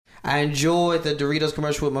I enjoyed the Doritos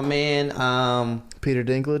commercial with my man, Peter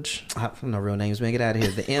Dinklage. No real names, man. Get out of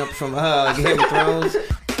here. The imp from Game of Thrones.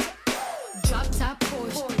 Drop top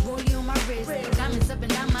Porsche, rollie on my wrist, diamonds up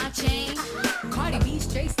and down my chain. Cardi B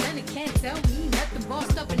straight stunning, can't tell me nothing.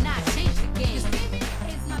 Bossed up and I changed the game.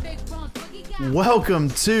 It's my big bronze boogie. Welcome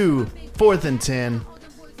to 4th and 10,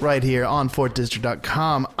 right here on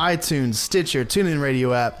FortDistrict.com, iTunes, Stitcher, TuneIn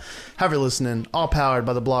Radio app. However you're listening, all powered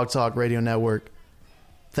by the Blog Talk Radio Network.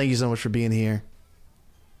 Thank you so much for being here.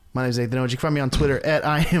 My name is Nathan Owens. You can find me on Twitter at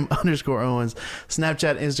 @IM_Owens.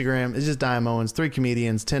 Snapchat, Instagram is just Dime Owens. 3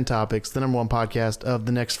 comedians, 10 topics, the #1 podcast of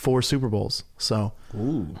the next 4 Super Bowls. So,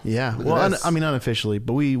 yeah. Well, unofficially,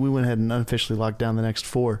 but we went ahead and unofficially locked down the next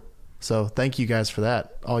 4. So, thank you guys for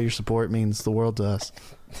that. All your support means the world to us.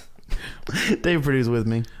 Dave Purdue's with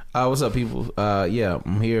me. What's up, people?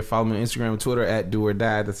 I'm here. Follow me on Instagram and Twitter at Do or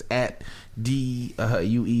Die. That's at DUEORDIE.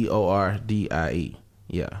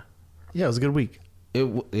 Yeah, it was a good week. I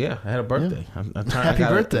had a birthday. Yeah. Happy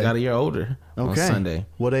birthday! I got a year older on Sunday.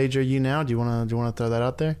 What age are you now? Do you want to throw that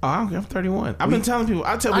out there? Oh, I'm 31. I've been telling people.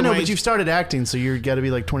 I know, but you've started acting, so you've got to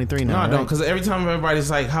be like 23 now. No, I don't, because every time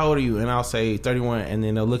everybody's like, "How old are you?" and I'll say 31, and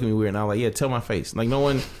then they'll look at me weird, and I'm like, "Yeah, tell my face." Like no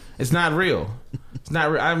one. It's not real. It's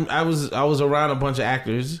not real. I was around a bunch of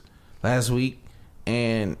actors last week.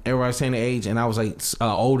 And everybody was saying the age, and I was like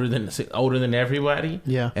older than everybody.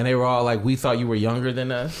 Yeah, and they were all like, "We thought you were younger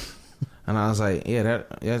than us," and I was like, "Yeah,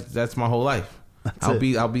 that's my whole life. I'll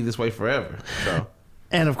be this way forever." So,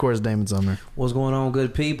 and of course, Damon Sumner. What's going on,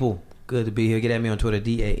 good people? Good to be here. Get at me on Twitter,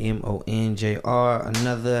 DAMONJR.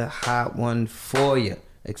 Another hot one for you.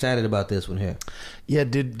 Excited about this one here. Yeah,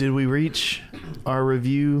 did we reach our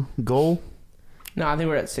review goal? No, I think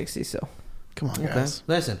we're at 60 still. Come on, guys.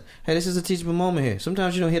 Listen, hey, this is a teachable moment here.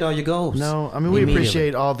 Sometimes you don't hit all your goals. No, I mean, we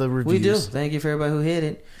appreciate all the reviews. We do. Thank you for everybody who hit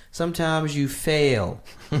it. Sometimes you fail.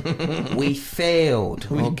 We failed.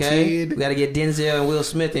 Okay? We got to get Denzel and Will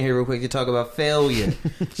Smith in here real quick to talk about failure.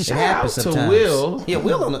 It happens sometimes. To Will. Yeah,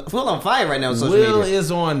 Will on fire right now on social media. Will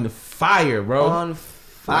is on fire, bro. On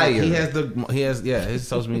fire. His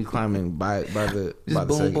social media climbing by the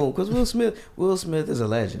boom, boom. Because Will Smith is a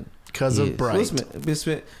legend. Because of Bright. Will Smith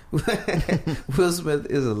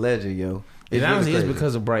is a legend, yo. It honestly is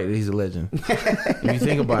because of Bright that he's a legend. If you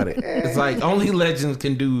think about it, it's like only legends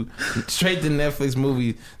can do straight to Netflix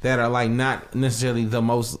movies that are like not necessarily the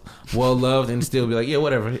most well loved and still be like, yeah,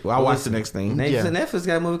 whatever. I'll watch the next thing. Netflix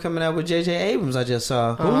got a movie coming out with J.J. Abrams. I just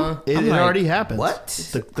saw. It already happened. What?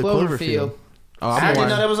 The Cloverfield. I didn't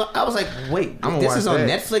know that was. I was like, wait, this is on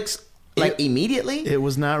Netflix. Like immediately? It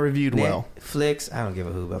was not reviewed well. Netflix, I don't give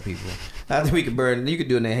a hoot about people. I think we could burn. You could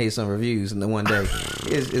do it and hate some reviews in the one day.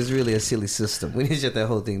 It's really a silly system. We need to shut that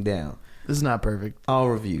whole thing down. This is not perfect. All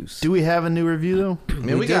reviews. Do we have a new review though?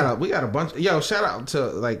 Man, we got a bunch. Yo, shout out to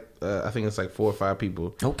like I think it's like 4 or 5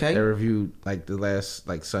 people. Okay. That reviewed like the last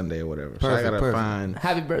like Sunday or whatever. Perfect, so I gotta find.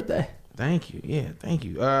 Happy birthday. Thank you. Yeah, thank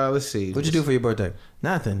you. Let's see. What'd you do for your birthday?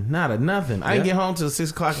 Nothing. Nothing. I didn't get home till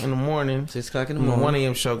 6 o'clock in the morning. 6 o'clock in the morning. 1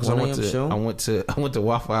 a.m. show because I went to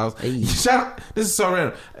Waffle House. Hey. Shout out, this is so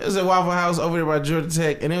random. It was at Waffle House over there by Georgia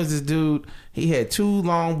Tech, and it was this dude. He had 2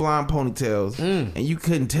 long blonde ponytails, and you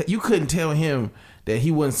couldn't tell him that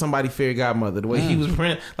he wasn't somebody fairy godmother. The way he was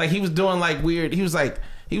like he was doing like weird. He was like.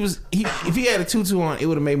 If he had a tutu on, it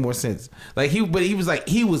would have made more sense. Like he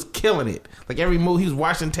was killing it. Like every move, he was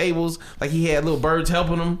washing tables. Like he had little birds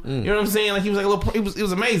helping him. You know what I'm saying? Like he was like a little. It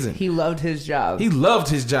was amazing. He loved his job. He loved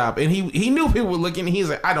his job, and he knew people were looking. And he was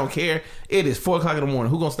like, I don't care. It is 4 o'clock in the morning.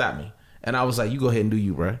 Who gonna stop me? And I was like, you go ahead and do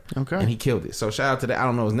you, bro. Okay. And he killed it. So shout out to that. I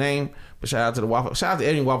don't know his name, but shout out to the Waffle. Shout out to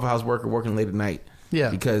any Waffle House worker working late at night.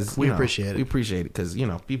 Yeah, because we appreciate it. We appreciate it because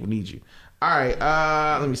people need you. All right.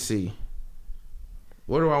 Let me see.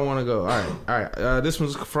 Where do I want to go? All right. This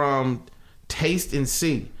one's from Taste and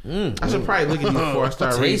See. I should probably look at these before I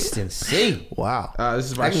start reading. Taste and See. Wow.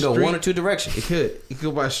 This is by I can go one or two directions. It could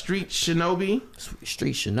go by Street Shinobi.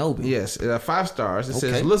 Street Shinobi. Yes, 5 stars. It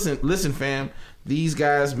says, listen, fam. These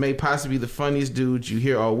guys may possibly be the funniest dudes you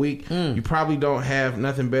hear all week. You probably don't have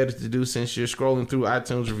nothing better to do since you're scrolling through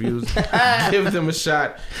iTunes reviews. Give them a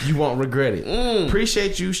shot. You won't regret it.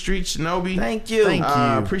 Appreciate you, Street Shinobi. Thank you.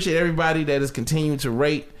 Appreciate everybody that is continuing to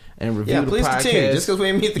rate and review the podcast. Continue. Just because we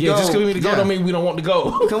didn't hit the goal. Just because we hit the goal don't mean we don't want to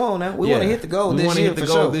go. Come on now. We want to hit the goal this year. We want to hit the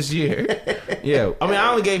goal this year. Yeah. I mean, I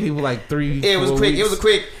only gave people like 3 It was quick. weeks. It was a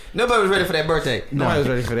quick. Nobody was ready for that birthday. Nobody was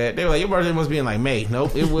ready for that. They were like, your birthday must be in like May.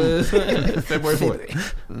 Nope. It was February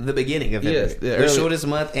 4th. The beginning of February. Yes. The shortest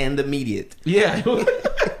month and the immediate. Yeah.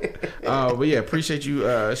 But yeah, appreciate you,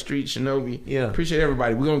 Street Shinobi. Yeah. Appreciate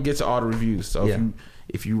everybody. We're going to get to all the reviews. So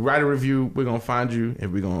If you write a review, we're gonna find you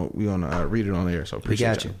and we're gonna read it on there. So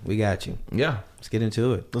appreciate We got you. Yeah, let's get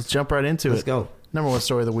into it. Let's jump right into Let's it. go. Number one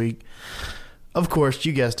story of the week. Of course,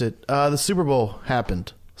 you guessed it. The Super Bowl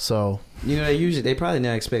happened. So You know, they probably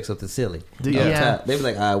now expect something silly. Yeah. They be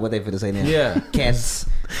like, what they finna say now? Yeah. Cats.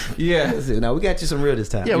 yeah. No, we got you some real this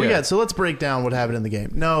time. yeah, we got. So let's break down what happened in the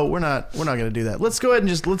game. No, we're not. We're not going to do that. Let's go ahead and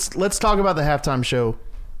just let's talk about the halftime show.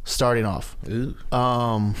 Starting off,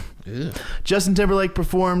 Justin Timberlake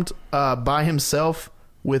performed by himself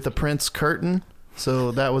with a Prince curtain, so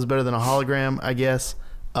that was better than a hologram, I guess.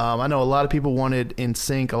 I know a lot of people wanted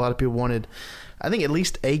NSYNC. A lot of people wanted, I think, at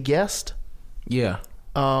least a guest. Yeah.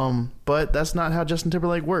 But that's not how Justin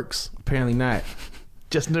Timberlake works. Apparently not.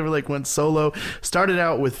 Justin Timberlake went solo. Started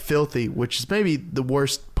out with "Filthy," which is maybe the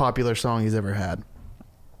worst popular song he's ever had.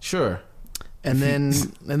 Sure. And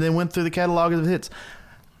then went through the catalog of hits.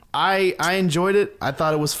 I enjoyed it. I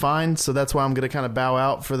thought it was fine, so that's why I'm going to kind of bow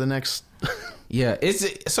out for the next. Yeah,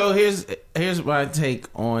 so here's my take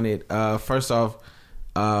on it. First off,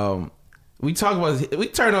 we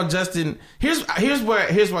turn on Justin. Here's why,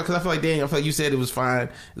 because I feel like Daniel, I feel like you said it was fine.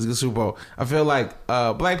 It was a good Super Bowl. I feel like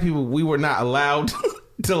black people, we were not allowed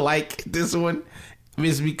to like this one.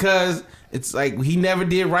 It's because it's like he never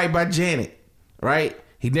did right by Janet, right?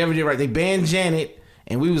 He never did right. They banned Janet.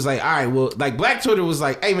 And we was like, all right, well, like Black Twitter was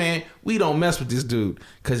like, hey man, we don't mess with this dude,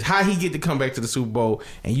 because how he get to come back to the Super Bowl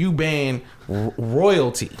and you ban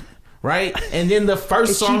royalty, right? And then the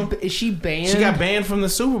first song, is she banned? She got banned from the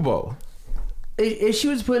Super Bowl. If she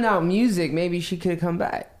was putting out music, maybe she could come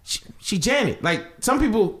back. She Janet. Like some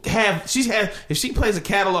people have, if she plays a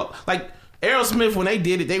catalog, like Aerosmith, when they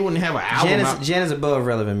did it, they wouldn't have an album. Janet's above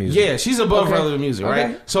relevant music. Yeah, she's above Okay. relevant music, right?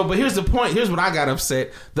 Okay. So, but here's the point. Here's what I got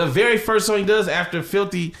upset. The very first song he does after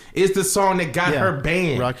 "Filthy" is the song that got her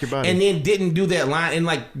banned. Rock Your Body. And then didn't do that line and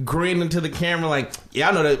like grin into the camera like, yeah,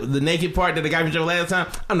 I know the naked part that the guy showed last time.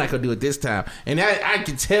 I'm not gonna do it this time. And I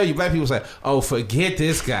can tell you, black people say, oh, forget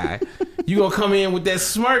this guy. You gonna come in with that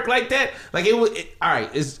smirk like that? Like it was. All right,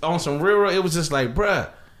 it's on some real. It was just like, bruh.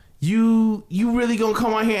 You really gonna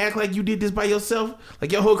come out here and act like you did this by yourself?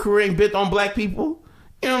 Like your whole career ain't built on black people?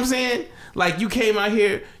 You know what I'm saying? Like you came out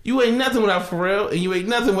here, you ain't nothing without Pharrell, and you ain't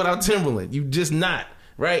nothing without Timberland. You just not,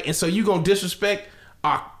 right? And so you gonna disrespect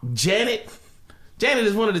Janet? Janet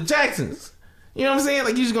is one of the Jacksons. You know what I'm saying?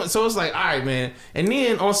 Like you just going. So it's like, all right, man. And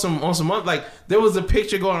then on some like there was a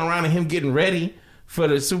picture going around of him getting ready for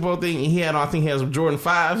the Super Bowl thing, and he had, I think he had some Jordan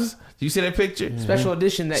 5s. Do you see that picture? Special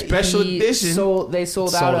edition that they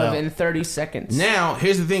sold out of in 30 seconds. Now,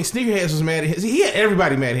 here's the thing. Sneakerheads was mad at him. He had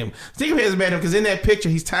everybody mad at him. Sneakerheads was mad at him because in that picture,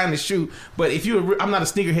 he's tying the shoe. But if I'm not a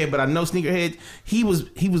sneakerhead, but I know sneakerhead. He was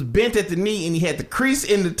bent at the knee and he had the crease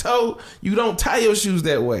in the toe. You don't tie your shoes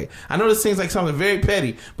that way. I know this seems like something very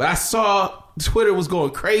petty, but I saw Twitter was going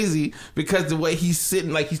crazy because the way he's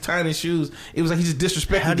sitting, like he's tying his shoes, it was like he just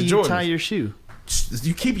disrespected How do the you Jordans. tie your shoe?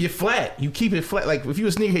 You keep it flat. You keep it flat. Like if you're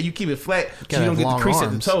a sneakerhead, you keep it flat so you Gotta don't get have the crease long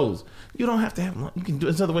at the toes. You don't have to have long. You can do it.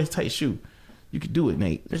 There's other ways to tie your shoe. You can do it,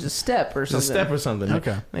 Nate. There's a step or There's a something. step or something.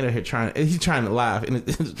 Okay. Nate out here he's trying to live and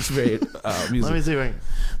it's very music. Let me see if I can.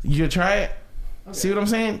 You gonna try it? Okay. See what I'm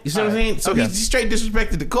saying? You see what I'm saying? So Okay. he straight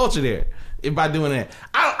disrespected the culture there by doing that.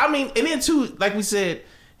 I mean, and then too, like we said,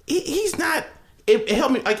 he's not. It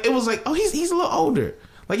helped me. Like it was like, oh, he's a little older.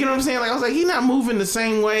 Like, you know what I'm saying? Like, I was like, he's not moving the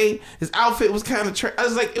same way. His outfit was kind of... I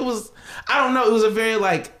was like, it was... I don't know. It was a very,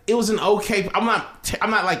 like... It was an okay... I'm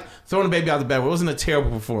not like, throwing the baby out the bed. It wasn't a terrible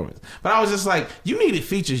performance. But I was just like, you needed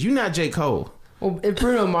features. You're not J. Cole. Well, if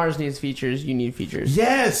Bruno Mars needs features, you need features.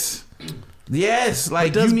 Yes.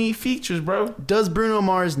 Like, you need features, bro. Does Bruno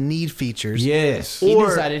Mars need features? Yes. He Or-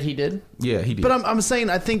 decided he did. Yeah, he did. But I'm saying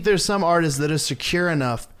I think there's some artists that are secure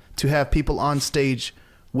enough to have people on stage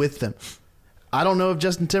with them. I don't know if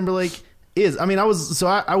Justin Timberlake is. I mean,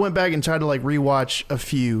 I went back and tried to like rewatch a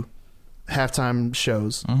few halftime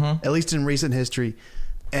shows, at least in recent history,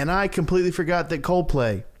 and I completely forgot that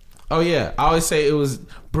Coldplay. Oh yeah, I always say it was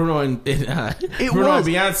Bruno and Bruno and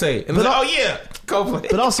Beyonce, and But- like, oh yeah, Coldplay.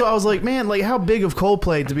 But also, I was like, man, like how big of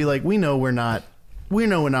Coldplay to be like, we know we're not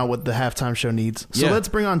what the halftime show needs. So Yeah. let's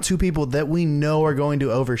bring on two people that we know are going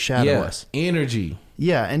to overshadow us. Energy.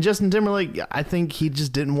 Yeah, and Justin Timberlake, I think he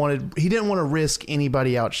just didn't want to risk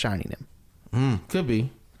anybody outshining him. Could be.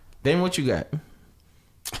 Then what you got?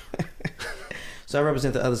 So I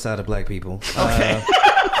represent the other side of black people. Okay.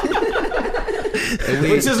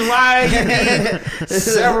 Which is why you need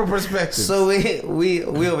several perspectives. So we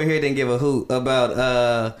over here didn't give a hoot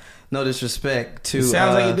about no disrespect to.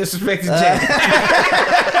 Sounds like you disrespected Janet.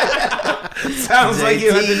 Sounds like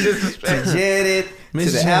you JT, disrespect to Janet, Miss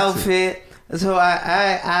to the Jackson. outfit. So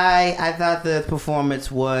I thought the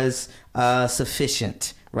performance was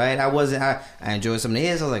sufficient. Right, I enjoyed some of the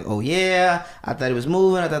hits. I was like, oh yeah, I thought it was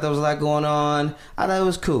moving. I thought there was a lot going on. I thought it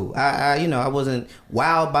was cool. I wasn't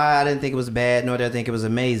wowed by it. I didn't think it was bad, nor did I think it was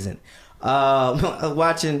amazing.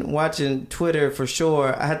 Watching Twitter for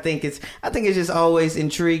sure. I think it's just always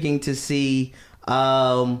intriguing to see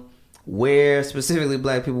where specifically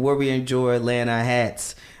black people, where we enjoy laying our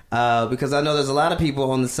hats. Because I know there's a lot of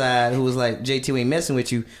people on the side who was like, JT, we ain't messing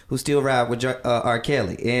with you, who still ride with R.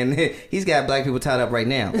 Kelly. And he's got black people tied up right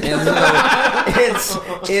now. And so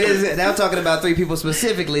it is, now I'm talking about 3 people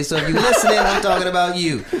specifically, so if you're listening, I'm talking about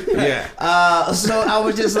you. Yeah. So I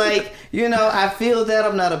was just like, I feel that.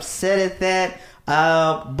 I'm not upset at that.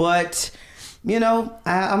 But,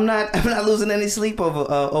 I'm not losing any sleep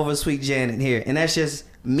over Sweet Janet here. And that's just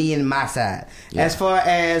me and my side. Yeah. As far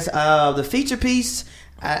as the feature piece,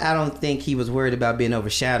 I don't think he was worried about being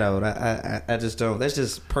overshadowed. I just don't. That's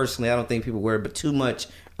just personally, I don't think people worry but too much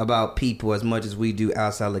about people as much as we do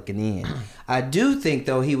outside looking in. I do think,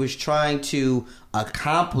 though, he was trying to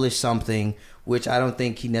accomplish something which I don't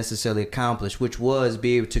think he necessarily accomplished, which was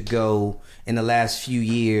be able to go in the last few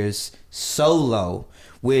years solo,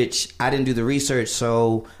 which I didn't do the research.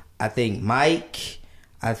 So I think Mike,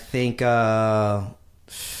 it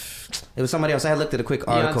was somebody else. I looked at a quick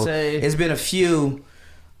article. Beyonce. It's been a few.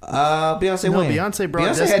 Beyonce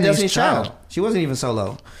brought had Destiny's Child. She wasn't even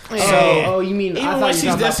solo. You mean even when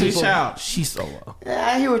she's Destiny's Child, she's solo.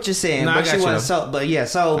 I hear what you're saying, no, but she wasn't solo. But yeah,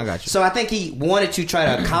 so I got you. So I think he wanted to try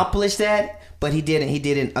to accomplish that, but he didn't. He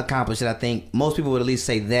didn't accomplish it. I think most people would at least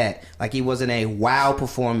say that, like he wasn't a wow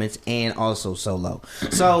performance and also solo.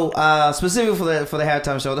 So specifically for the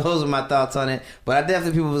halftime show, those are my thoughts on it. But I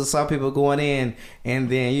definitely saw people going in, and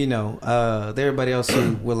then everybody else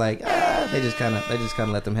who were like, they just kind of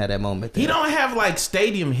let them have that moment. There. He don't have like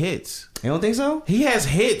stadium hits. You don't think so? He has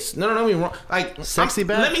hits. No, don't get me wrong. Like Sexy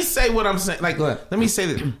Back. Let me say what I'm saying. Like, go ahead. Let me say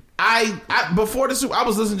this. I before the Super, I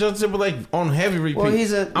was listening to Justin Timberlake on heavy repeat.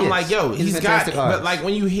 Well, I'm like, yo, he's got it. But like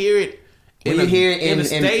when you hear it, in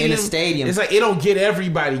a stadium, it's like it don't get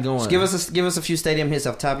everybody going. Give us a few stadium hits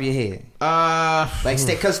off the top of your head.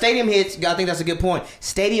 Because stadium hits, I think that's a good point.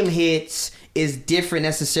 Stadium hits is different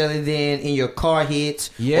necessarily than in your car hits,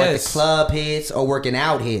 or the club hits, or working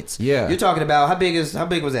out hits. Yeah, you're talking about how big was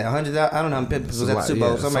that? 100,000? I don't know how big was that Super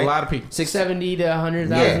Bowl. It's a lot of people. 670 to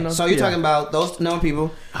 100,000. Yeah. So you're talking about those known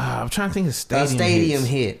people. I'm trying to think of stadium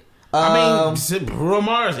hit. I mean, Bruno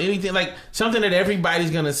Mars, anything like something that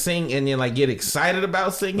everybody's gonna sing and then like get excited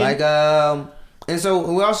about singing. Like and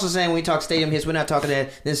so we're also saying when we talk stadium hits, we're not talking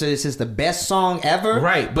that this is the best song ever,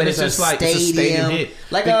 right? But it's just like it's a stadium hit.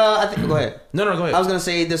 Like I think, go ahead. No, go ahead. I was gonna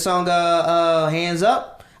say the song "Hands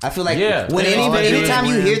Up." I feel like anytime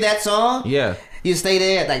you hear that song, you stay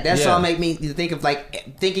there. Like that song make me think of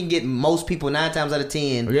get most people 9 times out of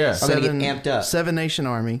 10 are gonna get amped up. Seven Nation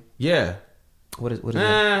Army. Yeah. What is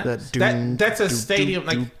that? That's a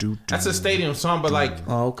stadium that's a stadium song, but like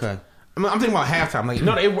okay. I'm thinking about halftime. Like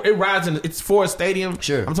no, it rides in. It's for a stadium.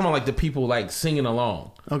 Sure. I'm talking about like the people like singing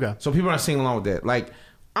along. Okay. So people are singing along with that. Like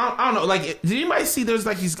I don't know. Like did anybody see? There's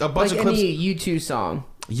like a bunch of clips. Any U2 song.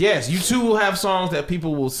 Yes, U2 will have songs that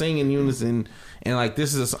people will sing in unison. And like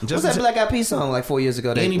this is what's that Black Eyed Peas song like 4 years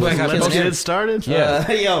ago? Any Black Eyed Peas get it started? Yeah.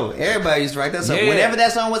 Everybody used to write that song. Whenever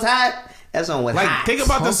that song was hot. That's on what hot. Think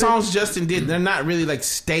about the songs Justin did. They're not really like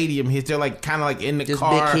stadium hits. They're like kind of like in the just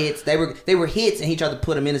car. Big hits. They were hits, and he tried to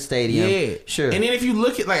put them in the stadium. Yeah, sure. And then if you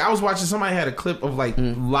look at I was watching, somebody had a clip of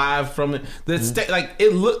live from it.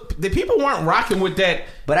 It looked the people weren't rocking with that.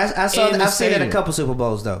 But I've seen that a couple Super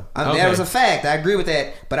Bowls though. That was a fact. I agree with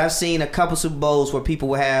that. But I've seen a couple Super Bowls where people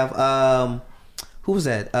would have. Who was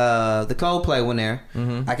that? The Coldplay one there.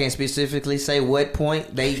 Mm-hmm. I can't specifically say what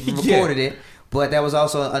point they recorded it. But that was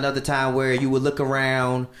also another time where you would look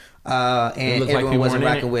around and everyone wasn't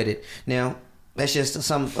rocking with it. Now, that's just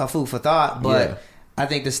some food for thought, but I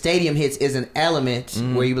think the stadium hits is an element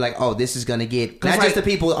where you be like, oh, this is going to get not just the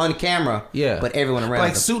people on camera, but everyone around.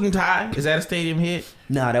 Like Suit and Tie, is that a stadium hit?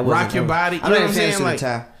 No, that wasn't. Rock Your Body. I'm not even saying Suit and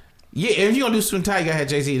Tie. Yeah, if you're going to do Suit and Tie, you got to have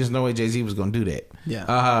Jay-Z. There's no way Jay-Z was going to do that.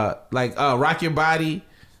 Yeah. Rock Your Body.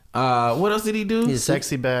 What else did he do?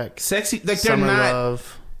 Sexy Back. Sexy. Like Summer they're not.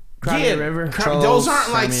 Love. River. Trolls, those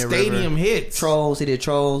aren't like stadium hits. Trolls, he did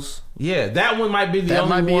Trolls. Yeah, that one might be the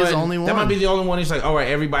only one. That might be the only one. He's like, all right,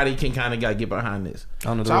 everybody can kind of get behind this. I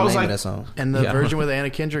don't know the name of that song. And the version with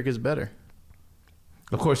Anna Kendrick is better.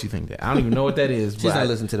 Of course you think that. I don't even know what that is. She's not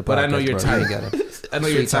listening to the podcast. But I know your bro. type. You gotta I know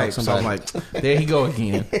your sweet talk type. So I'm like, there he go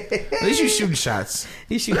again. At least you shooting shots.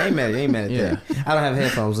 You shoot. I ain't mad at that. I don't have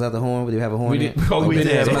headphones. Was that the horn? We do have a horn. We here? did. Oh, we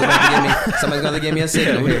did. Somebody's gonna give me a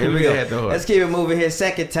signal. Yeah, Here we we go. had the horn. Let's keep it moving here.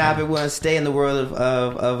 Second topic. We're gonna stay in the world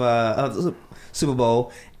of Super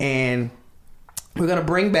Bowl, and we're gonna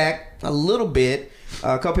bring back a little bit.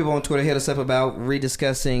 A couple people on Twitter hit us up about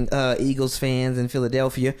rediscussing Eagles fans in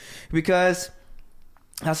Philadelphia because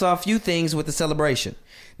I saw a few things with the celebration.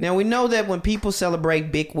 Now, we know that when people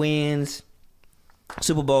celebrate big wins,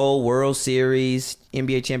 Super Bowl, World Series,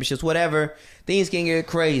 NBA championships, whatever, things can get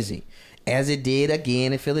crazy, as it did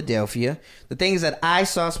again in Philadelphia. The things that I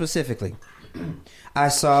saw specifically, I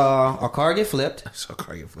saw a car get flipped.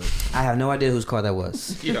 I have no idea whose car that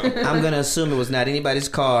was. I'm going to assume it was not anybody's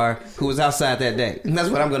car who was outside that day. That's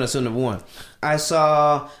what I'm going to assume, number one. I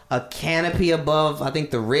saw a canopy above, I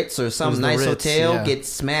think the Ritz or some nice Ritz, hotel get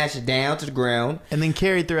smashed down to the ground. And then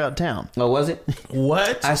carried throughout town. Oh, was it?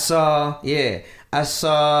 What? I saw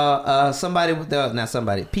somebody with not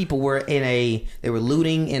somebody. People were they were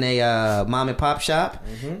looting in a mom and pop shop,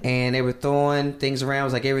 and they were throwing things around. It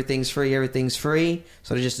was like everything's free.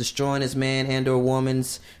 So they're just destroying this man and or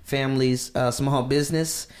woman's family's small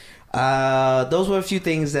business. Those were a few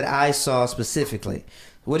things that I saw specifically.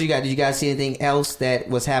 What do you got? Did you guys see anything else that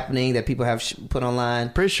was happening that people have put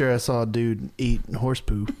online? Pretty sure I saw a dude eat horse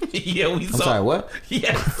poo. Yeah, we saw. I'm sorry, what?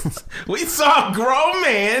 Yes, we saw a grown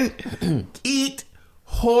man eat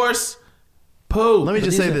horse poo. Let me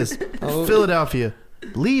just say this. Philadelphia,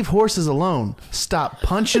 leave horses alone. Stop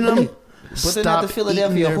punching them. But they're not the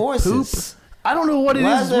Philadelphia horses. Poop. I don't know what it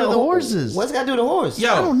is with the horses. What's got to do with the horse?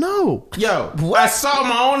 Yo, I don't know. Yo, I saw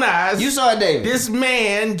my own eyes. You saw it, David. This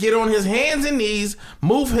man get on his hands and knees,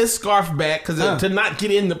 move his scarf back because to not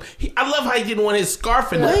get in the. I love how he didn't want his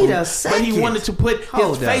scarf in the Wait poop, a second. but he wanted to put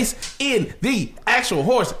Hold his up. face in the actual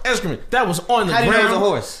horse excrement that was on the How do you know ground. it was a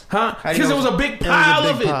horse? Huh? How do you Because know it was a big It was a pile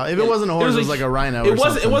big of it. pile. If it wasn't a horse, it was like a rhino or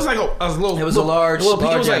something. It wasn't like a little. It was a large it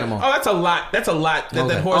was like, animal. oh, that's a lot. That's a lot. That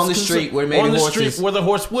Okay. horse On the street where maybe on the horses- street where the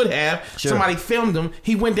horse would have. Sure. Somebody filmed him.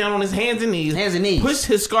 He went down on his hands and knees. Pushed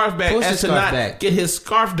his scarf back Pushed as his to scarf not back. get his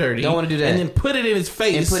scarf dirty. Don't wanna do that. And then put it in his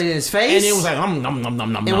face. And put it in his face? And it was like, nom, nom, nom,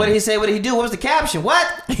 nom, nom. And what did he say? What did he do? What was the caption? What?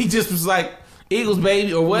 He just was like, Eagles,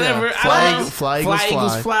 baby, or whatever. Yeah. I don't know. Fly,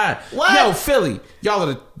 Eagles, fly. What? Yo, Philly, y'all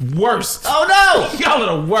are the worst. Oh, no. Y'all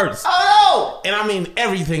are the worst. Oh, And I mean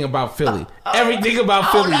everything about Philly. Everything about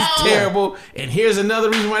Philly is terrible. And here's another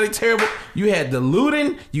reason why they're terrible. You had the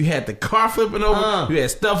looting. You had the car flipping over. You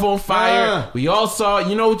had stuff on fire. We all saw,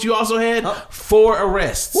 you know what you also had? 4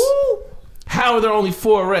 arrests. Woo. How are there only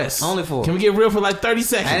 4 arrests? Only 4. Can we get real for like 30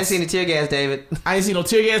 seconds? I didn't see any tear gas, David. I ain't seen no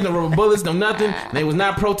tear gas, no rubber bullets, no nothing. They was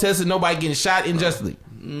not protesting, nobody getting shot unjustly.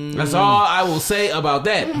 That's all I will say about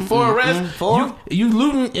that. 4 arrests. 4? You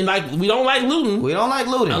looting, and like we don't like looting. We don't like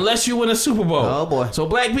looting. Unless you win a Super Bowl. Oh, boy. So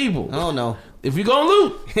black people. Oh, no. If you gonna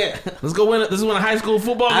loot, let's go win. This is win a high school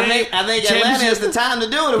football game. I think Atlanta is the time to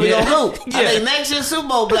do it if we Yeah. gonna loot. I Yeah. think next year's Super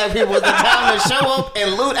Bowl black people is the time to show up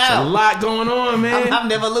and loot A out. lot going on, man. I've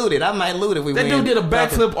never looted. I might loot if we That win. dude did a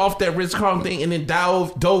backflip off that Ritz-Carlton thing and then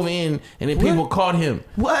dove in, and then people caught him.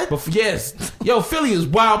 What? But yes, yo, Philly is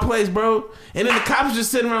wild place, bro. And then the cops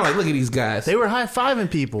just sitting around like, look at these guys. They were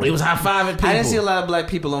high-fiving people. It was high-fiving people. I didn't see a lot of black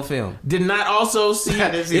people on film. Did not also see.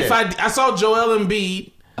 I didn't see it. I saw Joel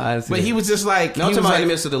Embiid, I didn't see but it. he was just like No, I'm he talking was about like, in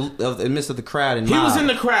the midst of the crowd and he was in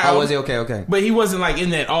the crowd. Oh, was he? Okay. But he wasn't like in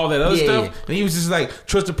that all that other Yeah, stuff. yeah. And he was just like,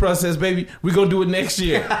 trust the process, baby. We're gonna do it next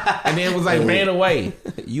year. And then it was like ran away.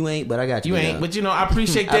 You ain't, but I got you. You ain't, but you know, I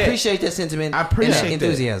appreciate that. I appreciate that sentiment. I appreciate and that that.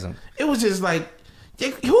 enthusiasm. It was just like, who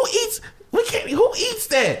eats? Who eats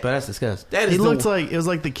that? But that's disgusting. That is It the- looked like it was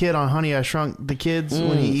like the kid on Honey I Shrunk the Kids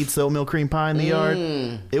when he eats the oatmeal cream pie in the yard.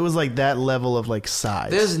 It was like that level of like size.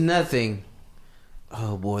 There's nothing.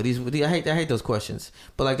 Oh boy, I hate those questions.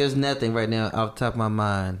 But like, there's nothing right now off the top of my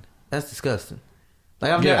mind. That's disgusting.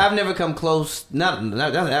 Like I've never come close. That's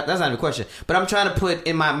not even a question. But I'm trying to put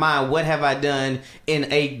in my mind what have I done in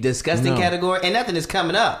a disgusting category, and nothing is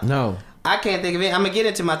coming up. No. I can't think of it. I'm gonna get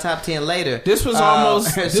into my top 10 later. This was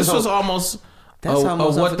almost. This was almost. That's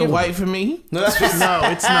almost what the unforgivable. white for me. no, it's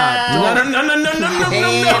not.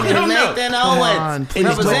 No. Nathan Owens, please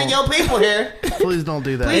represent don't. your people here. Please don't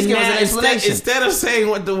do that. Please give us an Now, explanation. instead of saying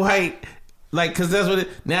what the white, like, because that's what it,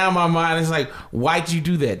 now in my mind is like, why'd you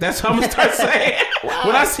do that? That's how I'm gonna start saying.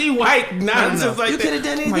 When I see white nonsense like You that, could've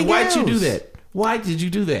done I'm like, anything why'd you do else. that? Why did you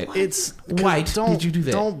do that? It's Why don't, did you do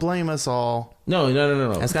that? Don't blame us all. No.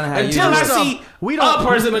 That's kinda how you Until do I it. see We don't- a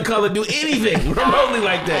person of color do anything remotely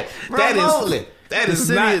like that. Remotely. That The is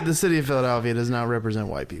city, not. the city of Philadelphia does not represent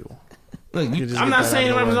white people. Look, I'm not saying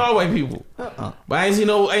it represents all white people, but I ain't seen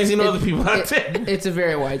no other people out there. It's a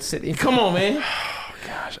very white city. Come on, man. Oh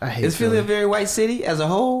gosh, I hate. Is Philly a very white city as a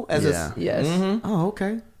whole? Yes. Mm-hmm. Oh,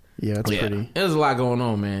 okay. Yeah, it's pretty. There's a lot going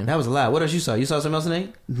on, man. That was a lot. What else you saw? You saw something else,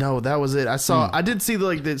 Nate? No, that was it. I did see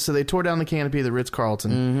so they tore down the canopy of the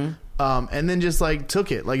Ritz-Carlton, and then just like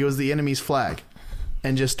took it like it was the enemy's flag,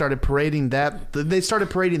 and just started parading that. They started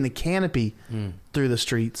parading the canopy through the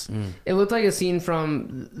streets. It looked like a scene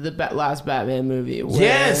from the last Batman movie. Where,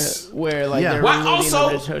 Yes, where like they're why looting also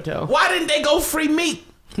the Ritz Hotel. why didn't they go free meat?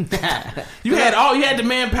 You had the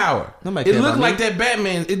manpower. Nobody It care looked about like Meek. that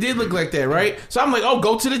Batman. It did look like that, right? So I'm like,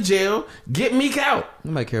 go to the jail, get Meek out.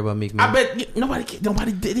 Nobody care about Meek, man. I bet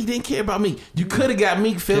nobody didn't care about Meek. You could have got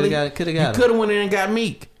Meek, Philly. Coulda got You him. could have went in and got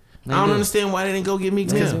Meek. I don't understand why they didn't go get Meek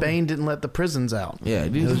Because now. Bane didn't let the prisons out. Yeah,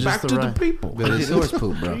 It these was back just to the the right. people. But it's horse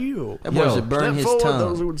poop, bro. That boy Yo, should burn step his forward, tongue.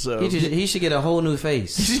 those who would serve. He should get a whole new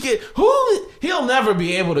face. You should get he'll never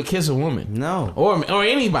be able to kiss a woman. No. Or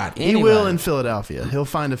anybody. He will in Philadelphia. He'll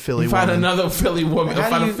find a Philly Find woman. another Philly woman. He'll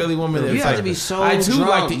How find do a Philly woman. You that's have like, to be so I too drunk,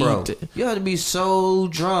 like to bro. eat. You have to be so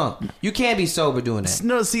drunk. You can't be sober doing that.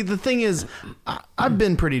 No, see, the thing is, I've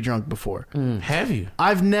been pretty drunk before. Have you?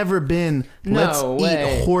 I've never been, let's No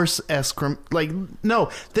way. eat horse escrim. Like,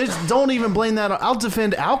 no, don't even blame that. I'll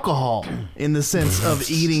defend alcohol in the sense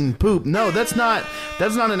of eating poop. No, that's not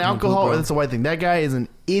an alcohol. bro. That's a white thing. That guy is an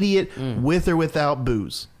idiot with or without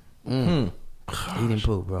booze. Eating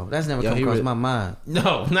poop, bro. That's never come he across really- my mind.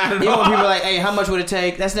 No, not at You know all. when people are like, hey, how much would it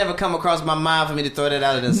take? That's never come across my mind for me to throw that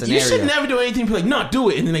out in a scenario. You should never do anything. Be like, no, do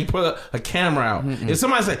it, and then they pull a camera out. If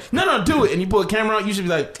somebody say, no, do it, and you pull a camera out, you should be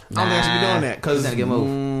like, I don't think I should be doing that because He's gotta get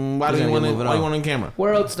moved. why do He's you gotta want get it? moving Why you on. want it on camera?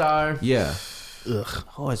 World Star. Yeah. Ugh.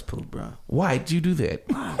 Horse poop, bro. Why did you do that?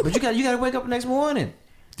 But you got to wake up the next morning.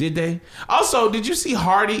 Did they? Also, did you see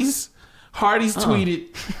Hardee's? Hardee's tweeted.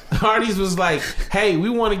 Hardee's was like, "Hey, we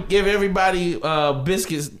want to give everybody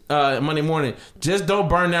biscuits Monday morning. Just don't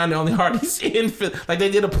burn down the only Hardee's in Philly." Like they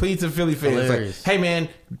did a plea to Philly fans. Hilarious. Like, "Hey, man,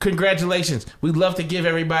 congratulations. We'd love to give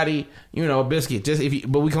everybody, a biscuit. Just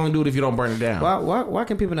but we can only do it if you don't burn it down." Why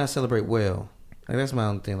can people not celebrate well? Like that's my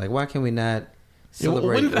own thing. Like why can we not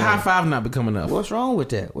celebrate? When did the well? high five not become enough? What's wrong with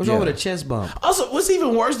that? What's wrong with a chest bump? Also, what's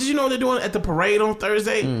even worse? Did you know what they're doing at the parade on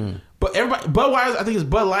Thursday? But everybody, Budweiser, I think it's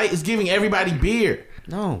Bud Light, is giving everybody beer.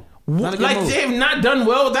 No. Not a good Like move. they have not done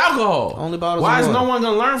well with alcohol. Only bottles Why of is water. no one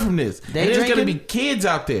gonna learn from this? Day And there's gonna drinking? be kids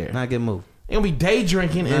out there. Not a good move. It'll be day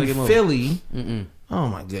drinking Not a in good move. Philly. Oh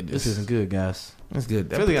my goodness, This isn't good, guys. That's good.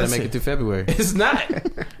 Philly got to That's make it through February. It's not.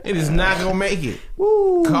 It is not gonna make it.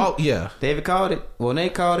 Woo. Yeah, David called it. Well,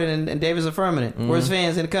 Nate called it, and David's affirming it. Worst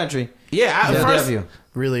fans in the country. yeah. At first, W.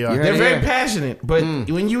 Really are. You heard they're it very here. passionate, but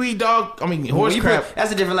when you eat horse crap,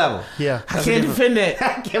 That's a different level. Yeah. I can't defend that.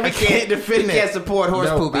 I can't defend We that. can't support horse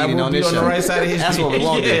No, poop I eating will on be this on show. the right side of history. That's what we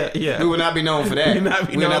won't Yeah, do. yeah. We will not be known for that.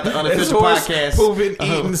 We're not the It's unofficial horse podcast. pooping,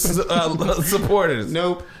 eating supporters.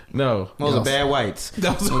 Nope. No, Those are bad whites.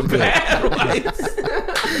 Those are bad. Whites.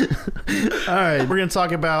 All right, we're going to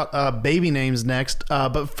talk about baby names next.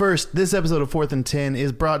 But first, this episode of 4th and 10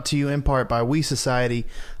 is brought to you in part by We Society,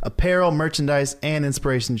 apparel, merchandise, and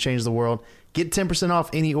inspiration to change the world. Get 10% off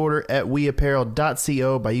any order at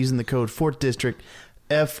weapparel.co by using the code 4th District,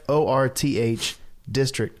 FORTH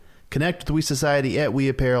District. Connect with We Society at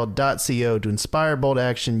weapparel.co to inspire bold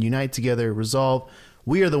action, unite together, resolve.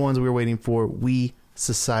 We are the ones we're waiting for, We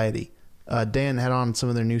Society. Dan had on some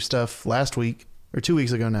of their new stuff last week, or 2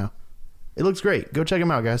 weeks ago now. It looks great. Go check them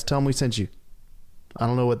out, guys. Tell them we sent you. I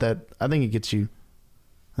don't know what that... I think it gets you...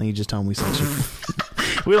 I think you just tell them we sent you.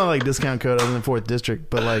 We don't like discount code other than 4th District,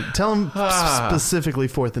 but like tell them specifically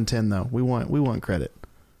 4th and 10 though. We want credit.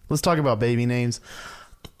 Let's talk about baby names.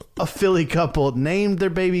 A Philly couple named their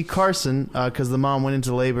baby Carson because the mom went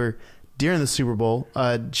into labor during the Super Bowl.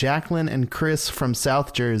 Jacqueline and Chris from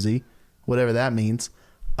South Jersey, whatever that means,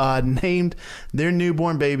 named their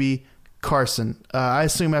newborn baby Carson. I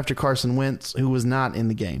assume after Carson Wentz, who was not in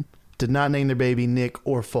the game, did not name their baby Nick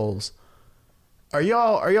or Foles. Are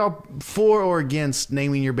y'all for or against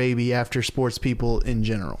naming your baby after sports people in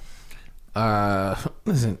general?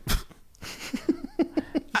 Listen,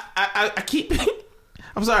 I keep.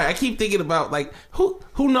 I'm sorry. I keep thinking about like who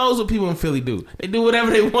knows what people in Philly do. They do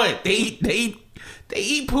whatever they want. They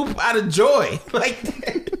eat poop out of joy.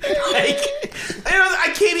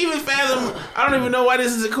 I can't even fathom. I don't even know why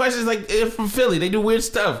this is a question. It's like they're from Philly. They do weird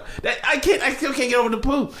stuff. I still can't get over the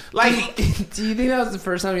poop. Like, Do you think that was the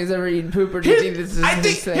first time he's ever eaten poop, or do you think this is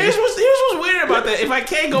his thing? here's what's weird about that. If I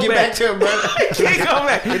can't go Get back to it, brother. I can't go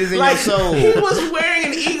back. It is in like, your soul. He was wearing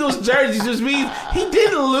an Eagles those jerseys, which means he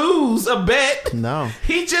didn't lose a bet. No.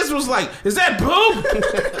 He just was like, is that poop?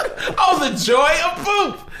 Oh, the joy of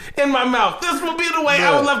poop in my mouth. This will be the way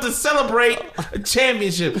I would love to celebrate a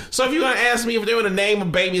championship. So if you're going to ask me if they were to name a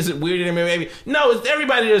baby, is it weird to name a baby? No, it's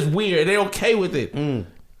everybody that's weird. They're okay with it.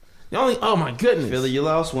 Oh my goodness. Philly, you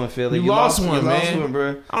lost one, Philly. You lost one, man. Lost one,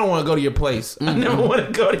 bro. I don't want to go to your place. I never want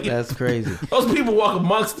to go to your That's crazy. Those people walk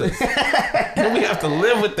amongst us. And we have to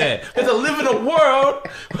live with that. We have to live in a world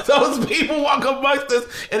where those people walk amongst us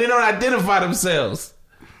and they don't identify themselves.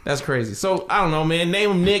 That's crazy. So, I don't know, man. Name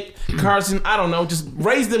them Nick, Carson. I don't know. Just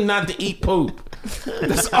raise them not to eat poop.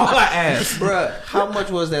 That's all I ask. Bruh, how much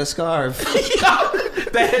was that scarf?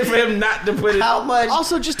 That for him not to put it. How much?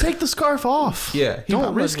 Also, just take the scarf off. Yeah.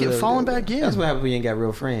 Don't risk it falling back in. That's what happens when you ain't got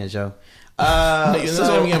real friends, yo. That's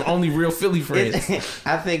why we have only real Philly friends.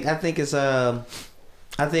 I think it's I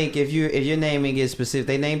think if you're naming it specific,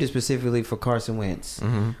 they named it specifically for Carson Wentz,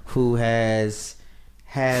 who has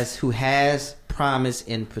promise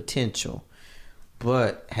and potential,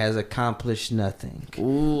 but has accomplished nothing.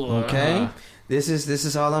 Ooh, okay, this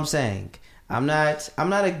is all I'm saying. I'm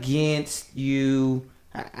not against you.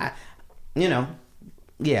 I'm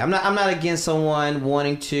not against someone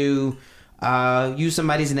wanting to use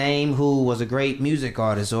somebody's name who was a great music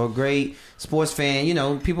artist or a great sports fan. You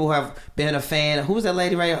know, people who have been a fan. Who was that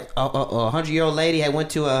lady? Right, a 100-year-old lady had went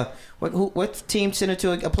to what team sent her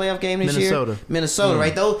to a playoff game this year? Minnesota,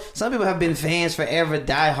 right? Though some people have been fans forever,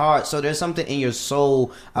 die hard. So there's something in your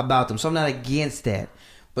soul about them. So I'm not against that,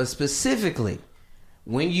 but specifically,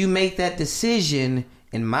 when you make that decision,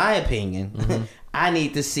 in my opinion, I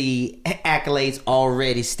need to see accolades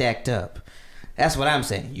already stacked up. That's what I'm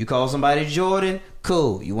saying. You call somebody Jordan,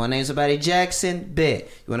 cool. You want to name somebody Jackson, bet.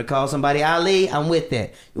 You want to call somebody Ali, I'm with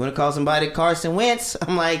that. You want to call somebody Carson Wentz,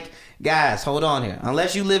 I'm like, guys, hold on here.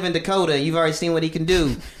 Unless you live in Dakota and you've already seen what he can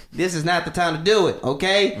do, this is not the time to do it,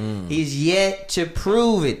 okay? He's yet to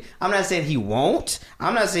prove it. I'm not saying he won't.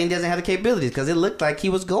 I'm not saying he doesn't have the capabilities, because it looked like he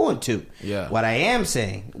was going to. Yeah. What I am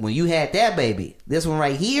saying, when you had that baby, this one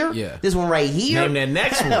right here, this one right here, name that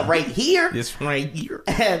next one right here, this one right here.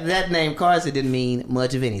 that name Carson didn't mean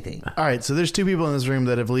much of anything. All right, so there's two people in this room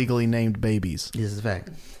that have legally named babies. This is a fact.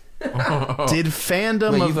 Did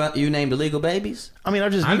fandom Wait, you named illegal babies? I mean, I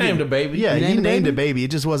named a baby. Yeah, You you named named a a baby.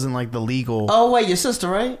 It just wasn't like the legal. Oh wait, your sister,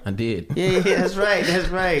 right? I did. Yeah, that's right. That's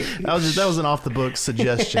right. That was an off the books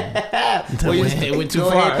suggestion. Well, It went too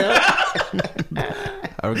go far. ahead,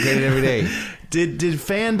 I regret it every day. Did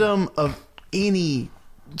fandom of any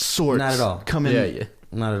sort Not at all. come in? Yeah.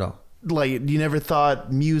 Not at all. Like, you never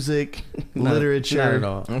thought music, literature? Not at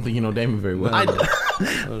all. I don't think you know Damon very well.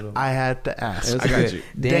 I had to ask. That's I got good. you.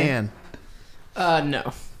 Dan.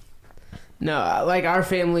 No. Like our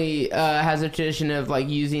family has a tradition of like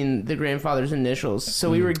using the grandfather's initials, so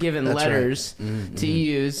we were given That's letters to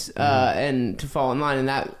use and to fall in line in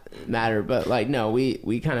that matter. But like, no,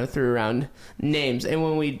 we kind of threw around names, and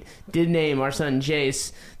when we did name our son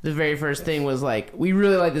Jace, the very first thing was like, we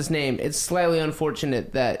really like this name. It's slightly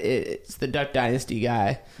unfortunate that it's the Duck Dynasty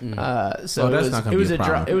guy, so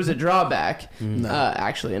it was a drawback,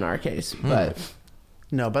 actually in our case, but.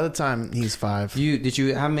 No, by the time he's 5.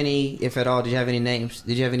 How many, if at all, did you have any names?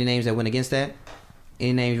 Did you have any names that went against that?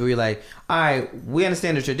 Any names where you're like, all right, we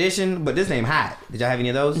understand the tradition, but this name hot. Did y'all have any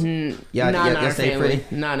of those? Not in our family.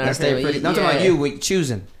 Not in our family. No, I'm talking about you with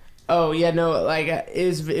choosing. Oh yeah, no, like it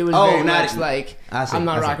was very much like I'm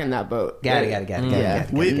not rocking that boat. Got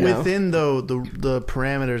it. Within though the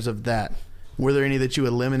parameters of that, were there any that you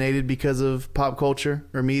eliminated because of pop culture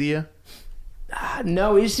or media?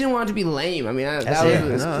 No, we just didn't want it to be lame. I mean,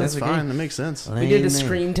 that's fine. That makes sense. We did the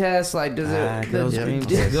scream test. Like, does it? Good old scream test.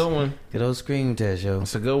 That's a good one. Good old scream test, yo.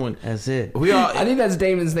 That's a good one. That's it. I think that's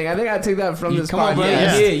Damon's thing. I think I took that from this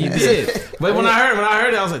podcast. You did. But when I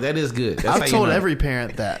heard it, I was like, that is good. That's I've told every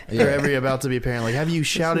parent that. Or every about to be parent. Like, have you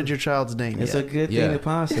shouted your child's name It's yet? a good thing to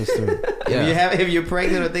process through. Yeah. If you're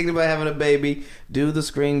pregnant or thinking about having a baby, do the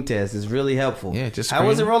scream test. It's really helpful. Yeah, just How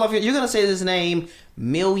was it roll off? You're going to say this name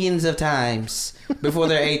millions of times before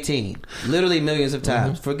they're 18. Literally millions of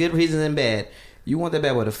times. For good reasons and bad. You want that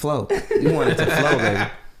bad boy to flow. You want it to flow,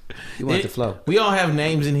 baby. You want it to flow. We all have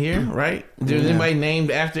names in here, right? There's anybody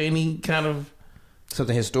named after any kind of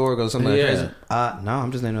something historical, something like crazy? No,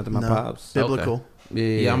 I'm just naming after my pops. Biblical.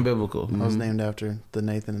 Okay. Yeah, I'm biblical. I was named after the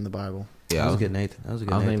Nathan in the Bible. Yeah, that was a good Nathan. That was a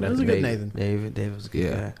good Nathan. That was a good Nathan. David was a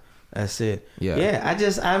good guy. That's it. Yeah.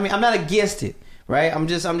 I mean, I'm not against it, right? I'm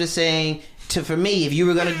just saying, for me, if you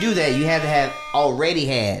were gonna do that, you had to have already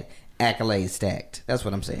had accolades stacked. That's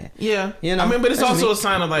what I'm saying. Yeah, you know. I mean, but it's also a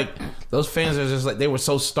sign of like those fans are just like they were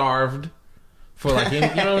so starved For like, you know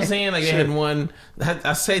what I'm saying? Like they had one.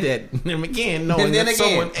 I say that and again, knowing that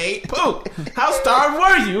someone ate poop. How starved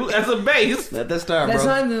were you as a base? Let that start, That's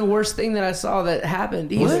bro. not even the worst thing that I saw that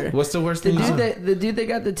happened either. What's the worst The thing? dude that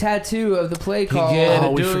got the tattoo of the play call. The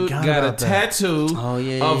we dude forgot got a about that. tattoo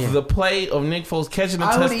of the play of Nick Foles catching a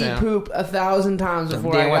I would touchdown. eat poop 1,000 times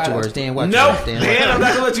before Dan, I watch got your it. words. Dan, watch Nope, your words. Dan, I'm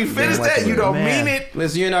not gonna let you finish watch that. your You don't Man. mean it.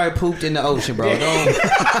 Listen, you and I pooped in the ocean, bro.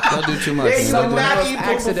 Don't do too much. Dan, you man. would not else eat poop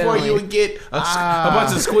before accidentally. you would get a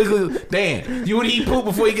bunch of squiggly. Dan, you would eat poop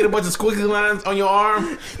before you get a bunch of squiggly lines on your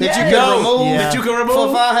arm That you No. can remove. Yeah. that you can For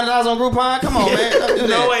remove. $500 on Groupon? Come on, man. Don't do that.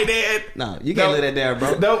 No way, Dan. No, you can't Nope. let that down,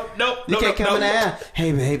 bro. Nope. You can't come in there.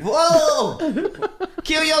 Hey, babe. Whoa!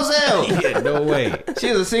 Kill yourself. Yeah, no way.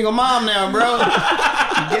 She's a single mom now, bro.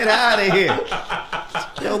 Get out of here.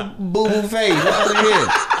 Yo, boo-boo face. Out of here.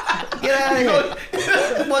 Get out of here.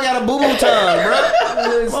 Boy got a boo-boo tongue, bro.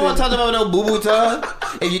 Boy, I'm talking about no boo-boo tongue.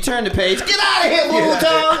 If you turn the page, get out of here, boo-boo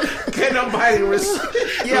tongue. Can nobody Yo,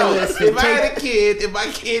 if I had a kid, if my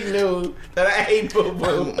kid knew that I ate boo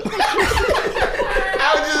boo, I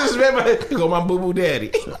would just remember go my boo boo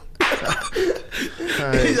daddy.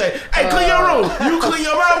 He's like, hey, clean your room. You clean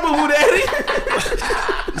your room, boo boo daddy.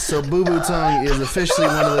 So Boo Boo Tongue is officially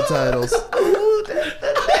one of the titles.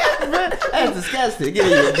 That's disgusting. Give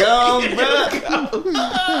me your gum, bro.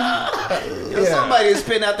 Yo, somebody is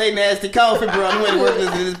spitting out their nasty coffee, bro. I'm going to work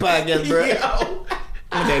this podcast, bro. Yo.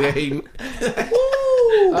 Daddy hating.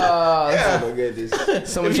 Oh my goodness.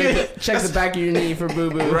 someone check the back of your knee for boo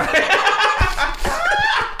boo.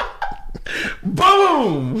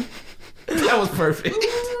 Boom. That was perfect.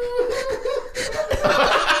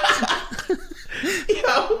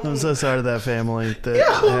 Yo. I'm so sorry to that family that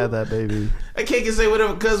Yo. had that baby. I can't say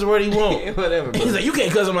whatever cousin word he want. Whatever, bro. He's like, you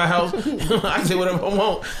can't cuss in my house. I can say whatever I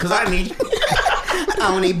want because I need. I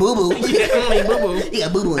don't need boo-boo. Yeah, I don't need boo boo. You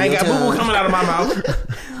got boo-boo in I ain't your got boo boo tongue. coming out of my mouth.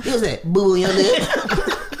 What's that? Boo-boo in your lip?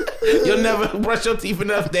 You'll never brush your teeth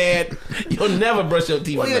enough, Dad. You'll never brush your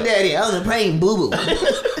teeth Where your enough. daddy? I was playing boo-boo.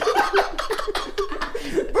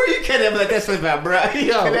 Bro, you can't ever let that slip out, bro.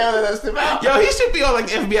 You can't ever let that slip out. Yo, he should be on like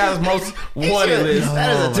FBI's most wanted should. list. That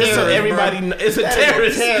is a Just so terrorist, everybody, bro. it's a That is a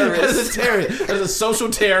terrorist. terrorist. That's a terrorist. That's a social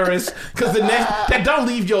terrorist. Because the next that don't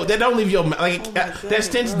leave your like that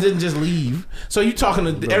stench didn't just leave. So you talking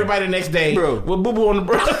to everybody the next day, Bro. with boo boo on the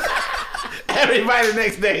bro. Everybody the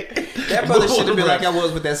next day. That brother Boo-boo should on have the been like breath. I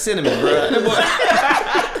was with that cinnamon, bro. That boy-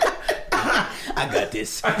 I got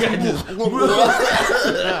this. I got this.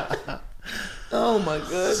 Oh my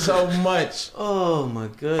goodness. So much. Oh my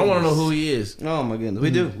goodness. I want to know who he is. Oh my goodness. We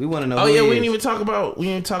do. We want to know. Oh who yeah, he we is. didn't even talk about. my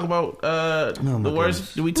The worst.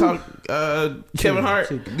 goodness. Did we talk Kevin Hart?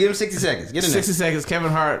 Give him 60 seconds. Get in 60 seconds.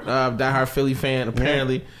 Kevin Hart, diehard Philly fan.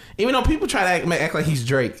 Apparently, even though people try to act like he's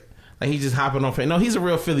Drake, like he's just hopping on. No, he's a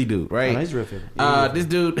real Philly dude, right? Oh, no, he's real Philly. This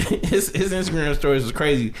dude, his Instagram stories was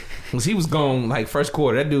crazy because he was gone like first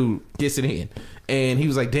quarter. That dude gets it in. And he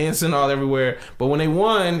was like dancing all everywhere. But when they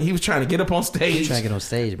won, he was trying to get up on stage. He's trying to get on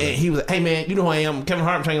stage, bro. And he was like, hey man, you know who I am. Kevin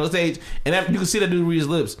Hart, I'm trying to get on stage. And that, you can see that dude read his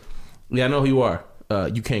lips. Yeah, I know who you are.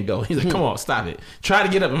 You can't go. He's like, come on, stop it. Try to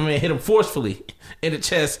get up. And man hit him forcefully in the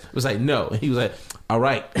chest. Was like, no. And he was like, all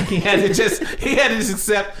right. He had to just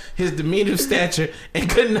accept his diminutive stature and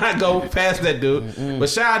could not go past that dude. But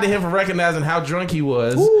shout out to him for recognizing how drunk he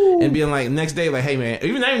was and being like, next day, like, hey man,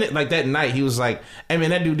 even like that night, he was like, hey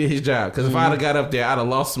man, that dude did his job. Because if I'd have got up there, I'd have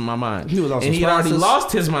lost my mind. He was on and some he'd already sponsors.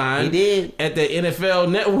 lost his mind. He did. At the NFL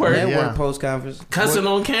Network. Network post conference. Cussing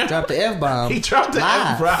on camera. Dropped the F-bomb. He dropped the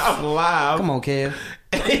live. F-bomb live. Come on, Kev.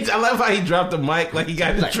 I love how he dropped the mic like he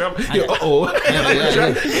got in trouble. He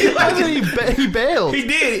bailed. He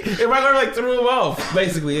did. And Michael like threw him off.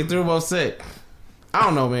 Basically, it threw him off set. I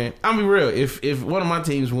don't know, man. I'll be real. If one of my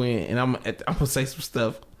teams win and I'm gonna say some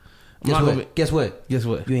stuff. Guess what? Guess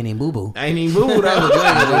what? You ain't even boo-boo. I ain't even boo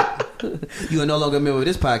though. You are no longer a member of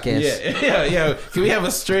this podcast. Yeah. Can we have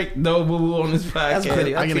a strict no boo boo on this podcast? That's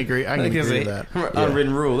pretty. I can agree with that.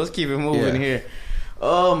 Unwritten rule. Let's keep it moving here.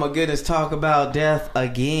 Oh my goodness! Talk about death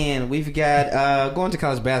again. We've got going to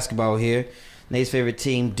college basketball here. Nate's favorite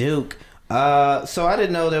team, Duke. So I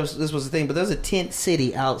didn't know this was a thing, but there's a tent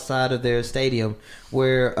city outside of their stadium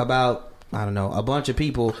where about a bunch of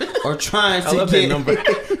people are trying to love get that number.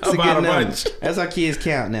 About a bunch. That's how kids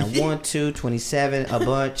count now. 1, 2, 27, a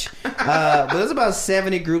bunch. But there's about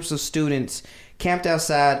 70 groups of students camped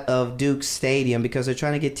outside of Duke's stadium because they're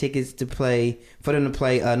trying to get tickets for them to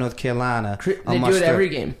play North Carolina. They do it every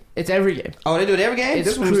game. It's every game. Oh, they do it every game? It's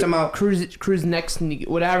This one was talking about... Cruz next,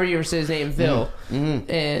 whatever you ever say his name, Ville.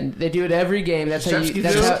 And they do it every game. That's how you...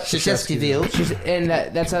 Shashevskyville. And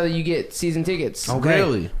that's how you get season tickets. Okay.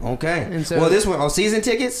 Really? Okay. And so, well, this one... Oh, season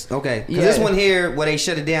tickets? Okay. Because this one here, where they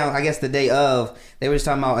shut it down, I guess the day of, they were just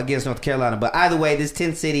talking about against North Carolina. But either way, this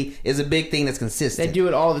tent city is a big thing that's consistent. They do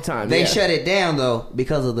it all the time. They shut it down, though,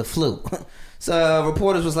 because of the flu. So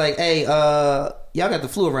reporters was like, hey, y'all got the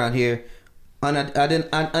flu around here.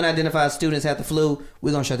 Unidentified students have the flu.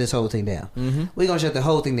 We're going to shut this whole thing down. We're going to shut the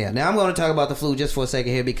whole thing down. Now, I'm going to talk about the flu just for a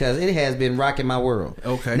second here because it has been rocking my world.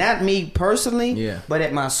 Okay. Not me personally, but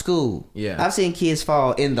at my school. Yeah. I've seen kids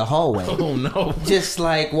fall in the hallway. Oh, no. Just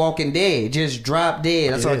like Walking Dead. Just drop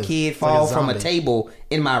dead. I saw a kid fall from a table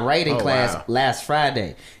in my writing class last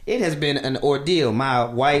Friday. It has been an ordeal.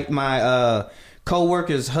 My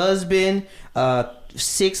co-worker's husband,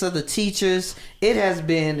 6 of the teachers. It has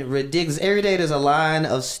been ridiculous. Every day there's a line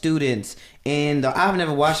of students, and I've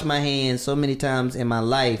never washed my hands so many times in my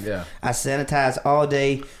life. Yeah. I sanitize all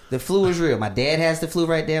day. The flu is real. My dad has the flu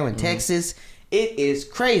right now in Texas. It is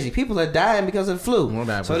crazy. People are dying because of the flu.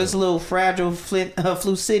 So this little fragile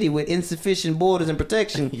flu city with insufficient borders and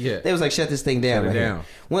protection, they was like, shut this thing down. Here.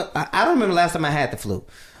 Well, I don't remember the last time I had the flu.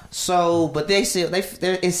 So, but they said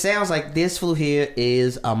it sounds like this flu here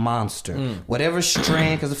is a monster. Whatever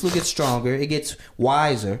strand, because the flu gets stronger, it gets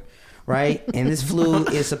wiser, right? And this flu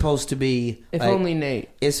is supposed to be. If only Nate.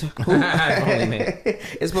 It's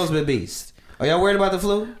it's supposed to be a beast. Are y'all worried about the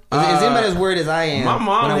flu? Is anybody as worried as I am? My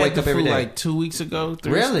mom when I had wake the up every flu day? like 2 weeks ago,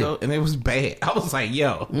 3 weeks ago, and it was bad. I was like,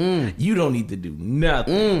 yo, you don't need to do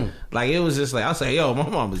nothing. Like, it was just like, I was like, yo, my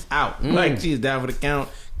mom is out. Like, she's down for the count,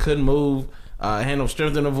 couldn't move. Had no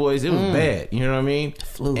strength in her voice. It was bad. You know what I mean?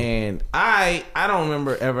 Flu. And I don't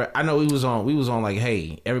remember ever. I know we was on like,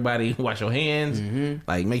 hey, everybody wash your hands.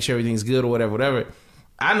 Like, make sure everything's good or whatever.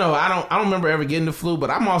 I know I don't remember ever getting the flu,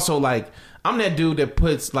 but I'm also like, I'm that dude that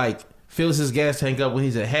puts like fills his gas tank up when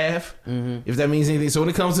he's at half. If that means anything. So when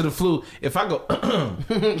it comes to the flu, if I go,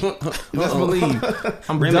 let's believe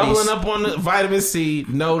I'm doubling up on the vitamin C,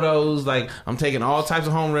 NoDoz. Like, I'm taking all types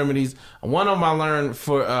of home remedies. One of them I learned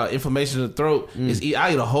for inflammation of the throat is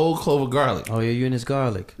I eat a whole clove of garlic. Oh yeah, you and this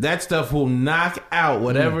garlic. That stuff will knock out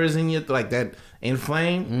whatever is in your like that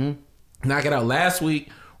inflamed. Knock it out. Last week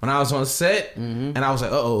when I was on set, and I was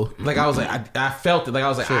like, uh-oh. Like, I was like, I felt it. Like, I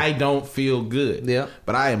was like, I don't feel good. Yeah.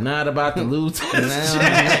 But I am not about to lose this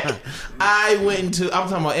jack. I went into, I'm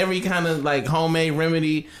talking about every kind of, like, homemade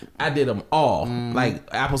remedy. I did them all. Like,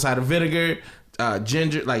 apple cider vinegar,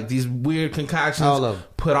 ginger, like, these weird concoctions. All of them.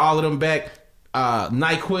 Put all of them back.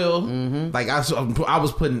 NyQuil, like I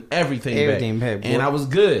was putting everything back, and I was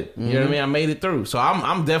good. You know what I mean? I made it through, so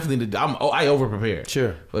I'm definitely I over prepared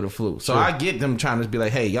for the flu. So I get them trying to be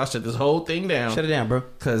like, hey, y'all shut this whole thing down. Shut it down, bro,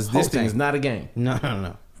 because this thing is not a game.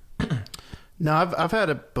 No. No, I've had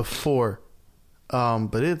it before,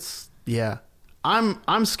 but it's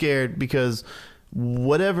I'm scared because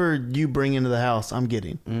whatever you bring into the house, I'm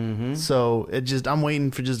getting. So I'm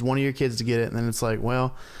waiting for just one of your kids to get it, and then it's like,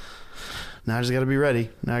 well. Now I just got to be ready.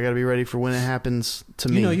 Now I got to be ready for when it happens to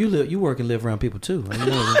me. You know, you work and live around people too.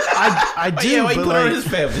 I do. Yeah, why you but put like, on his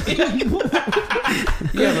family?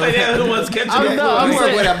 Like the ones catching I don't know. I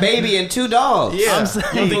work with a baby and 2 dogs. Yeah, I'm saying,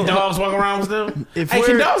 you don't think dogs walk around with them? Hey,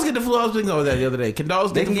 can dogs get the flu? I was thinking over that the other day. Can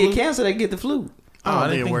dogs They can get cancer. They can get the flu. I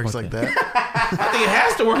don't think it works like that. I think it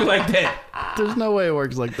has to work like that. There's no way it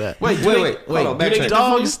works like that. Wait. Hold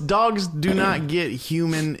on, dogs do not get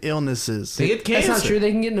human illnesses. They get cancer. That's not true.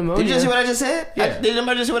 They can get pneumonia. Did you just see what I just said? Yeah. Did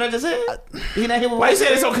anybody just see what I just said? You not hear what Why I you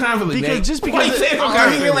saying said? it so confidently? Because Nate? just because Why you saying it so I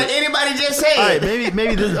didn't hear confidently? what anybody just said. All right,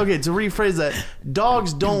 maybe this, okay, to rephrase that,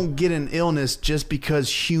 dogs don't get an illness just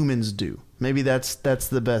because humans do. Maybe that's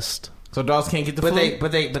the best. So dogs can't get the But flu?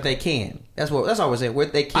 they can. That's all we're saying.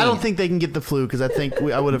 They can. I don't think they can get the flu because I think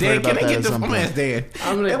I would have heard Dan, about can they that get at the some flu? point. Dan.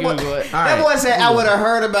 I'm gonna Google it. That boy said I would have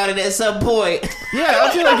heard about it at some point. Yeah,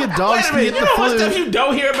 I feel like if dogs Wait a can minute, get you the know what stuff flu. you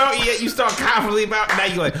don't hear about yet you start confidently about? Now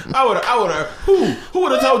you're like, I would have. Who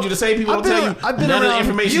would have told you? The same people don't tell you I've been none of the around-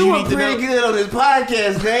 information You you were need to know. pretty good on this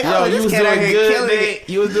podcast, man. Yo, you this was cat out doing here good, killing Nate. it.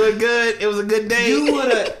 You was doing good. It was a good day. You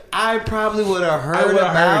would have. I probably would have heard would've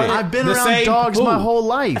about heard it. it. I've been The around same dogs who? my whole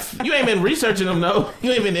life. You ain't been researching them, though.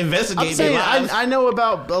 You ain't been I'm investigating saying their lives. I know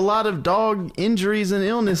about a lot of dog injuries and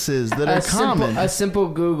illnesses that are common. A simple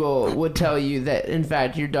Google would tell you that, in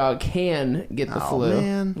fact, your dog can get the flu.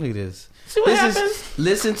 Man. Look at this. See what happens?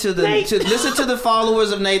 Listen to the Nate. listen to the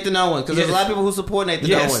followers of Nathan Owens because there's a Yes. lot of people who support Nathan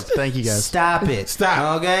Yes. Owens. Thank you, guys. Stop it.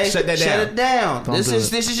 Stop. Okay. Shut that down. Shut it down. Don't This do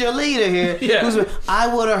is it. your leader here. Yeah.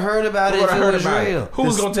 I would have heard about it if it was real.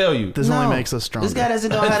 Who's gonna tell you. This only makes us stronger. This guy doesn't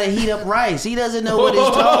know how to heat up rice. He doesn't know what he's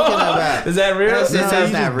talking about. Is that real? That's you not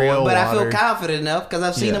just real, boil but I feel water. confident enough because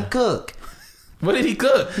I've seen him cook. What did he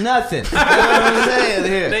cook? Nothing. You know what I'm saying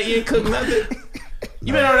here? Nate, you ain't cook nothing?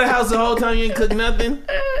 You been over the house the whole time, you ain't cook nothing?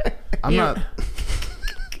 I'm not.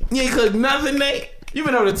 You ain't cook nothing, Nate? You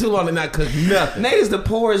been over there too long to not cook nothing. Nate is the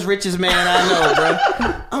poorest, richest man I know,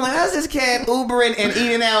 bro. I'm like, how's this cat Ubering and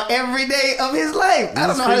eating out every day of his life? I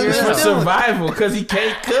don't know how It's this for man's doing. survival because he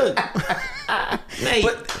can't cook. Nate.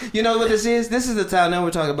 But you know what this is? This is the time. Now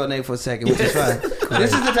we're talking about Nate for a second, which is fine.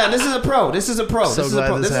 This is the time. This is a pro. This is a pro. So this is a glad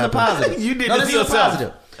pro. this This is a happened. positive. You did no, this this is a yourself.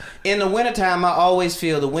 positive. In the wintertime, I always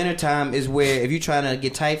feel the wintertime is where if you're trying to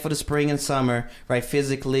get tight for the spring and summer, right,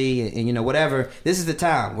 physically and you know, whatever, this is the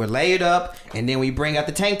time. We're layered up and then we bring out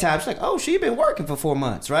the tank tops. Like, oh, she been working for 4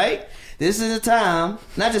 months, right? This is the time,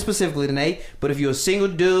 not just specifically to Nate, but if you're a single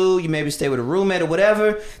dude, you maybe stay with a roommate or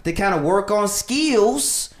whatever, to kind of work on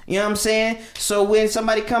skills, you know what I'm saying? So when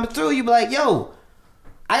somebody comes through, you be like, yo,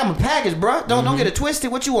 I got my package, bro. Don't get it twisted.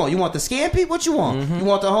 What you want? You want the scampi? What you want? You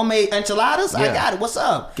want the homemade enchiladas? I Yeah. got it. What's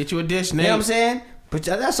up? Get you a dish, You Nate. know what I'm saying? But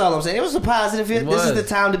that's all I'm saying. It was a positive. This was. is the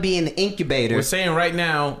time to be in the incubator. We're saying right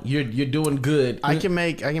now, you're doing good. I can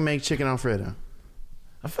make chicken Alfredo.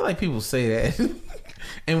 I feel like people say that.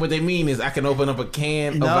 And what they mean is I can open up a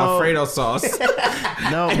can No. of Alfredo sauce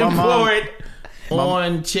No, and my pour mom. it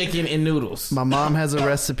on chicken and noodles. My mom has a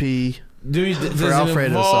recipe. Does it Alfredo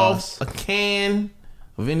involve sauce. a can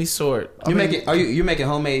of any sort? You're making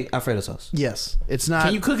homemade Alfredo sauce? Yes, it's not.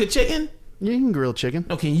 Can you cook a chicken? You can grill chicken.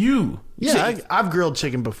 No, can you? Yeah, Chicken. I've grilled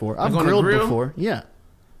chicken before. I've on a grilled grill? before. Yeah.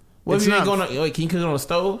 What if It's you ain't not- gonna? Wait, can you cook it on a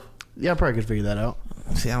stove? Yeah, I probably could figure that out.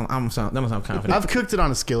 See, that don't sound confident. I've cooked it on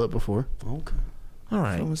a skillet before. Okay. All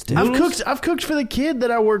right. I've cooked for the kid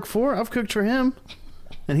that I work for. I've cooked for him,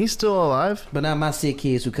 and he's still alive. But not my sick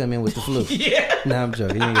kids who come in with the flu. Yeah. No, I'm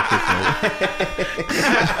joking. You ain't get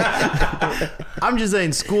I'm just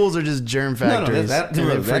saying, schools are just germ factories. that and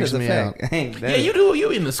it is freaks a me fact. out. Yeah, you do. You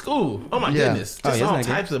in the school? Oh my Yeah. goodness! Oh, Just yeah, all it's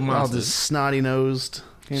not types of All monsters. just snotty nosed,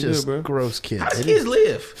 Can't do just it, bro. gross kids. How does kids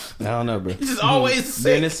live? I don't know, bro. He's just always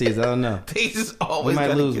During sick. this season, I don't know. They just always might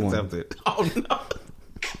gotta lose get one. something. Oh no!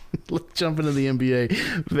 Let's jump into the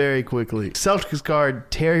NBA very quickly. Celtics guard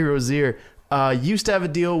Terry Rozier used to have a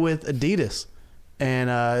deal with Adidas and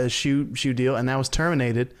a shoe deal, and that was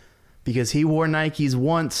terminated because he wore Nikes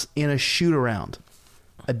once in a shoot around.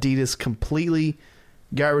 Adidas completely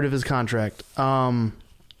got rid of his contract. What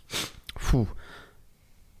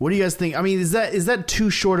do you guys think? I mean, is that too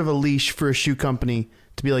short of a leash for a shoe company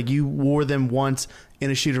to be like, you wore them once in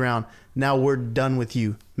a shoot around, now we're done with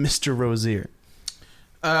you, Mr. Rozier?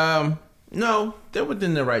 No, they're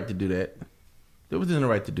within their right to do that. They're within the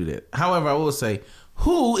right to do that. However, I will say,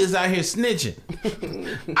 who is out here snitching?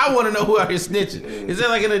 I want to know who out here snitching. Is that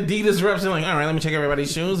like an Adidas rep saying like, all right, let me check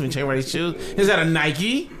everybody's shoes. Let me check everybody's shoes. Is that a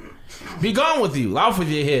Nike? Be gone with you. Off with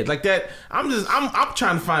your head. Like that. I'm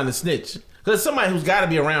trying to find the snitch. Because somebody who's got to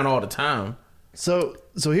be around all the time. So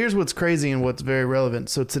here's what's crazy and what's very relevant.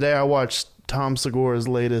 So today I watched Tom Segura's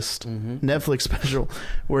latest Netflix special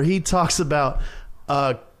where he talks about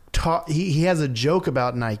he has a joke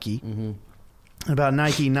about Nike. About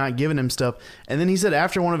Nike not giving him stuff. And then he said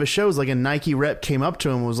after one of his shows, like a Nike rep came up to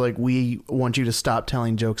him and was like, we want you to stop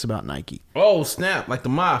telling jokes about Nike. Oh, snap. Like the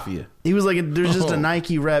mafia. He was like, there's just a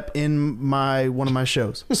Nike rep in one of my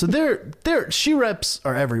shows. So shoe reps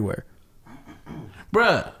are everywhere.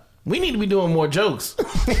 Bruh, we need to be doing more jokes.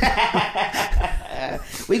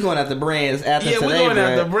 We going after brands after Yeah, today, we're going bro.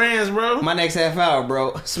 after brands, bro. My next half hour,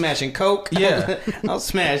 bro, smashing Coke. Yeah. I'm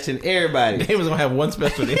smashing everybody. They was going to have one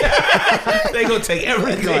specialty. They going to take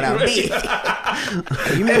everything. Going out big.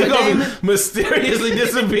 You They remember going Damon? to mysteriously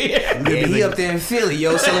disappear. Yeah, he up there in Philly,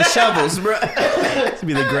 yo, selling shovels, bro. To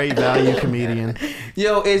be the great value comedian.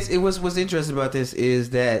 Yo, what's interesting about this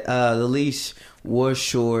is that the leash was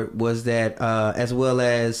short. Was that as well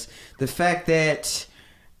as the fact that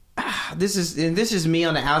this is me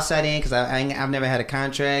on the outside end because I've never had a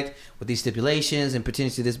contract with these stipulations and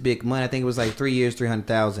potentially this big money. I think it was like 3 years,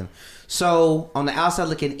 300,000. So on the outside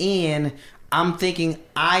looking in, I'm thinking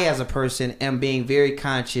I, as a person, am being very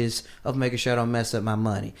conscious of making sure I don't mess up my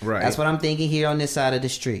money. Right. That's what I'm thinking here on this side of the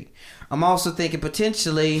street. I'm also thinking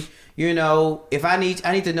potentially, you know, if I need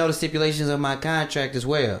to know the stipulations of my contract as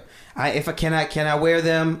well. Can I wear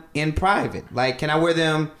them in private? Like, can I wear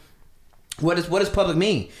them? What does public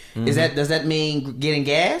mean? Does that mean getting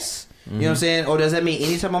gas? You know what I'm saying? Or does that mean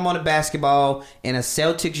anytime I'm on a basketball in a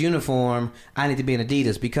Celtics uniform, I need to be in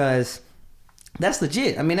Adidas? Because That's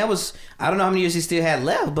legit. I mean, I don't know how many years he still had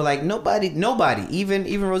left, but like nobody, even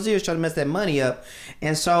Rozier's trying to mess that money up.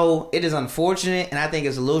 And so it is unfortunate, and I think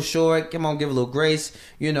it's a little short. Come on, give a little grace,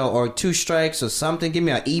 or 2 strikes or something. Give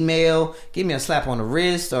me an email, give me a slap on the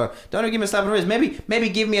wrist, or don't even give me a slap on the wrist. Maybe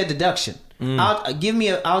give me a deduction.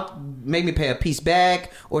 I'll make me pay a piece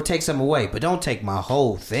back or take some away, but don't take my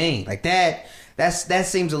whole thing like that. That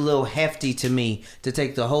seems a little hefty to me, to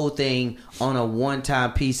take the whole thing on a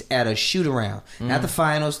one-time piece at a shoot-around. Not the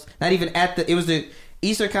finals, not even it was the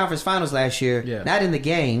Eastern Conference Finals last year, not in the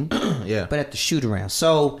game, but at the shoot-around.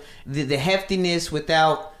 So the heftiness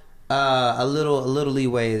without a little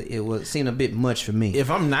leeway, it seemed a bit much for me. If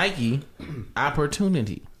I'm Nike,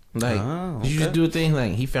 opportunity. Like, you just do a thing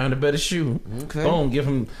like he found a better shoe. Okay. Boom, give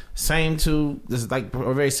him same to this is like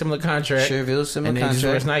a very similar contract. Sure, real similar and contract.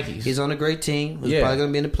 Just wears Nikes. He's on a great team. He's probably going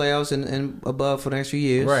to be in the playoffs and above for the next few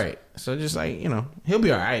years. Right. So just like, he'll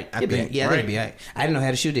be all right. I think. I think he'll be all right. I didn't know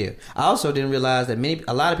how to shoe deal. I also didn't realize that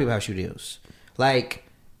a lot of people have shoe deals. Like,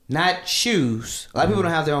 not shoes. A lot of people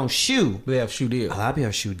don't have their own shoe. They have shoe deals. A lot of people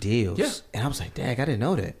have shoe deals. Yeah. And I was like, dang, I didn't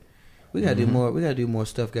know that. We gotta do more. We gotta do more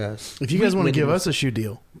stuff, guys. If you guys want to give us a shoe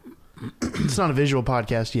deal, it's not a visual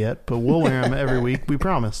podcast yet, but we'll wear them every week. We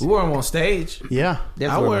promise. We wear them on stage. Yeah,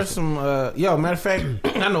 I wear some. Matter of fact,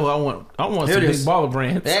 I know I want some big baller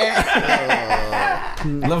brands.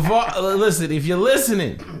 LeVar, listen, if you're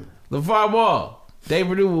listening, LeVar Ball, Dave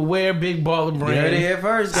Perdue will wear big baller brand. You heard it here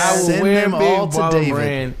first, guys. I will Send wear them big all to baller David.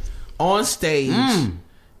 brand on stage.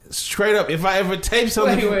 Straight up, if I ever tape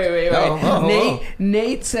something. Wait.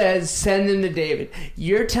 Nate says send them to David.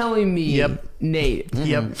 You're telling me, Nate,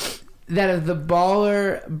 that if the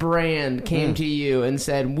baller brand came to you and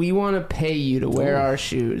said, we want to pay you to wear our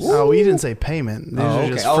shoes. Oh, we didn't say payment. These are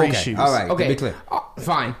just free shoes. All right. Okay. To be clear.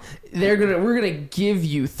 Fine. We're gonna give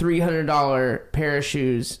you $300 pair of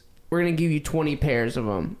shoes. We're gonna give you 20 pairs of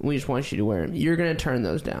them. We just want you to wear them. You're gonna turn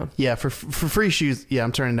those down. Yeah, for free shoes. Yeah,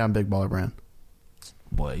 I'm turning down big baller brand.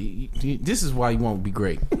 Boy, this is why you won't be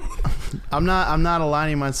great. I'm not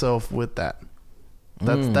aligning myself with that.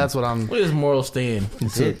 That's what I'm. What is moral stand?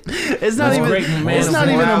 That's it. It's not even. It's not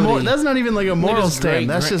even that's not even like a moral stand.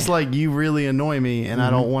 That's just like you really annoy me, and I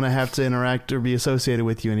don't want to have to interact or be associated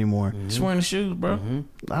with you anymore. Just wearing the shoes, bro.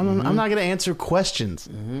 I'm not gonna answer questions.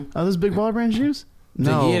 Are those big baller brand shoes?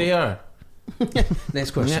 No. Yeah, they are.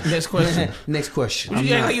 Next question. Next question.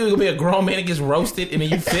 You act like you gonna be a grown man that gets roasted and then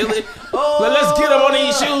you feel it. Let's get up on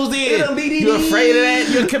these shoes then. You're afraid of that?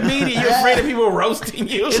 You're a comedian. You're afraid of people roasting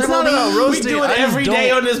you. It's not about roasting. We do it every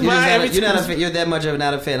day on this podcast. You're that much of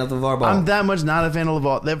not a fan of LeVar Ball. I'm that much not a fan of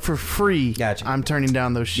LeVar. That for free. Gotcha. I'm turning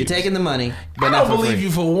down those shoes. You're taking the money. But I not don't for believe free.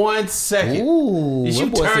 you for 1 second. Ooh, Is you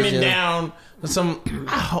what boy said turning you? down some?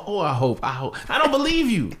 I hope. I don't believe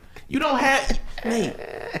you. You don't have. Nate,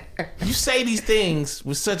 you say these things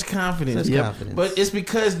with such confidence. But it's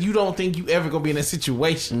because you don't think you ever gonna be in that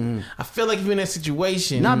situation. I feel like if you're in that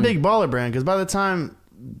situation, Not big baller brand, because by the time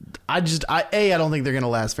I don't think they're gonna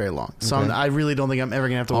last very long. So I really don't think I'm ever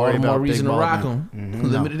gonna have to all worry the more about big reason to baller rock brand.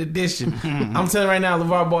 them. Limited edition. I'm telling you right now,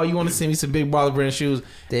 LeVar Ball, you want to send me some big baller brand shoes?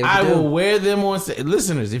 David I Perdue. will wear them on.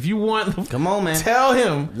 Listeners, if you want, Come on, man. Tell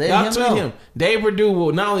him. Let Y'all him tweet know. him. Dave Perdue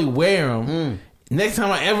will not only wear them. Next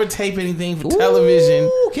time I ever tape anything for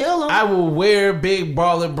television, kill him. I will wear big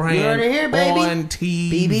baller brand You heard it here, baby. on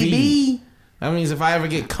TV. BBB. That means if I ever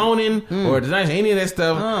get Conan or any of that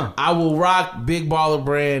stuff, I will rock big baller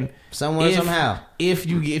brand Somewhere, somehow. If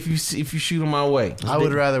you shoot them my way, I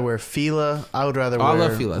would rather wear Fila. I would rather I wear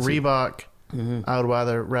love Fila, too. Mm-hmm. Reebok. I would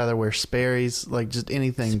rather wear Sperry's, like just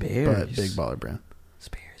anything Sperry's. but big baller brand.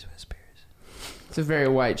 It's a very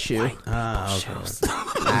white shoe.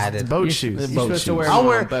 It's boat shoes. You're supposed to wear I'll them on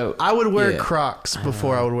wear. a boat. I would wear Yeah. Crocs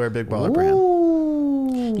before I would wear big baller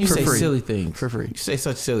brand. you For say free. silly things For free. You say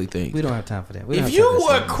such silly things. We don't have time for that. If you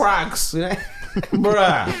wore Crocs, We don't-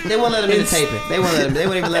 bruh, they won't let him in the taping. They won't even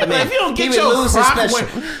let him in. if you don't He get would your lose his Crocs,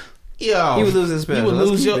 special. yo, He would lose his special. You would Let's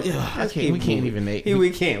lose keep your. it. Let's We keep can't it. even, Nate. We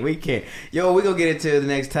can't. Yo, we're going to get into the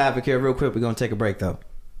next topic here real quick. We're going to take a break, though.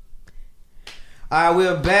 All right,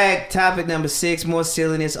 we're back. Topic number 6, more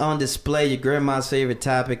silliness on display. Your grandma's favorite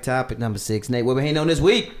topic. Topic number 6. Nate, what we hating on this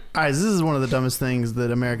week? All right, this is one of the dumbest things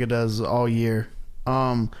that America does all year.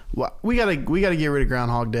 We gotta get rid of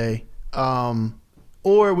Groundhog Day,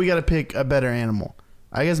 or we gotta pick a better animal.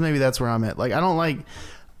 I guess maybe that's where I'm at. Like I don't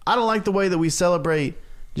like the way that we celebrate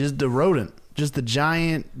just the rodent, just the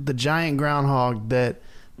giant groundhog that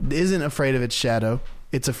isn't afraid of its shadow.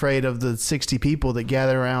 It's afraid of the 60 people that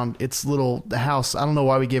gather around its little house. I don't know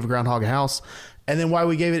why we gave a groundhog a house, and then why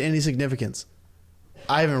we gave it any significance.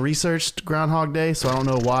 I haven't researched Groundhog Day, so I don't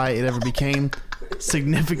know why it ever became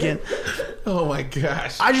significant. Oh my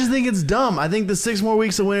gosh. I just think it's dumb. I think the 6 more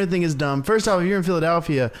weeks of winter thing is dumb. First off, if you're in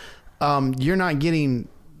Philadelphia, you're not getting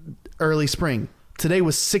early spring. Today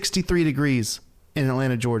was 63 degrees in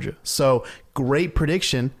Atlanta, Georgia. So great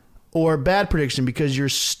prediction or bad prediction because you're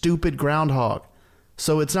stupid groundhog.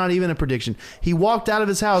 So it's not even a prediction. He walked out of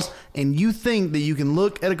his house and you think that you can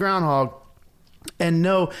look at a groundhog and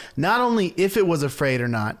know not only if it was afraid or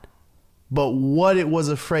not, but what it was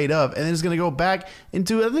afraid of. And then it's going to go back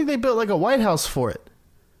into, I think they built like a White House for it.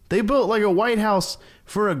 They built like a White House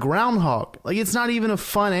for a groundhog. Like, it's not even a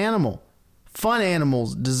fun animal. Fun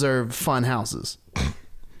animals deserve fun houses.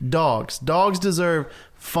 Dogs deserve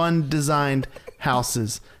fun designed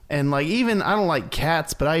houses. And like, even, I don't like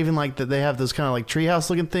cats, but I even like that they have those kind of like treehouse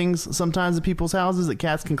looking things sometimes in people's houses that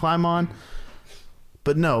cats can climb on.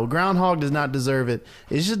 But no, groundhog does not deserve it.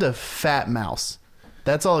 It's just a fat mouse.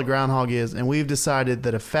 That's all a groundhog is. And we've decided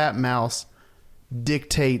that a fat mouse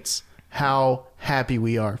dictates how happy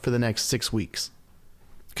we are for the next 6 weeks.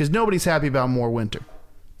 Because nobody's happy about more winter.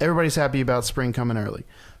 Everybody's happy about spring coming early.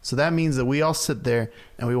 So that means that we all sit there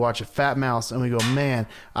and we watch a fat mouse and we go, man,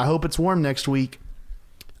 I hope it's warm next week.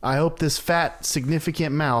 I hope this fat,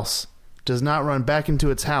 significant mouse does not run back into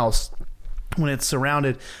its house when it's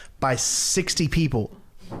surrounded by 60 people.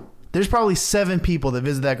 There's probably 7 people that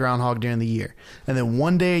visit that groundhog during the year. And then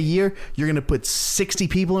one day a year, you're going to put 60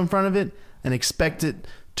 people in front of it and expect it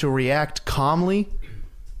to react calmly?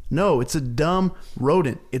 No, it's a dumb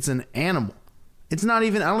rodent. It's an animal. It's not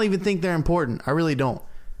even, I don't even think they're important. I really don't.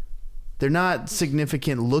 They're not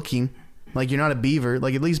significant looking. Like, you're not a beaver.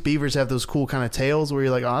 Like, at least beavers have those cool kind of tails where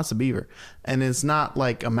you're like, oh, that's a beaver. And it's not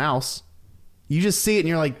like a mouse. You just see it and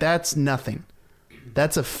you're like, that's nothing.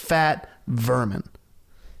 That's a fat vermin.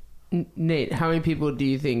 Nate, how many people do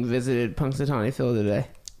you think visited Punxsutawney Phil today?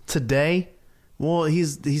 Today? Well,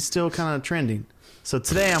 he's still kind of trending. So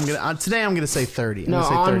today I'm gonna say 30. No,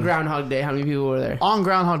 on Groundhog Day, how many people were there? On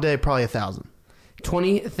Groundhog Day, probably 1,000.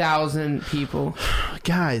 20,000 people.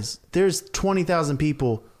 Guys, there's 20,000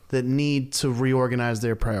 people that need to reorganize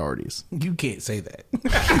their priorities. You can't say that.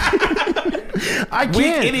 I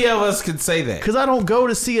can't. Any of us could say that. Because I don't go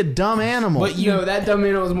to see a dumb animal. But that dumb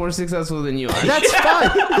animal is more successful than you are. That's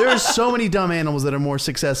fine. There are so many dumb animals that are more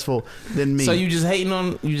successful than me. So you just hating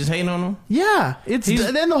on them? Yeah.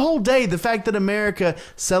 Then the whole day, the fact that America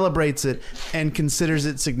celebrates it and considers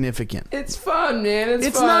it significant. It's fun, man.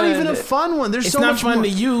 It's fun. Not even a fun one. There's it's so not much fun more. to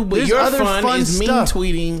you, but There's your other fun is mean stuff.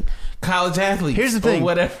 tweeting college athletes. Here's the thing. Or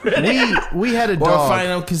whatever. We had a or dog.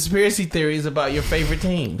 finding out conspiracy theories about your favorite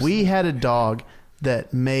teams. We had a dog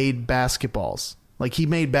that made basketballs. Like, he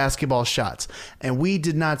made basketball shots. And we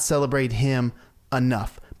did not celebrate him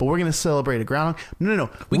enough. But we're going to celebrate a groundhog. No.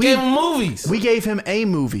 We gave him movies. We gave him a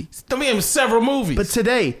movie. We gave him several movies. But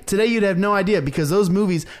today you'd have no idea because those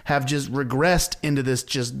movies have just regressed into this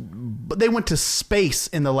but they went to space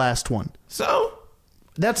in the last one. So?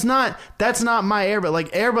 That's not my Air Bud. Like,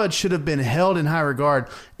 Air Bud should have been held in high regard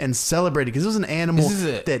and celebrated because it was an animal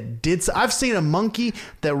that did. I've seen a monkey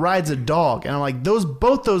that rides a dog, and I'm like,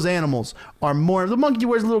 both those animals are more. The monkey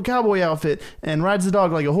wears a little cowboy outfit and rides the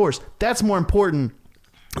dog like a horse. That's more important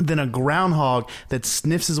than a groundhog that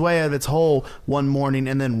sniffs his way out of its hole one morning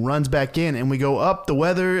and then runs back in. And we go up. The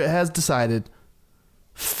weather has decided.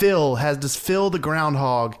 Phil the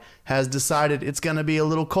groundhog has decided it's going to be a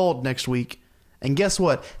little cold next week. And guess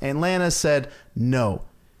what? Atlanta said, no.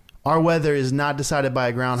 Our weather is not decided by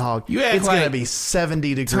a groundhog. It's going to be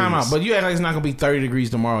 70 degrees. Time out, but you act like it's not going to be 30 degrees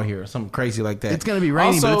tomorrow here or something crazy like that. It's going to be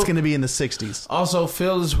rainy, but it's going to be in the 60s. Also,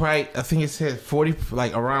 Phil is right. I think it said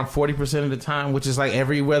around 40% of the time, which is like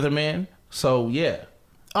every weatherman. So, yeah.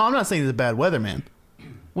 Oh, I'm not saying he's a bad weatherman.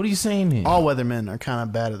 What are you saying then? All weathermen are kind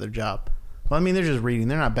of bad at their job. Well, I mean, they're just reading.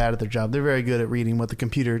 They're not bad at their job. They're very good at reading what the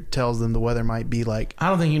computer tells them the weather might be like. I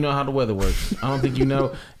don't think you know how the weather works. I don't think you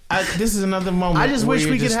know. This is another moment. I just wish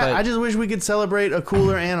we could celebrate a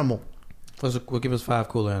cooler animal. We'll give us 5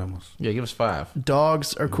 cooler animals. Yeah, give us 5.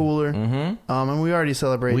 Dogs are cooler. Mm-hmm. And we already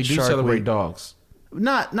celebrate. We do Shark celebrate Week. Dogs.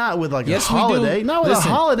 Not with like yes, a holiday. We do. Not with a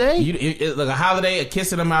holiday. Like a holiday, a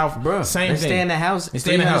kiss in the mouth, bro. Same thing. Stay in the house. They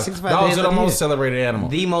stay in the house. Dogs are the most celebrated animal.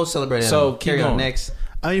 The most celebrated animal. So carry on next.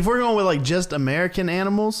 I mean, if we're going with like just American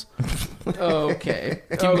animals, okay.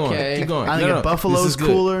 Keep going. I think a buffalo's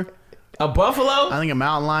cooler. A buffalo? I think a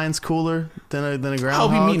mountain lion's cooler than a groundhog. I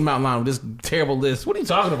hope you mean mountain lion with this terrible list. What are you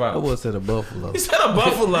talking about? I would say a buffalo. He said a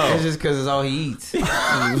buffalo. It's just because it's all he eats.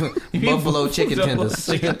 Buffalo chicken tenders.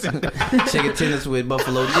 Chicken tenders with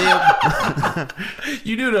buffalo dip.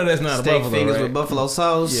 You do know that's not a buffalo, steak fingers right? with buffalo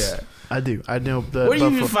sauce. Yeah. I do. I know the Where do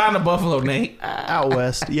you even find a buffalo, Nate? out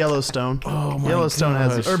west, Yellowstone. Oh my Yellowstone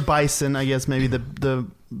gosh. has or bison. I guess maybe the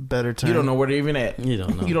better term. You don't know where they're even at. You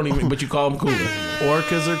don't know. You don't even, but you call them cooler.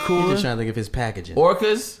 Orcas are I'm cooler. just trying to think of his packaging.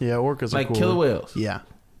 Orcas? Yeah, orcas are Like cooler. killer whales. Yeah.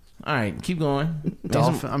 All right, keep going.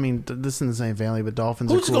 Dolphin. I mean, this is in the same family, but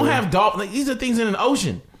dolphins Who's are just cooler. gonna have dolphins? Like, these are things in the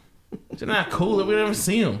ocean. They're not cooler. We never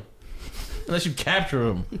see them unless you capture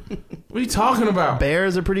them. What are you talking about?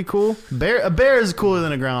 Bears are pretty cool. A bear is cooler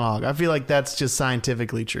than a groundhog. I feel like that's just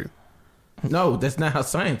scientifically true. No, that's not how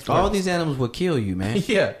science works. All these animals will kill you, man.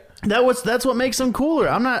 Yeah. That's what makes them cooler.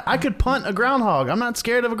 I could punt a groundhog. I'm not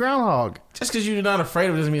scared of a groundhog. Just because you're not afraid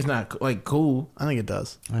of it doesn't mean it's not like cool. I think it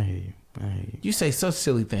does. I hear you. You say such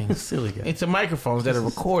silly things. Silly guy. It's the microphones that are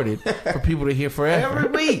recorded for people to hear forever.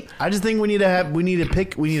 Every week. I just think we need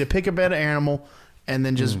to pick a better animal and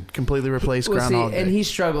then just completely replace Well, see, groundhog. and Day. he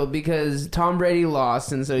struggled because Tom Brady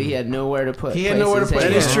lost, and so he had nowhere to put. He had nowhere to place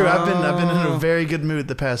put- his That is egg. true. I've been in a very good mood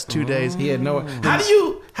the past 2 days. He had no.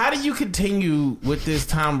 How do you continue with this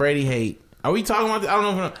Tom Brady hate? Are we talking about? I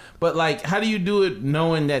don't know, but like, how do you do it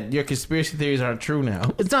knowing that your conspiracy theories aren't true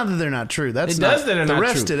now? It's not that they're not true. That's It not, does that they're the not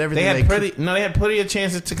refs true. did everything They they had plenty of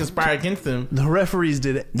chances to conspire against them. The referees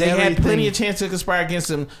did They everything. had plenty of chance to conspire against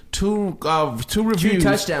them. Two reviews,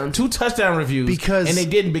 touchdowns. two touchdown reviews, Because- and they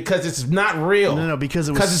didn't because it's not real. No, because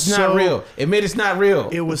it was it's so, not real. Admit it's not real.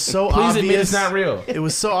 It was so Please obvious. admit it's not real. It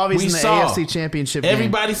was so obvious We in the saw. AFC Championship game.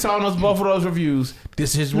 Everybody saw both of those reviews.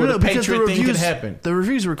 This is where the because Patriot thing could happen. The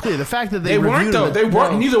reviews were clear. The fact that They weren't reviewed though. them- They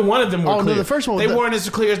weren't. No. Neither one of them were Oh, no, clear. the first one- They the- weren't as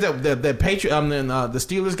clear as the Patriot. The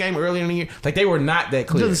Steelers game earlier in the year. Like they were not that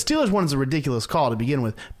clear. No, the Steelers one is a ridiculous call to begin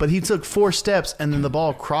with, but he took 4 steps and then the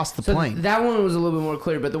ball crossed the So plane. that one was a little bit more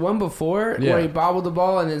clear, but the one before Yeah. where he bobbled the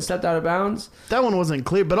ball and then stepped out of bounds. That one wasn't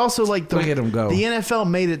clear, but also like Look at him go. the NFL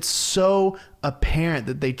made it so apparent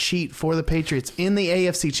that they cheat for the Patriots in the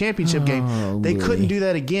AFC Championship game. They boy. couldn't do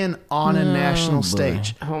that again on a national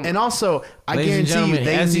stage. Oh, And also, I Ladies and guarantee you, gentlemen,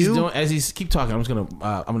 they as he's knew. doing, as he's keep talking, I'm gonna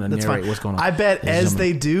That's narrate fine. what's going on. I bet Ladies and as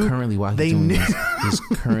they gentlemen, do, currently while they he's doing knew- this, he's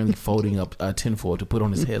currently folding up tinfoil to put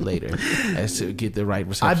on his head later, as to get the right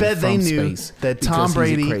reception. I bet they from knew space that because Tom he's a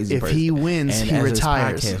Brady, crazy if person. he wins, And he as this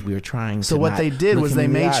retires. podcast, we were trying. So to what not they did look was him they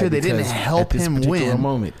in the made eye sure they didn't because help at this him particular win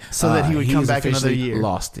moment, so that he would come has back another officially year.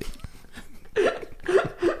 Lost it.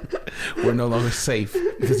 We're no longer safe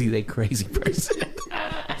because he's a crazy person.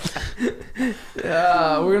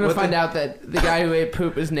 We're gonna find out that the guy who ate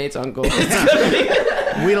poop is Nate's uncle. We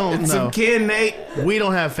don't know. Some kid, Nate. We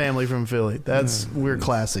don't have family from Philly. We're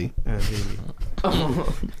classy.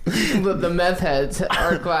 The meth heads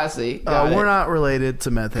are classy. Got We're it. not related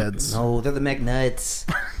to meth heads. No, they're the McNuts.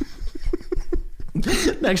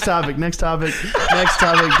 Next topic.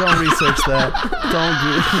 Don't research that.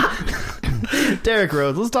 Don't. Derrick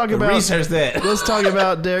Rose. Let's talk about. Research that. Let's talk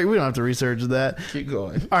about Derrick. We don't have to research that. Keep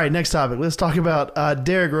going. All right, next topic. Let's talk about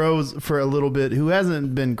Derrick Rose for a little bit, who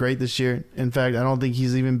hasn't been great this year. In fact, I don't think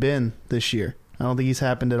he's even been this year. I don't think he's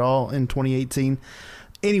happened at all in 2018.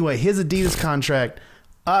 Anyway, his Adidas contract,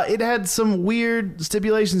 it had some weird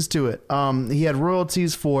stipulations to it. He had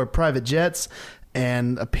royalties for private jets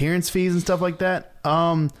and appearance fees and stuff like that.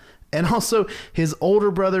 And also, his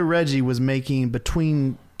older brother Reggie was making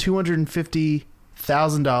between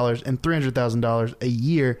 $250,000 and $300,000 a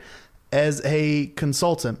year as a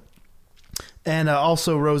consultant. And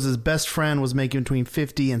also, Rose's best friend was making between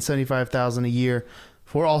 $50,000 and $75,000 a year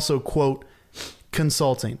for also, quote,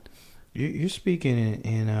 consulting. You're speaking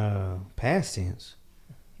in past tense.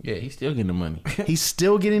 Yeah, he's still getting the money. He's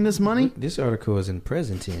still getting this money? This article is in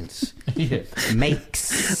present tense. Yeah.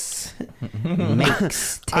 Makes.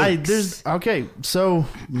 Takes. Okay, so,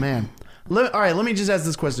 man. All right, let me just ask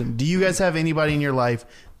this question. Do you guys have anybody in your life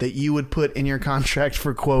that you would put in your contract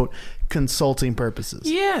for, quote, consulting purposes?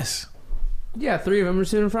 Yes. Yeah, 3 of them are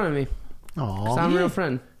sitting in front of me. 'Cause I'm a Aw, real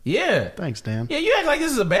friend. Yeah. thanks, Dan. Yeah, you act like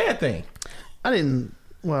this is a bad thing. I didn't.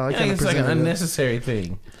 Well, I Yeah, kind of it's like an presented it. unnecessary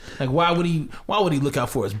thing. Like, why would he look out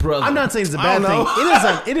for his brother? I'm not saying it's a I bad don't thing.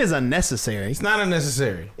 know. It is unnecessary. It's not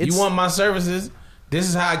unnecessary. It's- You want my services? This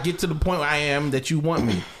is how I get to the point where I am that you want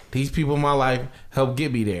me. These people in my life help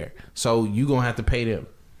get me there. So you gonna have to pay them.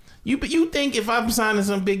 You think if I'm signing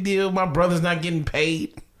some big deal, my brother's not getting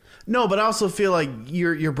paid No, but I also feel like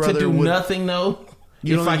your to brother do would. nothing though?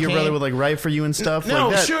 You don't If I think your can? brother would like write for you and stuff No,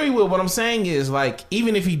 like that? sure he will. What I'm saying is, like,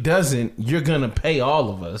 even if he doesn't, you're gonna pay all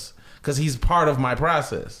of us because he's part of my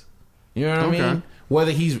process. You know what Okay. I mean?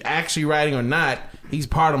 Whether he's actually writing or not, he's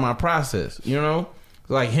part of my process. You know,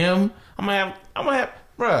 like him, I'm gonna have,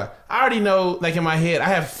 bruh. I already know. Like in my head, I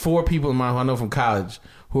have 4 people in mind who I know from college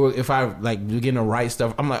who, if I like begin to write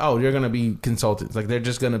stuff, I'm like, oh, they're gonna be consultants. Like they're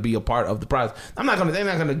just gonna be a part of the process. They're not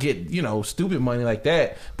gonna get stupid money like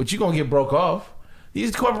that. But you're gonna get broke off.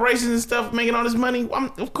 These corporations and stuff making all this money,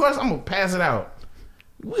 of course I'm gonna pass it out.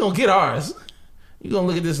 We gonna get ours. You gonna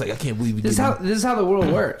look at this like I can't believe you. This is how the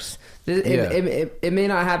world works. It may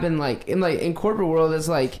not happen like in corporate world. It's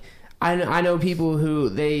like I know people who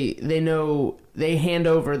they hand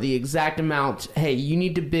over the exact amount. Hey, you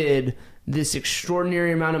need to bid this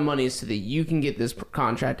extraordinary amount of money so that you can get this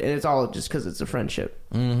contract, and it's all just because it's a friendship.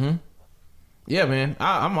 Mm-hmm. Yeah, man,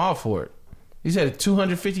 I'm all for it. You said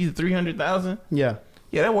 250 to 300,000. Yeah,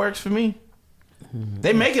 that works for me.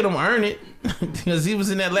 They making him earn it because he was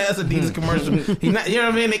in that last Adidas commercial. You know what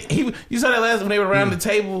I mean? You saw that last when they were around the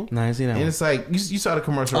table. No, I ain't seen that and one. it's like you saw the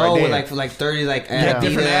commercial right there. like for like 30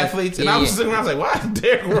 different athletes. And I was sitting around, I was like, why is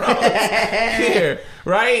Derrick Rose here?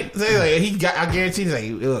 Right? So like, I guarantee he's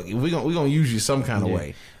like, look, we gonna use you some kind of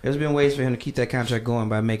way. There's been ways for him to keep that contract going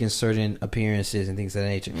by making certain appearances and things of that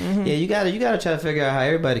nature. Mm-hmm. Yeah, you gotta try to figure out how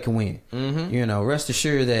everybody can win. Mm-hmm. You know, rest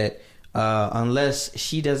assured that unless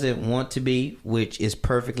she doesn't want to be, which is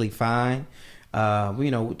perfectly fine.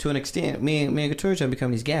 You know, to an extent, me and Couture trying to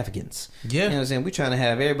become these Gafficans. Yeah. You know what I'm saying? We're trying to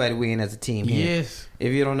have everybody win as a team here. Yes.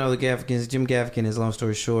 If you don't know the Gafficans, Jim Gaffigan is, long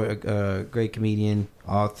story short, a great comedian,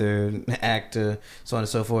 author, actor, so on and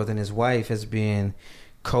so forth. And his wife has been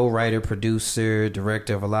co-writer, producer,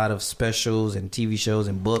 director of a lot of specials and TV shows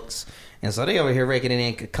and books. And so they over here raking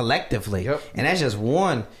it in collectively. Yep. And that's just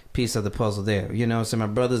one piece of the puzzle there. You know what I'm saying? My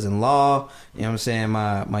brothers-in-law, you know what I'm saying?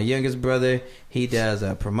 My youngest brother, he does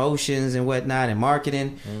promotions and whatnot and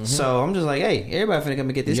marketing. Mm-hmm. So I'm just like, hey, everybody finna come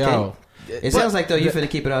and get this cake. It sounds like, though, you finna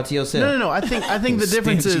keep it all to yourself. No. I think the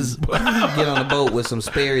difference is... Get on the boat with some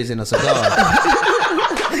Sperry's and a cigar.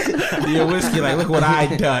 Your whiskey, like, look what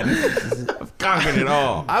I done. I've conquered it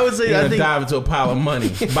all. I would say you're gonna dive into a pile of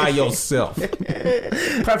money by yourself.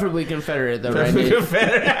 Preferably Confederate, though, right?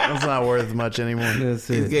 Confederate. That's not worth much anymore. He's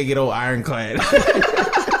gonna get old ironclad.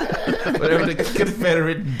 Whatever the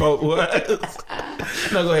Confederate boat was.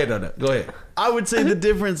 No, go ahead, Go ahead. I would say the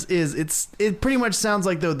difference is it pretty much sounds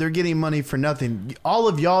like, though, they're getting money for nothing. All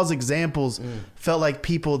of y'all's examples felt like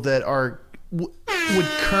people that would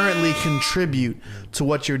currently contribute to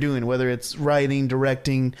what you're doing, whether it's writing,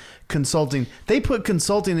 directing, consulting. They put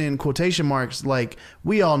consulting in quotation marks, like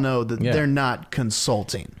we all know that they're not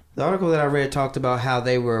consulting. The article that I read talked about how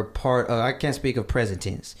they were part of, I can't speak of present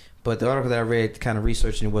tense, but the article that I read kind of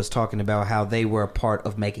researching was talking about how they were a part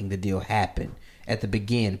of making the deal happen at the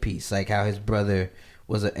begin piece, like how his brother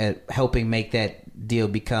was helping make that deal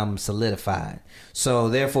become solidified. So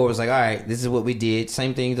therefore, it was like, all right, this is what we did.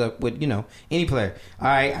 Same thing with, any player. All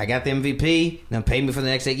right, I got the MVP. Now pay me for the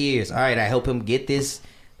next 8 years. All right, I help him get this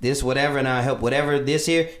whatever, and I help whatever this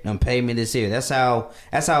year. Now pay me this year. That's how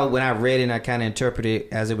when I read it and I kind of interpreted it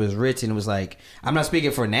as it was written, it was like, I'm not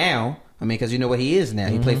speaking for now. I mean, because you know what he is now.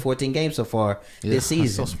 He played 14 games so far this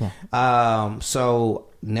season. So small. So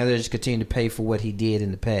now they're just continuing to pay for what he did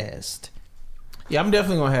in the past. Yeah, I'm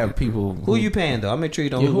definitely gonna have people. Who are you paying though? I'll make sure you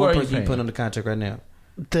don't lose one person you put on the contract right now.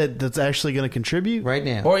 That's actually going to contribute right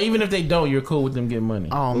now. Or even if they don't, you're cool with them getting money.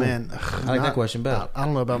 Oh, man. I like that question better. I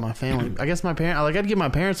don't know about my family. I guess my parents. I'd give my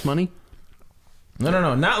parents money.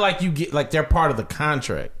 No. Not like you get, like they're part of the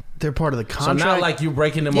contract. They're part of the contract. So not like you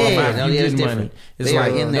breaking them off after you get money. It's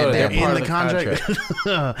like they're part of the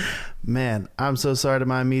contract. Man, I'm so sorry to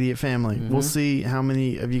my immediate family. Mm-hmm. We'll see how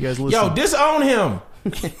many of you guys listen. Yo, disown him.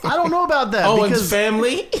 I don't know about that. Oh, his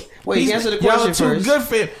family? Wait, he answered the question first. Good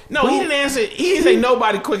fit. No, he didn't answer. He didn't say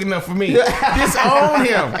nobody quick enough for me. Disown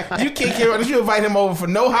him. You can't care. You invite him over for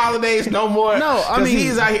no holidays, no more. No, I mean,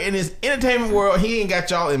 he's out here in this entertainment world. He ain't got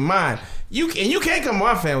y'all in mind. You can't come to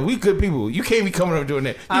my family. We good people. You can't be coming up doing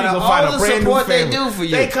that. You need to go find a brand new family. They do for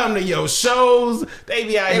you. They come to your shows. They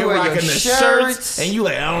be out here rocking the shirts, and you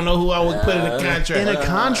like, I don't know who I would put in a contract. In a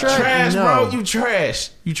contract, trash, bro. You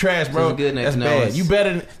trash. You trash, bro. That's bad. You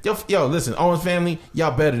better than yo. Listen, Owens family,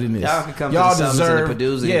 y'all better than this. Y'all can come. Y'all to deserve.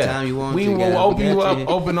 Produce anytime you want. We will open you up,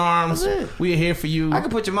 open arms. We're here for you. I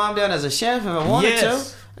can put your mom down as a chef if I wanted to.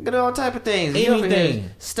 I got all type of things. Anything.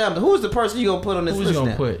 Stumped. Who's the person you gonna put on this list? Who's you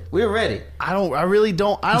gonna put? We're ready. I really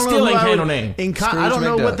don't. I don't know. Still ain't handle name. I don't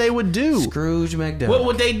know what they would do. Scrooge McDuck. What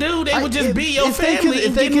would they do? They would just be your family.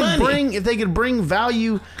 If they could bring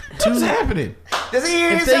value to what's happening? Does he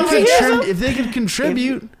hear if they could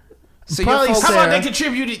contribute. So probably how about they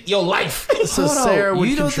contributed your life? So Sarah would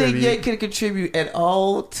You don't contribute. think they can contribute at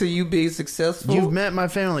all to you being successful? You've met my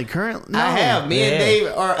family currently? No. I have. Me and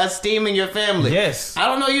Dave are esteeming your family. Yes. I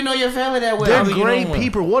don't know you know your family that well. They're great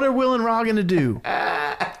people. What are Will and Raw going to do?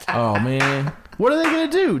 Oh, man. What are they going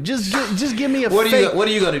to do? Just give me a What are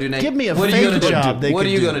you going to do, Nate? Give me a fake job. What are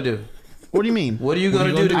you going to do? What do you mean? What are you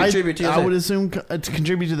going to do to contribute to your I family? would assume to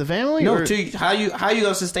contribute to the family. No, or? how you going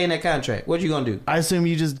to sustain that contract? What you going to do? I assume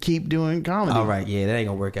you just keep doing comedy. All right, yeah, that ain't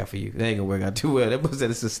going to work out for you. That ain't going to work out too well. That was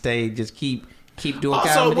to sustain, just keep doing Also,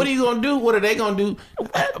 comedy. what are you gonna do? What are they gonna do?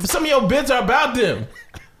 Some of your bits are about them.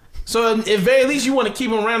 So at very least, you want to keep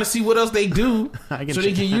them around to see what else they do, so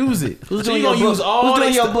they can use it. Who's so doing you your gonna use all Who's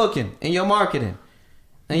doing that your booking and your marketing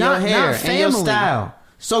and Not- your hair not and your family. style?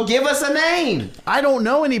 So give us a name. I don't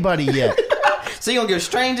know anybody yet. So you gonna give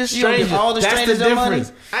strangers? You gonna give all the That's strangers the their money?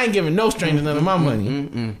 difference. I ain't giving no strangers none of my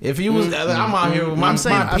money. If you was, I'm out here with my, I'm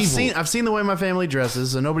saying my people. I've seen the way my family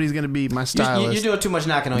dresses, so nobody's gonna be my stylist. You're doing too much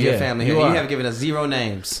knocking on your Yeah, family you here. You are. haven't given us 0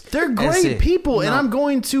 names. They're That's great it. people, and No. I'm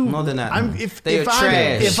going to. No, they're not. If They are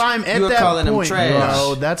trash. if I'm at You are that calling them point, trash.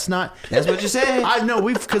 no, that's not. That's what you said. I know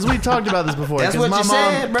because we talked about this before. That's 'cause what my you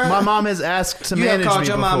mom, said, bro. My mom has asked to You have manage called me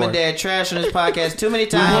your before. mom and dad trash on this podcast too many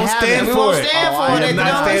times. won't stand and we for won't it. stand Oh, for I it. am They not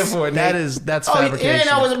know stand us. for it. That's Oh, it fabrication.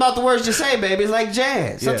 ain't always about the words you say, baby. It's like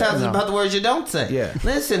jazz. Sometimes no. it's about the words you don't say. Yeah.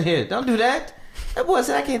 Listen here. Don't do that. That boy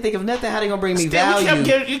said, I can't think of nothing. How they going to bring me Still,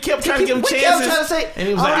 value? you kept trying to give them We kept chances. trying to say, and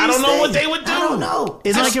he was all like, I these don't know what things. they would do. I don't know.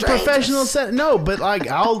 It's They're like a strangers. professional set. No, but like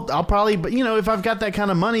I'll probably, but you know, if I've got that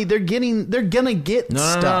kind of money, they're gonna get No,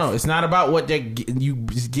 stuff. no. It's not about what they're you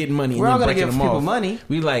just getting money We're and all then gonna breaking give them people off. money.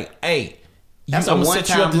 We like, hey, That's I'm a gonna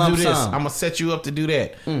set you up to one-time do this. lump sum. I'm gonna set you up to do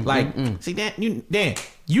that. See that Dan,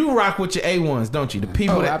 you rock with your A1s, don't you? The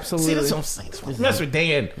people Oh, that absolutely. see that's what I'm saying. Mess with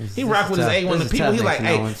Dan. He rock with his tough. A1. This The is people tough, he like,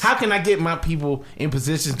 making hey, noise. how can I get my people in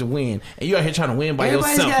positions to win? And you out here trying to win by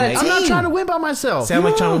Everybody's yourself, got a Nate. I'm not team. trying to win by myself. Sound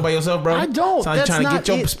like trying to win by yourself, bro? I don't. Sound like That's trying to not get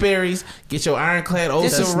your it. Sperry's, get your ironclad old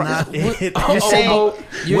This is silver. not it. You're saying,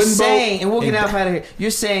 wooden saying, boat, and we'll get and- out of here.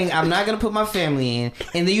 You're saying I'm not going to put my family in,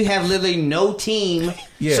 and then you have literally no team,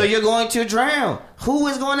 Yeah. so you're going to drown. Who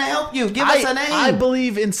is going to help you? Give us a name. I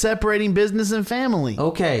believe in separating business and family.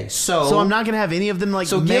 Okay, So I'm not gonna have any of them like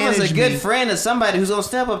So give us manage a good me. friend or somebody who's going to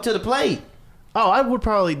step up to the plate. Oh, I would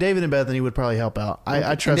probably David and Bethany would probably help out.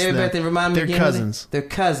 I trust And David them. Bethany, remind me They're again. cousins. They're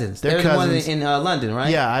cousins. They're the one cousins. in London,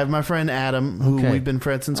 right? Yeah, I have my friend Adam, who Okay. we've been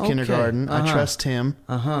friends since Okay. kindergarten. I Uh-huh. trust him.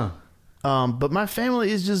 Uh huh. But my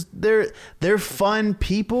family is just they're fun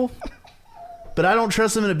people, but I don't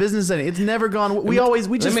trust them in a business setting. It's never gone. We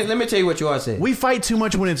just let me tell you what you are saying. we fight too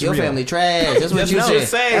much when it's Your real. family trash. That's what That's you what said. you're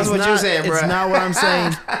saying. That's It's what you said, bro. It's not what I'm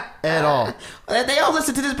saying at all. They all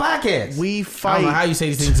listen to this podcast. We I fight. don't know how you say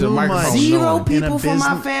these things to the too microphone. much. Zero knowing. In a people from my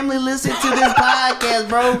business- family listen to this podcast,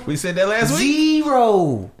 bro. We said that last week.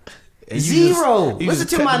 Zero. And you Zero. just- you Listen just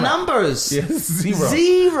to cut my them out. numbers. Yeah, zero.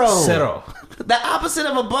 Zero. Zero. The opposite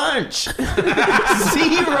of a bunch.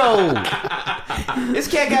 Zero. This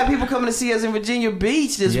cat got people coming to see us in Virginia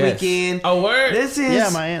Beach this Yes. weekend. A word? This is Yeah,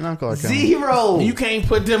 my aunt and uncle are coming. zero. You can't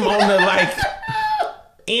put them on the like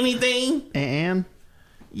anything. And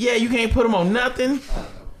Yeah, you can't put them on nothing.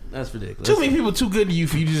 That's ridiculous. Too many people too good to you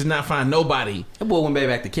for you to just not find nobody. That boy went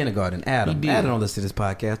back to kindergarten. Adam. He did. Adam don't listen to this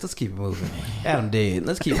podcast. Let's keep it moving. Adam dead.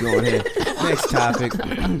 Let's keep going here. Next topic.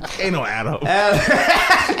 Ain't no Adam.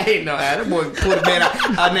 Ain't no Adam. Boy, put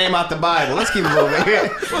a name out the Bible. Let's keep it moving here.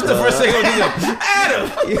 What's the first thing gonna do?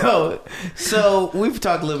 Adam. Yo, so we've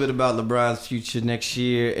talked a little bit about LeBron's future next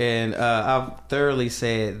year, and I've thoroughly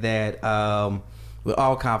said that with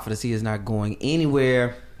all confidence he is not going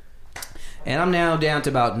anywhere. And I'm now down to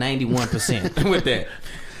about 91% with that.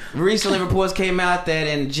 Recently, reports came out that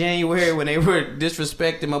in January, when they were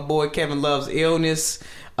disrespecting my boy Kevin Love's illness,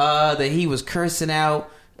 that he was cursing out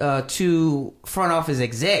to front office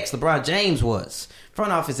execs. LeBron James was.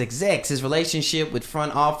 Front office execs. His relationship with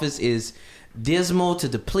front office is dismal to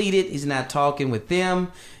depleted. He's not talking with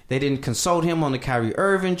them. They didn't consult him on the Kyrie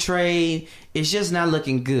Irving trade. It's just not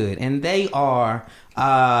looking good. And they are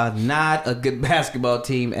not a good basketball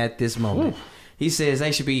team at this moment. He says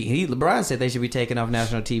they should be. LeBron said they should be taken off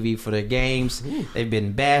national TV for their games. They've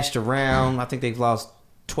been bashed around. I think they've lost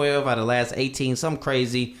 12 out of the last 18. Something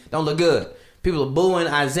crazy. Don't look good. People are booing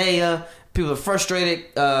Isaiah. People are frustrated.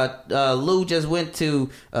 Lou just went to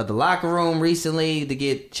the locker room recently to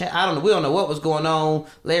get. I don't know. We don't know what was going on.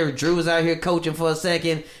 Larry Drew was out here coaching for a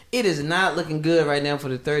second. It is not looking good right now for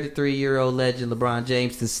the 33-year-old legend LeBron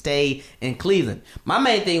James to stay in Cleveland. My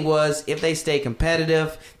main thing was if they stay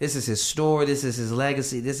competitive, this is his story. This is his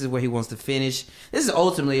legacy. This is where he wants to finish. This is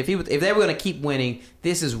ultimately if they were going to keep winning,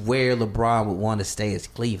 this is where LeBron would want to stay as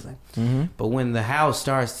Cleveland. Mm-hmm. But when the house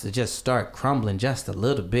starts to just start crumbling just a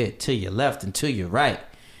little bit to your left and to your right,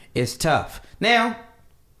 it's tough. Now,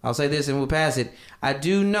 I'll say this and we'll pass it. I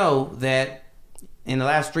do know that in the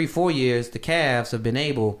last 3-4 years, the Cavs have been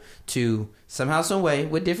able to somehow, some way,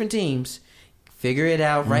 with different teams, figure it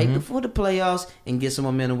out right before the playoffs and get some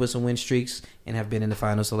momentum with some win streaks and have been in the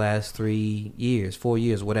finals the last 4 years,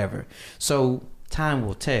 whatever. So time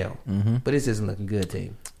will tell. But this isn't looking good,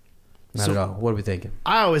 team. Not at all. What are we thinking?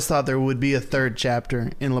 I always thought there would be a third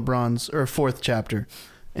chapter in LeBron's, or a fourth chapter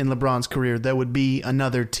in LeBron's career that would be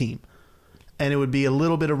another team. And it would be a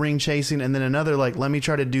little bit of ring chasing and then another, like, let me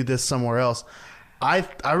try to do this somewhere else. I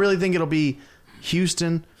really think it'll be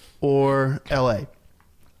Houston or LA.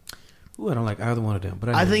 Ooh, I don't like either one of them. But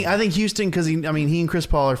I think Houston, because he and Chris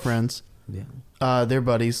Paul are friends. Yeah. They're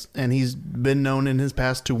buddies, and he's been known in his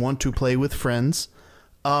past to want to play with friends.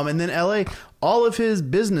 And then LA, all of his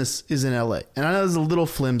business is in LA, and I know it's a little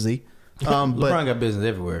flimsy. LeBron but got business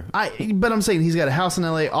everywhere. But I'm saying he's got a house in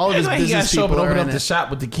LA. All of his Like he got business to show up people and are open in up the it.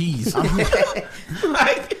 shop with the keys.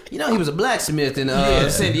 Like, You know, he was a blacksmith in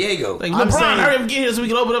San Diego. like I'm LeBron, saying- hurry up and get here so we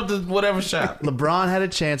can open up the whatever shop. LeBron had a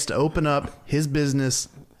chance to open up his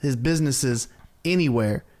businesses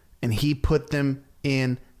anywhere, and he put them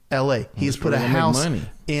in LA. He's put a where they make house money.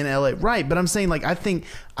 in LA, right? But I'm saying, like, I think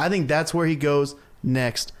that's where he goes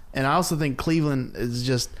next, and I also think Cleveland is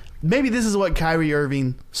just maybe this is what Kyrie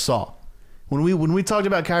Irving saw when we talked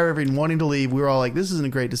about Kyrie Irving wanting to leave. We were all like, this isn't a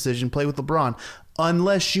great decision. Play with LeBron,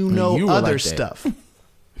 unless you know You were other like that. stuff.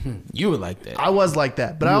 You were like that. I was like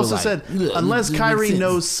that, but I You were also like, said "Ugh, unless it makes Kyrie sense."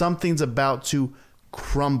 knows something's about to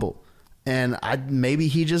crumble, and maybe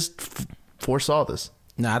he just foresaw this.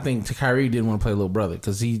 No, I think Kyrie didn't want to play little brother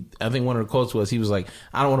because I think one of the quotes was he was like,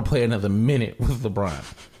 I don't want to play another minute with LeBron.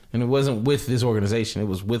 And it wasn't with this organization. It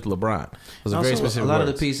was with LeBron. It was a very Also, specific a lot of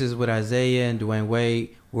words. the pieces with Isaiah and Dwayne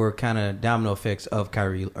Wade were kind of domino effects of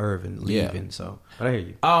Kyrie Irving leaving. Yeah. So, but I hear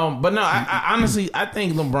you. But no, I honestly, I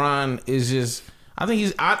think LeBron is just. I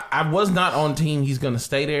think I was not on team. He's going to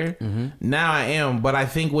stay there. Now I am, but I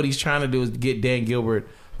think what he's trying to do is get Dan Gilbert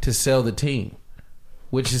to sell the team,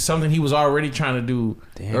 which is something he was already trying to do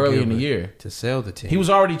early in the year. To sell the team. He was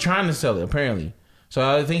already trying to sell it apparently.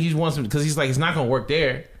 So I think he wants him because he's like it's not going to work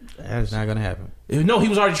there. That's not going to happen. No, he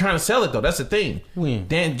was already trying to sell it though. That's the thing. When?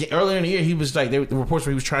 Dan earlier in the year, he was like the reports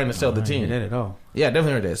where he was trying to sell the I didn't team. hear that at all. Yeah, I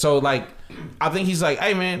definitely heard that. So like, I think he's like,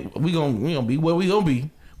 hey man, we gonna be where we gonna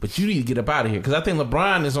be, but you need to get up out of here because I think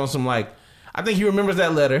LeBron is on some like, I think he remembers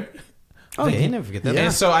that letter. Oh, yeah, he never forget that.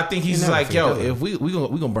 And so I think he's never like, forget yo, that. if we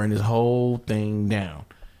gonna burn this whole thing down,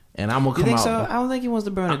 and I'm gonna You come think out. so? I don't think he wants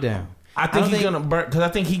to burn it down. I think he's gonna burn because I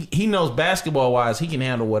think he knows basketball wise he can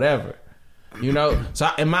handle whatever, you know. So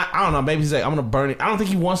I don't know. Maybe he's like I'm gonna burn it. I don't think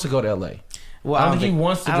he wants to go to LA. Well, I don't think he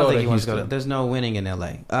wants to I don't go think to he wants to Houston. go. There's no winning in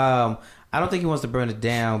LA. I don't think he wants to burn it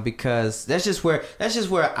down because that's just where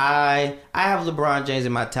I have LeBron James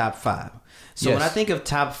in my top 5. So Yes. when I think of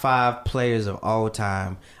top 5 players of all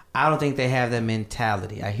time, I don't think they have that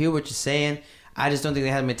mentality. I hear what you're saying. I just don't think they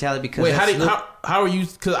have the mentality because Wait, that's how are you?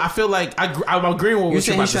 Because I feel like I'm agreeing with what you're you're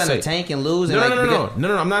saying about he's trying to to say. tank and lose. And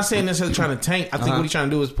No. I'm not saying necessarily trying to tank. I think what he's trying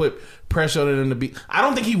to do is put pressure on him to be. I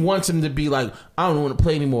don't think he wants him to be like, I don't want to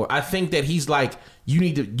play anymore. I think that he's like,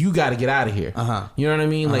 you got to get out of here. You know what I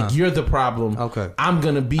mean? Like you're the problem. Okay. I'm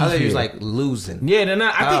gonna be I thought here. he was like losing. Yeah, then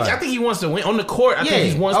I think right. I think he wants to win on the court. I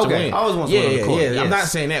think he wants to okay. win. I always want to win on the court. Yeah. I'm Yes. not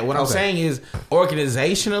saying that. What I'm Okay. saying is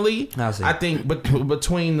organizationally, I see. I think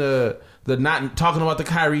between the not talking about the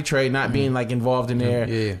Kyrie trade, not being like involved in there,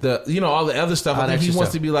 Yeah. the all the other stuff. All I think that he extra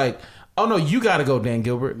wants stuff. to be like, oh no, you got to go, Dan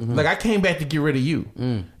Gilbert. Like I came back to get rid of you.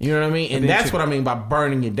 You know what I mean? And that's what I mean by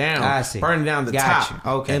burning it down. I see. Burning down the Got top.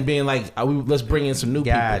 you. Okay. And being like, let's bring in some new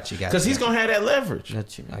Got people. you, got Because you, he's got gonna have that leverage.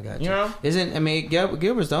 Got you. I got you. You know?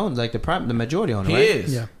 Gilbert's the owner, like the majority owner, He right?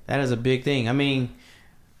 is. Yeah. That is a big thing. I mean,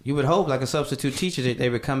 you would hope, like a substitute teacher, that they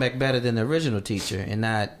would come back better than the original teacher and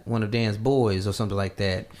not one of Dan's boys or something like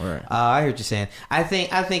that. Right. I hear what you're saying. I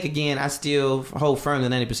think again, I still hold firm to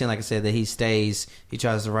 90%, like I said, that he stays. He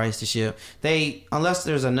tries to rise the ship. Unless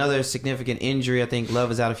there's another significant injury, I think Love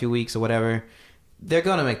is out a few weeks or whatever, they're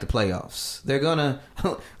going to make the playoffs. They're going to...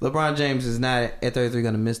 LeBron James is not at 33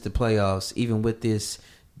 going to miss the playoffs, even with this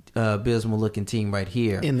abysmal looking team right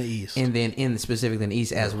here In the East. and then specifically in the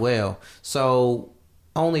East as well. So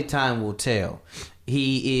only time will tell.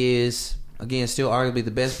 He is, again, still arguably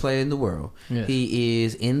the best player in the world. Yes. He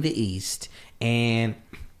is in the East, and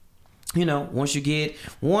you know,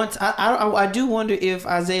 I do wonder if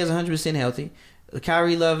Isaiah's 100% healthy.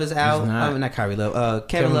 Kyrie Love is out. not. I mean, not Kyrie Love.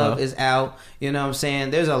 Kevin Love is out. You know what I'm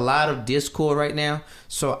saying? There's a lot of discord right now.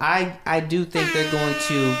 So I do think they're going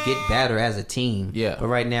to get better as a team. Yeah. But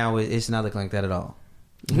right now, it's not looking like that at all.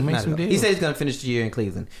 Make Not some at all. He deals. said he's going to finish the year in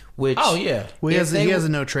Cleveland. Which Oh yeah. Well, he If has they a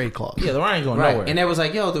would- no trade clause. Yeah, LeBron ain't going right. nowhere. And there was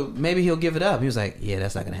like, maybe he'll give it up. He was like, yeah,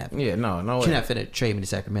 that's not going to happen. Yeah, no way. You're not finna trade me to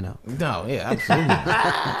Sacramento. No, yeah,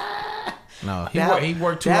 absolutely. No, he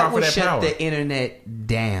worked too hard for would that shut power. the internet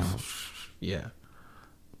down. Yeah.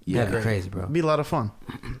 That'd be crazy, bro. Be a lot of fun.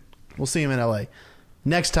 We'll see him in LA.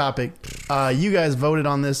 Next topic. You guys voted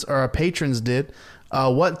on this, or our patrons did.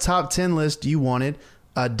 What top 10 list you wanted?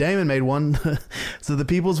 Damon made one. So the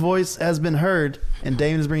people's voice has been heard, and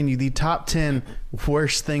Damon is bringing you the top 10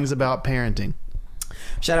 worst things about parenting.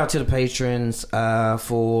 Shout out to the patrons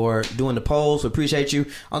for doing the polls. We appreciate you.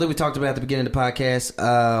 I think we talked about it at the beginning of the podcast,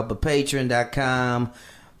 but patreon.com,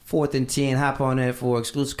 4th and 10, hop on there for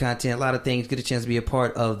exclusive content, a lot of things, get a chance to be a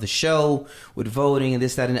part of the show with voting and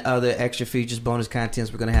this, that, and the other, extra features, bonus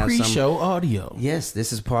contents. We're going to have Pre-show audio. Yes,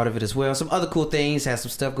 this is part of it as well. Some other cool things, have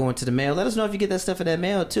some stuff going to the mail. Let us know if you get that stuff in that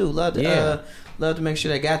mail too. Love to make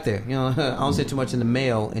sure that got there. You know, I don't say too much in the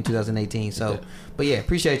mail in 2018. So, but yeah,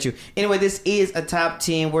 appreciate you. Anyway, this is a top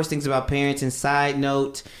 10 worst things about parents. And side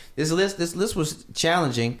note, this list was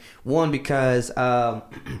challenging. One, because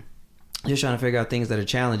just trying to figure out things that are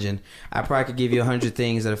challenging. I probably could give you 100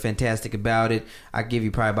 things that are fantastic about it. I give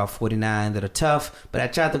you probably about 49 that are tough, but I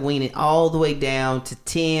tried to wean it all the way down to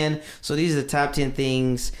 10. So these are the top 10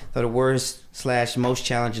 things that are worst / most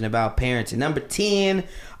challenging about parenting. Number 10,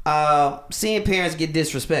 seeing parents get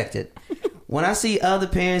disrespected. When I see other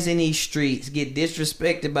parents in these streets get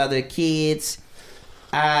disrespected by their kids,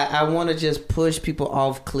 I want to just push people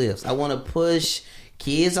off cliffs. I want to push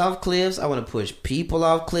kids off cliffs. I want to push people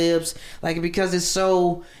off cliffs, like, because it's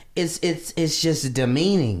just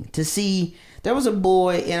demeaning to see. There was a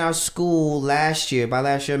boy in our school last year. By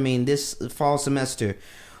last year, I mean this fall semester.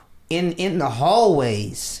 In the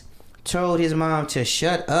hallways, told his mom to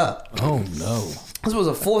shut up. Oh no! This was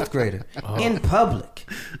a 4th grader in public.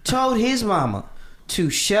 Told his mama to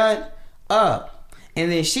shut up,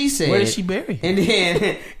 and then she said, "Where did she bury?" And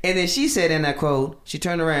then she said, in that quote, she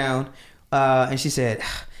turned around. And she said,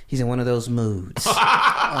 he's in one of those moods.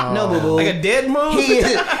 No, boo-boo. Like a dead mood? He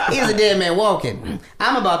is a dead man walking.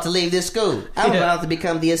 I'm about to leave this school. I'm about to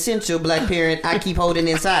become the essential black parent I keep holding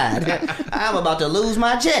inside. I'm about to lose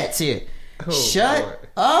my jets here. Oh, Shut Lord.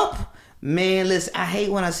 up. Man, listen, I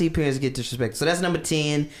hate when I see parents get disrespected. So that's number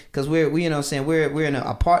 10, because we're you know what I'm saying, we're in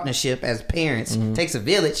a partnership as parents. It takes a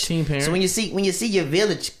village. Team parent. So when you see your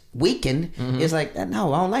village weakened, it's like,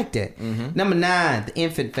 no, I don't like that. Number 9, the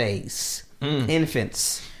infant phase.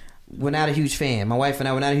 Infants. We're not a huge fan. My wife and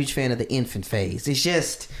I were not a huge fan of the infant phase. It's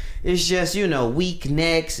just, you know, weak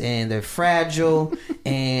necks, and they're fragile,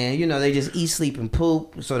 and, you know, they just eat, sleep, and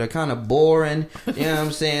poop, so they're kind of boring. You know what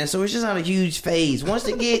I'm saying? So it's just not a huge phase. Once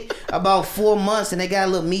they get about 4 months and they got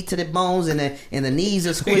a little meat to their bones, and the knees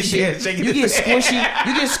are squishy, you get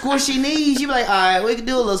squishy knees. You be like, all right, we can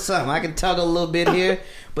do a little something. I can tug a little bit here.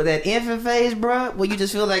 But that infant phase, bro, where you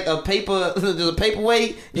just feel like a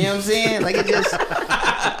paperweight, you know what I'm saying? Like, you're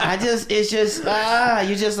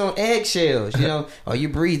just on eggshells, you know? Are you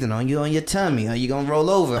breathing? Are you on your tummy? Are you going to roll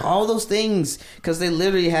over? All those things, because they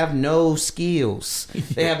literally have no skills.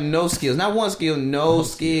 They have no skills. Not one skill, no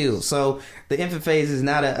skills. So the infant phase is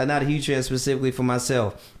not a huge trend specifically for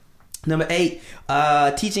myself. Number 8,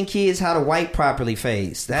 teaching kids how to wipe properly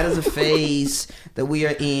phase. That is a phase that we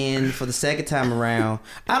are in for the second time around.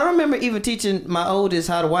 I don't remember even teaching my oldest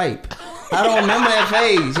how to wipe. I don't remember that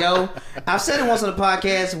phase, yo. I've said it once on the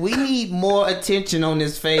podcast. We need more attention on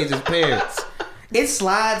this phase as parents. It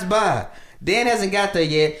slides by. Dan hasn't got there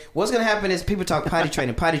yet. What's going to happen is people talk potty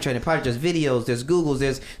training. There's videos, there's Googles,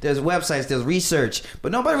 there's websites, there's research.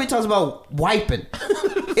 But nobody really talks about wiping.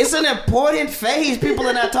 It's an important phase people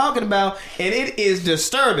are not talking about, and it is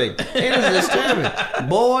disturbing. It is disturbing.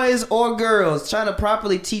 Boys or girls trying to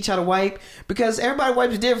properly teach how to wipe, because everybody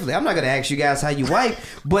wipes differently. I'm not going to ask you guys how you wipe,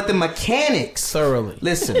 but the mechanics. Thoroughly.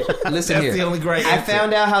 Listen here. That's the only great I answer.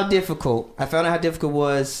 found out how difficult it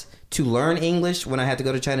was to learn English when I had to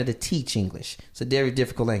go to China to teach English. It's a very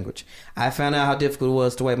difficult language. I found out how difficult it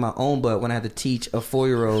was to wipe my own butt when I had to teach a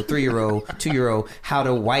 4-year-old, 3-year-old, 2-year-old how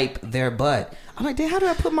to wipe their butt. I'm like, how do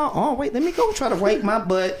I put my arm? Wait, let me go try to wipe my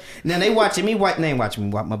butt. Now they watching me wipe. They ain't watching me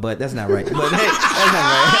wipe my butt. That's not right. But that's not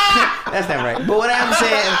right. That's not right. But what I'm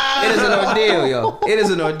saying, it is an ordeal, yo. It is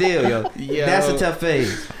an ordeal, yo. That's a tough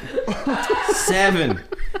phase. 7,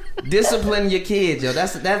 discipline your kids, yo.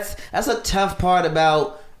 That's a tough part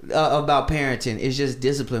about parenting. It's just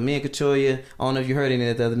discipline. Me and Katoya, I don't know if you heard any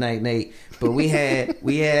of that the other night, Nate, but we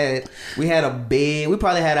probably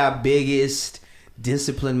had our biggest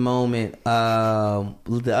discipline moment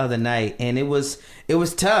the other night, and it was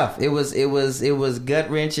tough. It was gut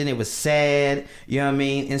wrenching. It was sad. You know what I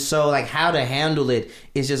mean? And so, like, how to handle it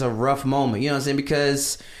is just a rough moment. You know what I'm saying?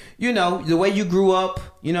 Because you know, the way you grew up,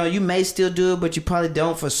 you know, you may still do it, but you probably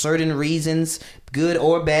don't for certain reasons, good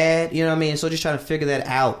or bad. You know what I mean? So just trying to figure that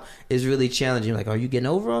out is really challenging. Like, are you getting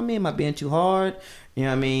over on me? Am I being too hard? You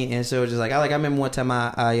know what I mean? And so just like I remember one time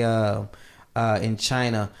I in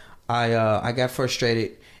China, I got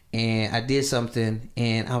frustrated and I did something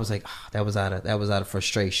and I was like, that was out of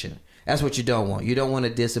frustration. That's what you don't want. You don't want to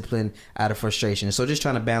discipline out of frustration. So just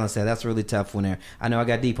trying to balance that. That's a really tough one there. I know I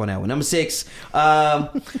got deep on that one. Number 6,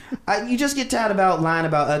 you just get tired about lying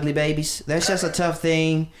about ugly babies. That's just a tough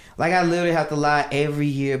thing. Like, I literally have to lie every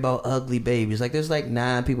year about ugly babies. Like, there's like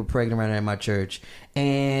 9 people pregnant right now in my church,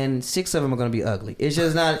 and 6 of them are going to be ugly. It's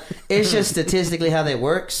just statistically how that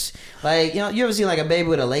works. Like, you know, you ever seen like a baby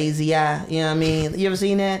with a lazy eye? You know what I mean? You ever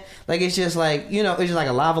seen that? Like, it's just like, you know, it's just like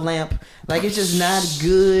a lava lamp. Like, it's just not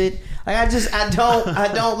good. Like, I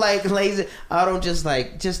don't like lazy. I don't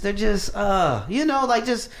they're just, you know, like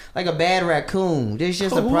just like a bad raccoon. There's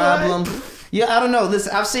just a problem. Yeah, I don't know.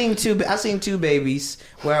 Listen, I've seen 2 babies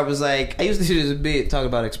where I was like, I used to do this bit talking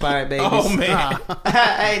about expired babies. Oh man,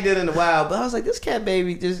 I ain't did it in a while, but I was like, this cat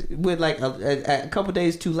baby just went like a couple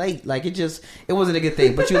days too late. Like, it wasn't a good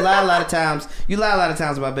thing. But you lie a lot of times. You lie a lot of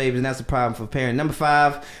times about babies, and that's a problem for parents. Number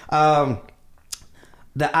 5,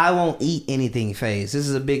 the I won't eat anything phase. This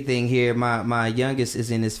is a big thing here. My youngest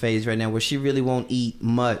is in this phase right now where she really won't eat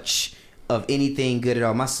much of anything good at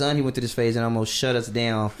all. My son, he went through this phase and almost shut us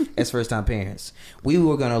down as first time parents. We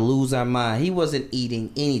were gonna lose our mind. He wasn't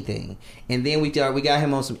eating anything, and then we got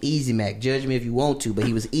him on some Easy Mac. Judge me if you want to, but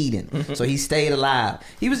he was eating, so he stayed alive.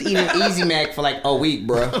 He was eating Easy Mac for like a week,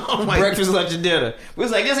 bro. Breakfast, lunch, and dinner. We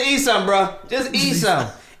was like, just eat some, bro. Just eat some.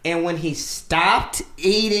 And when he stopped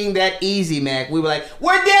eating that Easy Mac, we were like,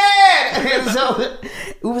 we're dead! And so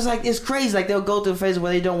it was like, it's crazy. Like, they'll go through a phase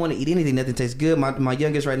where they don't want to eat anything. Nothing tastes good. My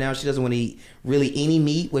youngest right now, she doesn't want to eat really any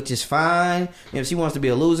meat, which is fine. If she wants to be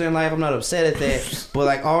a loser in life, I'm not upset at that. But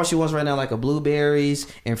like, all she wants right now, like, are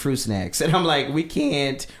blueberries and fruit snacks. And I'm like, we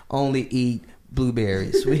can't only eat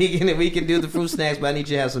blueberries. We can do the fruit snacks, but I need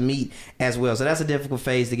you to have some meat as well. So that's a difficult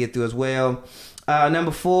phase to get through as well. Number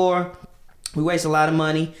 4, we waste a lot of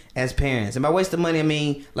money as parents. And by wasting money, I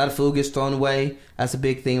mean a lot of food gets thrown away. That's a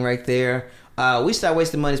big thing right there. We start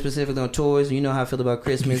wasting money specifically on toys. You know how I feel about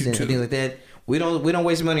Christmas and things like that. We don't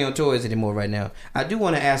waste money on toys anymore right now. I do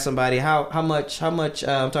want to ask somebody how much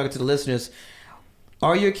I'm talking to the listeners.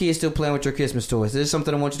 Are your kids still playing with your Christmas toys? This is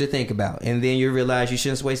something I want you to think about. And then you realize you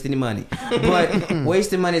shouldn't waste any money. But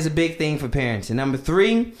wasting money is a big thing for parents. And number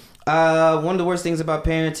 3, one of the worst things about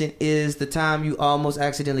parenting is the time you almost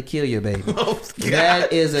accidentally kill your baby.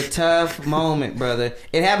 That is a tough moment, brother.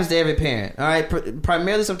 It happens to every parent. All right,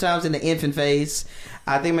 primarily sometimes in the infant phase.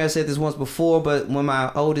 I think I may have said this once before, but when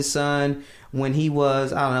my oldest son, when he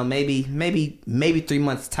was, I don't know, maybe 3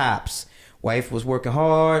 months tops, wife was working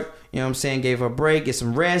hard. You know what I'm saying? Gave her a break, get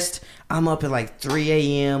some rest. I'm up at like 3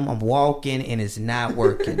 a.m. I'm walking and it's not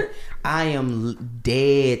working. I am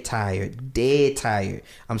dead tired.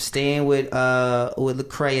 I'm staying with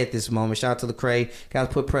Lecrae at this moment. Shout out to Lecrae. Got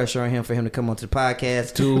to put pressure on him for him to come onto the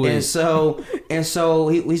podcast. And so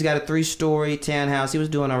he's got a 3-story townhouse. He was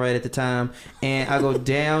doing all right at the time. And I go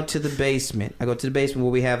down to the basement. I go to the basement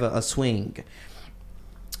where we have a swing.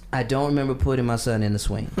 I don't remember putting my son in the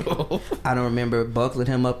swing. I don't remember buckling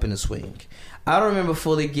him up in the swing. I don't remember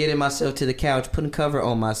fully getting myself to the couch, putting cover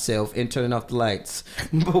on myself, and turning off the lights.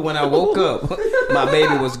 But when I woke up, my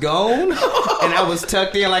baby was gone, and I was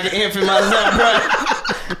tucked in like an infant myself,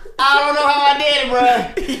 bro. I don't know how I did it,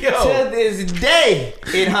 bro. To this day,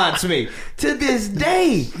 it haunts me. To this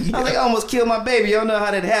day. I was like, I almost killed my baby. You don't know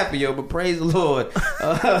how that happened, yo, but praise the Lord.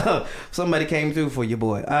 Somebody came through for you,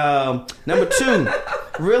 boy. Number 2,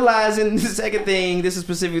 realizing the second thing, this is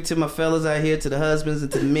specific to my fellas out here, to the husbands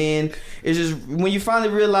and to the men, is just when you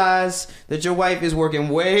finally realize that your wife is working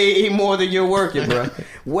way more than you're working, bro.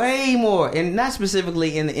 Way more. And not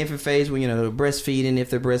specifically in the infant phase when, you know, they're breastfeeding, if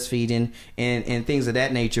they're breastfeeding, and things of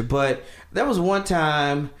that nature. But there was one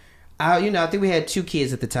time, I think we had 2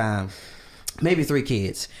 kids at the time. Maybe 3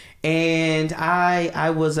 kids. And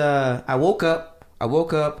I woke up.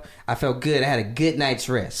 I felt good. I had a good night's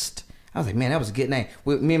rest. I was like, man, that was a good night.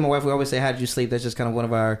 Me and my wife, we always say, how did you sleep? That's just kind of one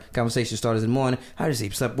of our conversation starters in the morning. How did you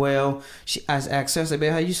sleep? Slept well. I asked her, I said,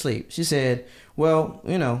 babe, how you sleep? She said, well,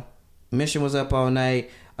 you know, Mission was up all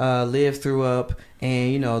night. Liv threw up.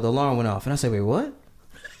 And, you know, the alarm went off. And I said, wait, what?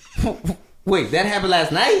 Wait, that happened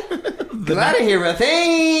last night? Because I didn't hear a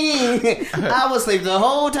thing. I was asleep the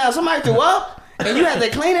whole time. Somebody threw up, and you had to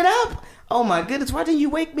clean it up? oh my goodness, why didn't you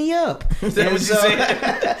wake me up? Is that what you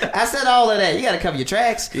said? I said all of that. You got to cover your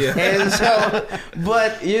tracks. Yeah. And so,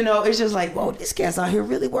 but you know, it's just like, whoa, this cat's out here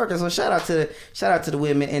really working. So shout out to the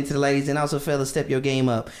women and to the ladies, and also fellas, step your game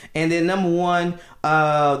up. And then number one,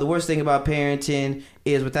 the worst thing about parenting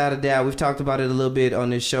is, without a doubt, we've talked about it a little bit on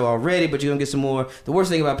this show already, but you're gonna get some more. The worst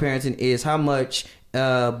thing about parenting is how much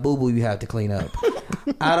boo-boo you have to clean up.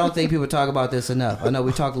 I don't think people talk about this enough. I know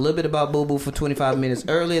we talked a little bit about boo-boo for 25 minutes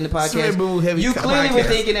early in the podcast. You clearly were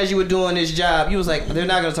thinking as you were doing this job, you was like, they're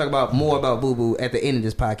not going to talk about more about boo-boo at the end of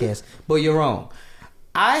this podcast. But you're wrong.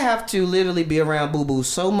 I have to literally be around boo-boo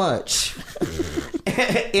so much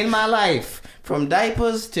in my life, from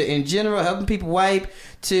diapers to in general helping people wipe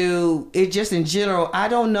to it just in general. I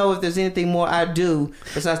don't know if there's anything more I do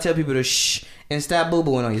besides tell people to shh and stop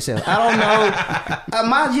boo-booing on yourself. I don't know.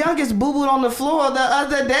 My youngest boo-booed on the floor the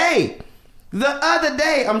other day.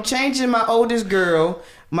 I'm changing my oldest girl.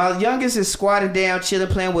 My youngest is squatting down, chilling,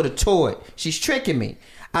 playing with a toy. She's tricking me.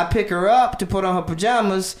 I pick her up to put on her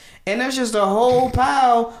pajamas, and there's just a whole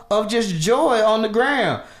pile of just joy on the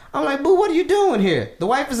ground. I'm like, boo, what are you doing here? The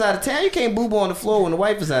wife is out of town. You can't boo-boo on the floor when the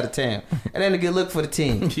wife is out of town. And then a good look for the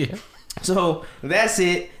team. Yeah. So that's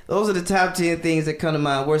it. Those are the top 10 things that come to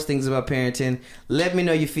mind. Worst things about parenting. Let me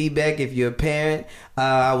know your feedback if you're a parent.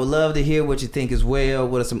 I would love to hear what you think as well.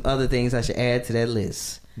 What are some other things I should add to that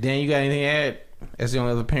list? Dan, you got anything to add? As the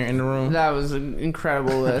only other parent in the room. That was an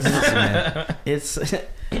incredible list.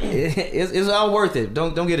 It's all worth it.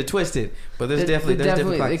 Don't get it twisted. But there's definitely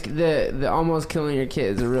the almost killing your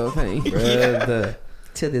kid is a real thing. Brother,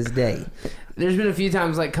 to this day. There's been a few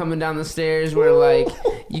times like coming down the stairs where like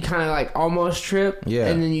you kind of like almost trip, yeah,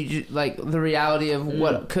 and then you just, like the reality of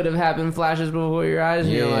what could have happened flashes before your eyes,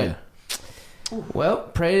 and you're like, well,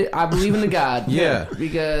 pray. I believe in the God. Yeah,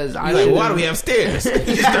 because I like, why do we have stairs?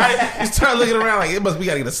 You start looking around like it must. We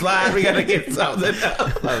gotta get a slide. We gotta get something. Get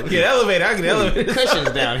an elevator. I get elevator.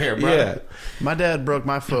 Cushions down here, bro. Yeah. My dad broke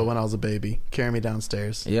my foot when I was a baby, carrying me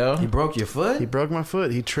downstairs. Yo, he broke your foot? He broke my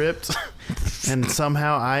foot. He tripped, and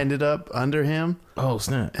somehow I ended up under him. Oh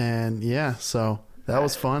snap! And yeah, so that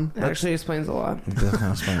was fun. That actually explains a lot. I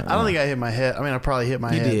don't think I hit my head. I mean, I probably hit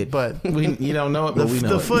my head. You did, but you don't know it. But we know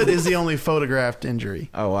the foot is the only photographed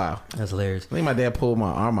injury. Oh wow, that's hilarious. I think my dad pulled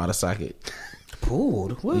my arm out of socket.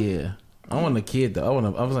 Pulled? What? Yeah, I wasn't a kid though.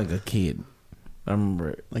 I was like a kid. I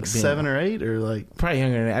remember like 7 or 8 or like probably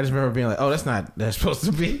younger than that. I just remember being like, "Oh, that's supposed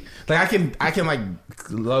to be." Like I can like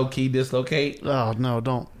low key dislocate. Oh no,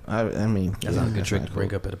 don't. I mean, that's not a good trick to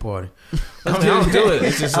bring up at a party. I don't do it.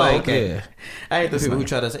 It's just like, okay. Yeah. I hate the people who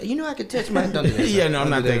try to say, I can touch my. Don't do that. Yeah, no, I'm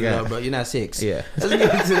not that guy. Bro, you're not 6. Yeah.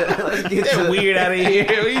 Let's get to weird out of here.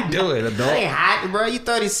 What are you doing, adult? I ain't hot, bro. You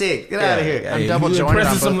 36. Get out of here. I'm double jointed.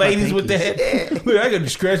 Impressing some ladies with that. Yeah. Look, I could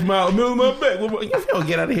scratch my middle of my back. You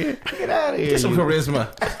get out of here. Get out of here. Get some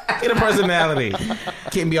charisma. Get a personality.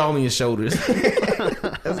 Can't be all on your shoulders.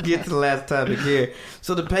 Let's get to the last topic here.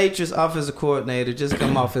 So the Patriots offensive coordinator just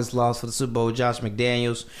come off his loss for the Super Bowl, Josh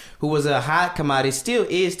McDaniels, who was a hot commodity, still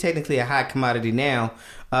is technically a hot commodity now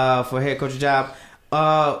for a head coach job,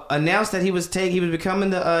 announced that he was becoming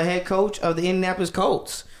the head coach of the Indianapolis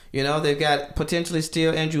Colts. You know, they've got potentially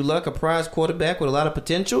still Andrew Luck, a prize quarterback with a lot of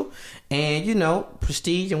potential, and,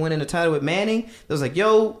 prestige and winning the title with Manning. It was like,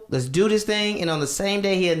 yo, let's do this thing. And on the same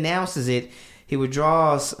day he announces it, he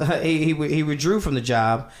withdraws. He withdrew from the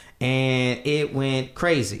job, and it went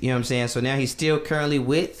crazy. You know what I'm saying? So now he's still currently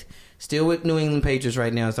with New England Patriots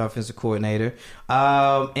right now as offensive coordinator.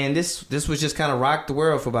 And this was just kind of rocked the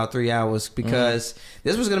world for about 3 hours because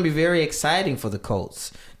this was going to be very exciting for the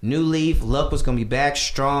Colts. New leaf. Luck was going to be back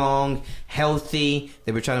strong, healthy.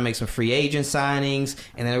 They were trying to make some free agent signings,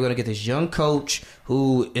 and then they were going to get this young coach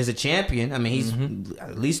who is a champion. I mean, he's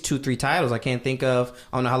at least 2-3 titles. I can't think of.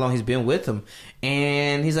 I don't know how long he's been with them.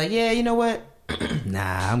 And he's like, yeah, you know what?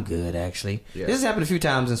 Nah, I'm good, actually. Yeah. This has happened a few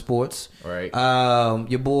times in sports. Right.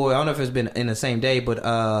 Your boy, I don't know if it's been in the same day, but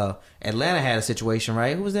Atlanta had a situation,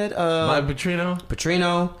 right? Who was that? Mike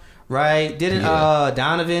Petrino, right? Didn't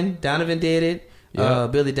Donovan did it. Yeah.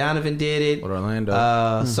 Billy Donovan did it. With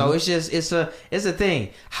Orlando. So it's a thing.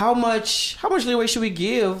 How much leeway should we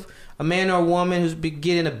give a man or a woman who's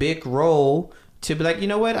getting a big role to be like, you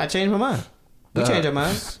know what? I changed my mind. We changed our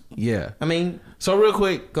minds. Yeah. I mean, so real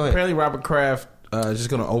quick, go ahead. Apparently Robert Kraft is just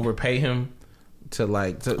going to overpay him people are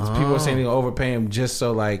saying they're going to overpay him just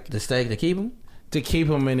so like the stake to keep him. to keep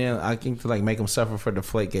him in there, I think to like make him suffer for the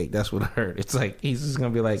Deflategate. That's what I heard. It's like he's just gonna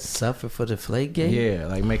be like Suffer for the Deflategate? Yeah,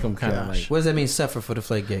 like make him kind of like. What does that mean? Suffer for the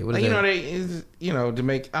Deflategate? What is like, that? to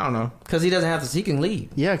make I don't know. Because he doesn't have to. He can leave.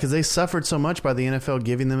 Yeah, because they suffered so much by the NFL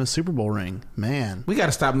giving them a Super Bowl ring. Man, We got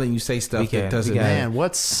to stop letting you say stuff that doesn't. man,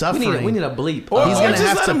 what's suffering? We need a bleep. Or He's or gonna just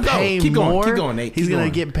have let to him go. pay Keep going, more. keep going, Nate. He's Keep gonna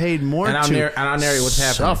going. get paid more And I'll narrate what's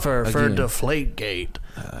happening. Suffer for again. Deflategate.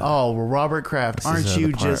 Oh, well, Robert Kraft, aren't This is you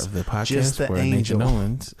the part just of the podcast just the where Nathan angel?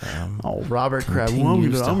 Owens, Oh, Robert Kraft. Well, I'm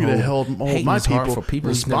continues to going to hold hold hate in my his heart people for people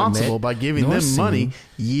he's never responsible met, by giving nor them seen, money and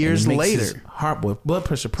years it makes his later. heart blood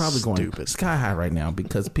pressure probably going Stupid. sky high right now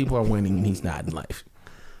because people are winning and he's not in life.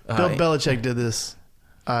 Bill Belichick did this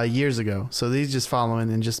years ago, so he's just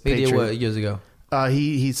following and just He did patriot. what years ago?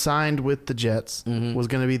 He signed with the Jets, was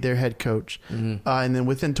going to be their head coach, and then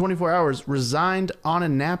within 24 hours resigned on a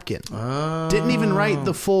napkin. Didn't even write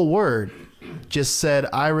the full word. Just said,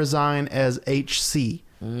 I resign as HC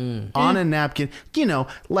on a napkin. You know,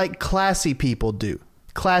 like classy people do.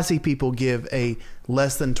 Classy people give a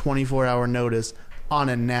less than 24-hour notice on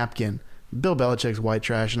a napkin. Bill Belichick's white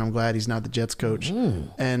trash, and I'm glad he's not the Jets coach.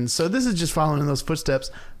 And so this is just following in those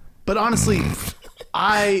footsteps. But honestly,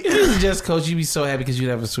 If he was just coach, you'd be so happy because you'd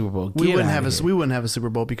have a Super Bowl. we wouldn't have a Super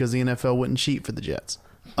Bowl because the NFL wouldn't cheat for the Jets.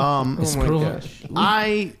 It's proven.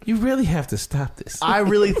 You really have to stop this. I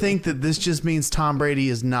really think that this just means Tom Brady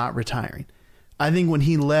is not retiring. I think when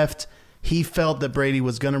he left, he felt that Brady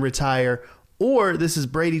was going to retire, or this is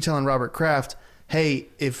Brady telling Robert Kraft, hey,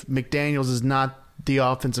 if McDaniels is not the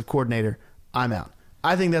offensive coordinator, I'm out.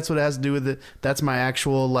 I think that's what it has to do with it. That's my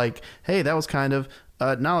actual, like, hey, that was kind of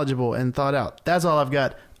knowledgeable and thought out. That's all I've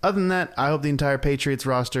got. Other than that, I hope the entire Patriots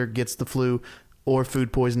roster gets the flu or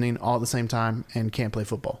food poisoning all at the same time and can't play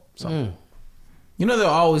football. So. You know they'll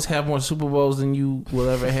always have more Super Bowls than you will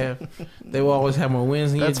ever have. They will always have more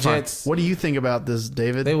wins than That's your fine. Jets. What do you think about this,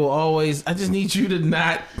 David? They will always. I just need you to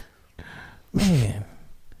not. Man,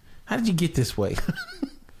 how did you get this way?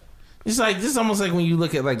 It's like this is almost like when you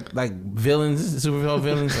look at like villains, superhero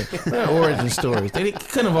villains, like their origin stories. They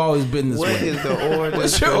couldn't have always been this way. What is the origin?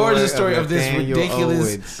 What's your origin story of this Nathaniel ridiculous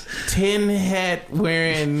Owens? tin hat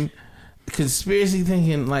wearing, conspiracy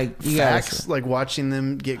thinking like you Facts, guys? like watching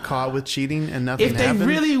them get caught with cheating and nothing If they happened.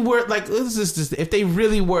 really were like, let's just if they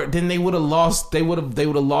really were, then they would have lost. They would have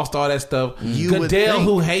lost all that stuff. You would Goodell, think.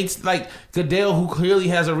 who hates Goodell, who clearly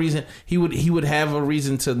has a reason, he would have a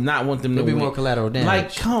reason to not want them to There'll be win. more collateral damage.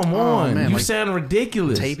 Like, come on, man, you like sound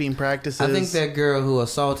ridiculous. taping practices. I think that girl who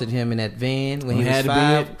assaulted him in that van when he Had was to be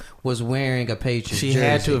 5 it. was wearing a Patriots She jersey.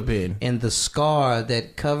 had to have been. And the scar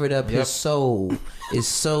that covered up Yep. his soul is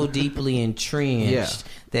so deeply entrenched Yeah.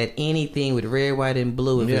 that anything with red, white, and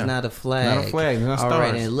blue, if Yeah. it's not a flag, Not a flag, not all right, stars.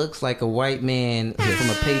 and it looks like a white man from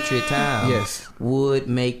a Patriot town, Yes. would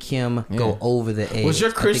make him Yeah. go over the edge. Was your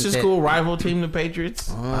I think Christian that- school rival team the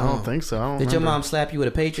Patriots? I don't think so. I don't Did your remember. mom slap you with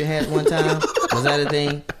a Patriot hat one time? Was that a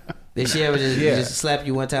thing? Did she ever just slap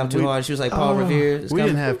you one time too hard? She was like Paul Revere. It's We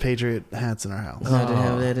coming. didn't have Patriot hats in our house. Glad to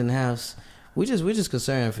have that in the house. We're just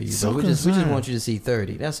concerned for you. So though. We just concerned. want you to see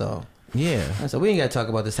 30. That's all. Yeah. That's all. We ain't got to talk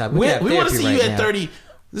about this topic. We got want to therapy see right you at now. 30.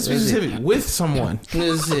 This Is is it? specific with someone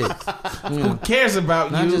This is it. who cares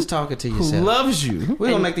about Not you, just talking to who yourself. loves you.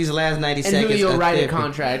 We're gonna make these last 90 And seconds. who you'll a write a therapy.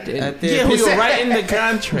 contract in. A Yeah, therapy who you'll session. write in the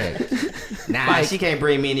contract. Nah, she can't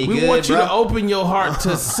bring me any We good, want you bro. to open your heart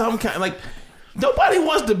to some kind. Like nobody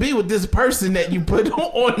wants to be with this person that you put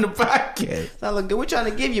on the podcast. Now, look, we're trying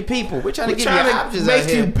to give you people. We're trying to We're give you trying to options out make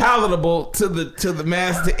you here. palatable to the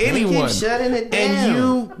mass, to anyone. keep shutting it down.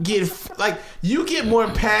 And you get more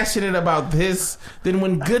passionate about this than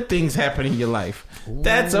when good things happen in your life.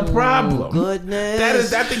 That's a problem.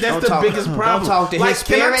 Goodness. I think that's Don't the talk- biggest problem. don't talk to his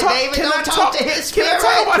can I spirit, talk- David. can I Don't talk to his Can I spirit.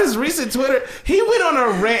 talk about his recent Twitter? He went on a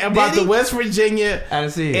rant about Did he? the West Virginia I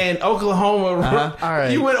didn't see it. and Oklahoma. All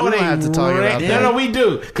right. You went We on don't a have to talk rant. about that. No, we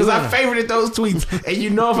do. Because I favorited those tweets. And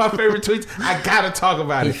you know if I favorite tweets, I got to talk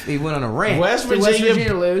about it. He went on a rant. West Did Virginia, West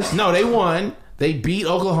Virginia lose? No, they won. They beat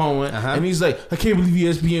Oklahoma, and he's like, I can't believe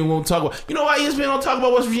ESPN won't talk about. You know why ESPN don't talk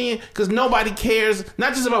about West Virginia? Because nobody cares.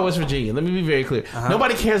 Not just about West Virginia. Let me be very clear.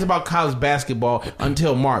 Nobody cares about college basketball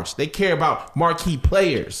until March. They care about marquee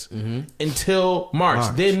players until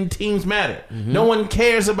March. Then teams matter. No one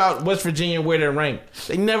cares about West Virginia where they're ranked.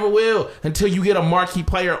 They never will until you get a marquee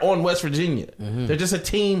player on West Virginia. They're just a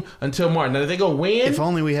team until March. Now, if they go win, If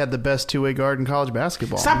only we had the best two-way guard in college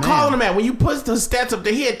basketball. stop Man. calling him that. When you put the stats up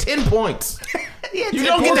there, he had 10 points. You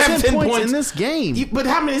don't get to have 10 points in this game. But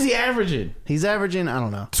how many is he averaging? He's averaging, I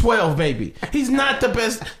don't know, 12 maybe. He's not the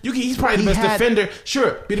best. He's probably the best defender.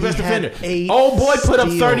 Sure, be the best defender. Old boy put up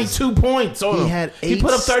 32 points on him. He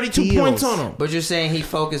put up 32 points on him. But you're saying he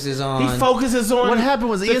focuses on. What happened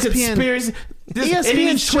was the ESPN conspiracy. ESPN and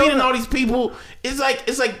he's tweeting showed all these people. It's like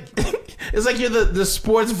it's like you're the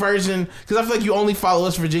sports version, because I feel like you only follow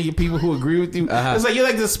us Virginia people who agree with you. It's like you're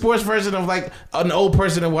like the sports version of like an old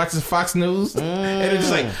person that watches Fox News, and it's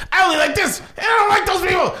just like, I only like this, and I don't like those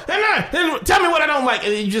people, and tell me what I don't like,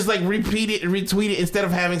 and you just like repeat it and retweet it instead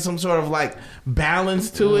of having some sort of like balance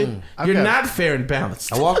to it. You're not fair and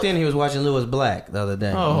balanced. I walked in, he was watching Lewis Black the other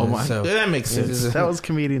day. Oh my god, that makes sense. That was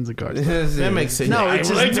Comedians of Cards. That makes sense. No, I it's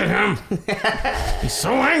relate to him. He's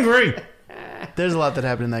so angry. There's a lot that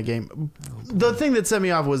happened in that game. The thing that set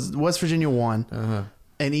me off was West Virginia won,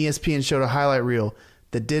 and ESPN showed a highlight reel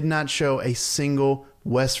that did not show a single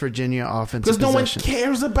West Virginia offensive because no one possession.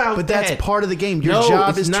 cares about But that. that's part of the game. Your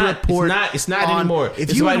job is to report. It's not anymore.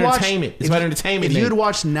 It's about entertainment. It's about entertainment. If you had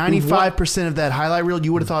watched 95% of that highlight reel,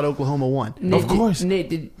 you would have thought Oklahoma won. Nate, of course. Nate,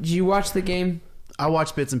 did you watch the game? I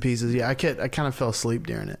watched bits and pieces. Yeah, I kind of fell asleep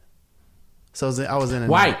during it. So I was in it.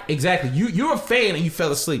 Right, exactly. You're a fan and you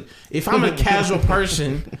fell asleep. If I'm a casual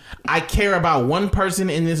person, I care about one person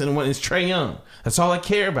in this, and one is Trae Young. That's all I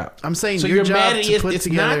care about. I'm saying so your you're job mad at to it. put It's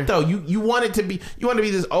together. not though. You want it to be. You want to be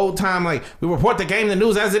this old time like we report the game, the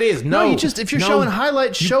news as it is. No, you just if you're showing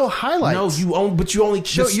highlights, show highlights. No, but you only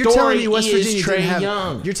show. You're telling me West Virginia Trae didn't have,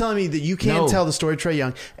 Young. You're telling me that you can't tell the story of Trae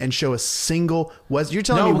Young and show a single West. You're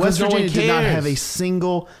telling me because West Virginia did not cares. have a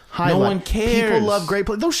single highlight. No one cares. People love great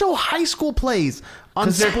plays. They'll show high school plays on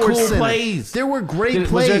Because they're Sports cool Center. plays. There were great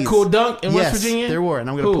plays. Was there a cool dunk in West Yes, Virginia? there were, and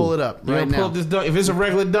I'm going to pull it up You right gonna now. pull up this dunk? If it's a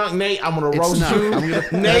regular dunk, Nate, I'm going to It's roast not. you.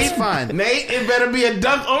 That's Nate, fine. Nate, it better be a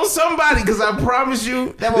dunk on somebody, because I promise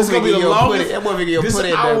you, That this is going to be the longest. That won't be your put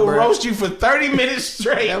it I there, will bro. roast you for 30 minutes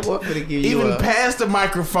straight. That won't finna give you Even a- past the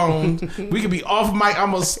microphone. We could be off mic.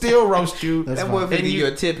 I'm going to still roast you. That boy finna give you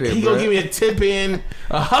a tip in, He bro. going to give me a tip in,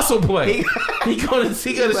 a hustle play. He going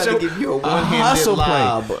to about show to give you a a one-handed hustle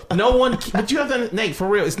lob. play. No one, but you have to, Nate, for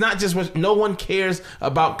real, it's not just what, no one cares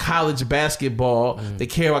about college basketball. They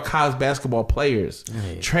care about college basketball players.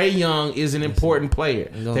 Trae Young is an important player.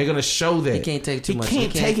 They're going to show that. He can't take too much. He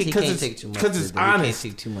can't take it he can't take too much, because it's dude. He can't honest.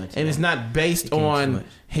 take too much, And it's man. not based can't too on much.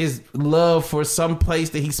 his love for some place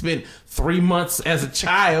that he spent 3 months as a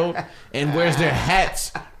child and wears their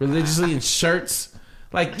hats religiously and shirts.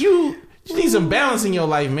 Like, you need some balance in your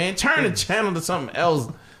life, man. Turn the channel to something else.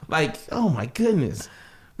 Like, oh my goodness.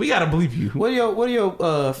 We gotta bleep you. What do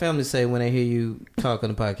your family say when they hear you talk on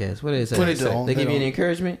the podcast? What do they say? What they say? They give you any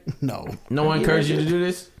encouragement? No. No one encouraged you to do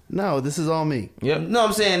this? No, this is all me. Yep. No,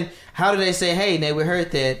 I'm saying, how do they say, hey, Nate, we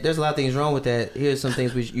heard that. There's a lot of things wrong with that. Here's some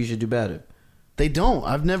things you should do better. They don't.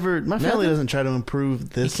 My family Nothing? doesn't try to improve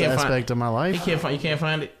this You can't aspect of my life. You can't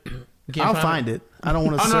find it? You can't I'll find it. I don't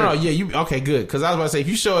want to Oh, no, yeah, you okay, good. Because I was about to say, if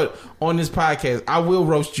you show it on this podcast, I will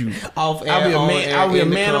roast you. Off air, I'll be a on man, air, I'll be a in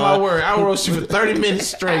the man of car. my word. I'll roast you for 30 minutes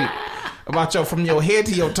straight about from your head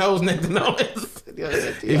to your toes, neck to nose.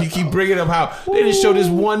 If you keep bringing up how they didn't show this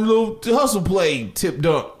one little hustle play, tip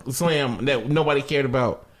dunk, slam that nobody cared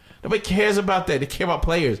about. Nobody cares about that. They care about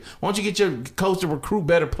players. Why don't you get your coach to recruit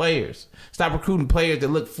better players? Stop recruiting players that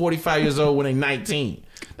look 45 years old when they're 19.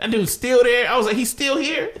 That dude's still there. I was like, he's still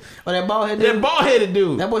here? Oh, that bald headed That dude? bald-headed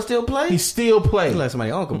dude. That boy still play? He still plays. He like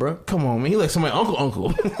somebody's uncle, bro. Come on, man. He like somebody's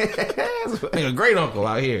uncle. Like a great uncle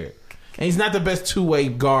out here. And he's not the best two-way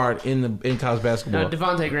guard in college basketball. No,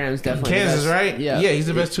 Devontae Graham's definitely Kansas, the best. right? Yeah, he's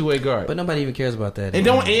the best two-way guard. But nobody even cares about that. And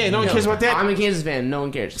no one cares about that. I'm a Kansas fan. No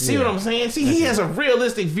one cares. See what I'm saying? See, he has a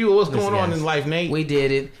realistic view of what's going on guys. in life, Nate. We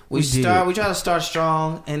did it. We did. try to start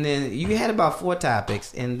strong, and then you had about 4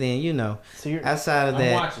 topics, and then outside of I'm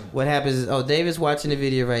that, watching. what happens is, David's watching the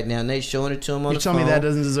video right now. Nate's showing it to him on You the tell phone. me that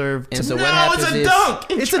doesn't deserve And to so no, what happens it's a is,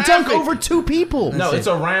 dunk. in It's a traffic. dunk over 2 people. No, That's it's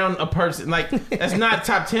it. around a person. Like, that's not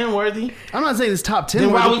top 10 worthy. I'm not saying it's top 10.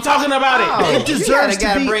 Then why are worthy. we talking about Oh, it? It you deserves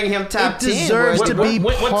gotta to be. bring him top it 10 deserves worthy. to be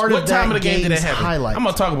part what of time that of the game did that game's happen? highlight. I'm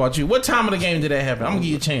gonna talk about you. What time of the game did that happen? I'm gonna give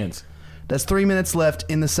you a chance. That's 3 minutes left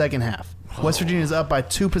in the second half. West Virginia is up by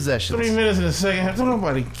 2 possessions. 3 minutes in the second half. Don't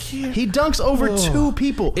nobody care. He dunks over 2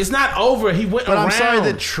 people. It's not over. He went But around. I'm sorry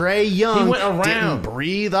that Trae Young He went around. didn't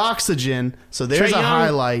breathe oxygen. So there's Trae a Young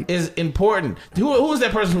highlight. is important. Who is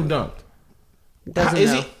that person who dunked? Doesn't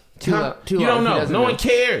Is know. he? Too Huh? low. Too You low. don't He know. doesn't No know. one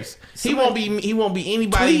cares. He won't be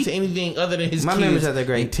anybody Tweet. to anything other than his My kids memories are that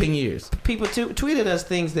great. in 10 years. People tweeted us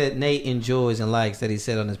things that Nate enjoys and likes that he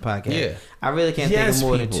said on his podcast. Yeah. I really can't think Yes, of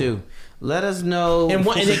more people. than 2. Let us know. And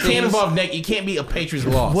it things. can't involve neck. It can't be a Patriots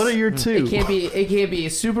loss. What are your two? It can't be a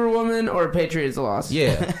Superwoman or a Patriots loss.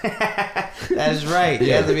 Yeah. That's right. It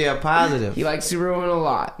has to be a positive. He likes Superwoman a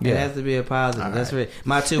lot. It has to be a positive. That's right.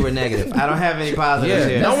 My two were negative. I don't have any positives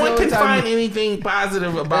here. No That's one the can only time- find anything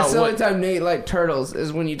positive about That's the only what. time Nate liked turtles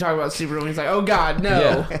is when you talk about Superwoman. He's like, oh God, no.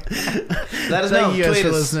 Yeah. Let us know. Thank you guys Tweet for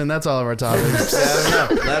us. listening. That's all of our topics. Let us know.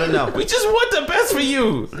 Let us know. We just want the best for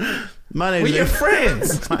you. My name's We're your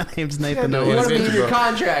friends. My name's Nathan You Noah. want to be in your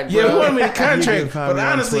contract, bro. Yeah, we want me to You contract. can find But me on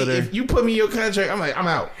honestly, Twitter. if you put me in your contract, I'm like, I'm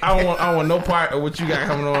out. I don't want no part of what you got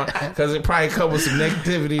coming on because it probably come with some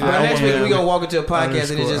negativity. Well, next week we we're gonna walk into a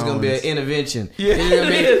podcast and it's just gonna be an _Owens. intervention. Yeah. He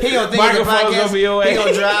gonna think it's a Microphone's podcast. gonna be away. He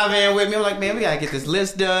gonna drive in with me. I'm like, man, we gotta get this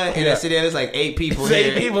list done. And Yeah. I sit there, there's like 8 people There's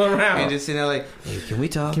here. 8 people around. And just sitting there like, hey, can we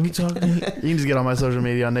talk? You can just get on my social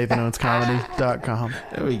media on NathanOwensComedy.com.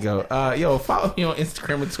 There we go. Yo, follow me on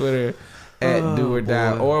Instagram and Twitter at Do or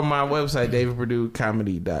Die, boy. or my website,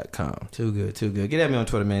 DavidPurdueComedy.com. Too good, too good. Get at me on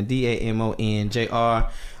Twitter, man. DAMONJR.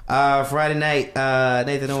 Friday night,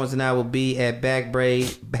 Nathan Owens and I will be at Back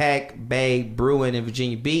Bay Brewing in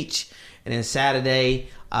Virginia Beach. And then Saturday,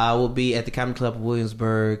 we'll be at the Comedy Club of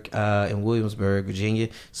Williamsburg, in Williamsburg, Virginia.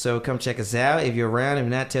 So come check us out. If you're around, if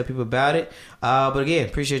not, tell people about it. But again,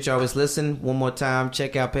 appreciate you always listening. One more time,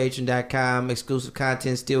 check out patreon.com. Exclusive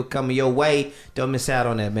content still coming your way. Don't miss out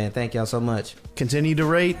on that, man. Thank y'all so much. Continue to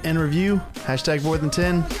rate and review.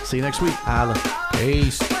 #4than10. See you next week. Holla.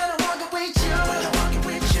 Peace.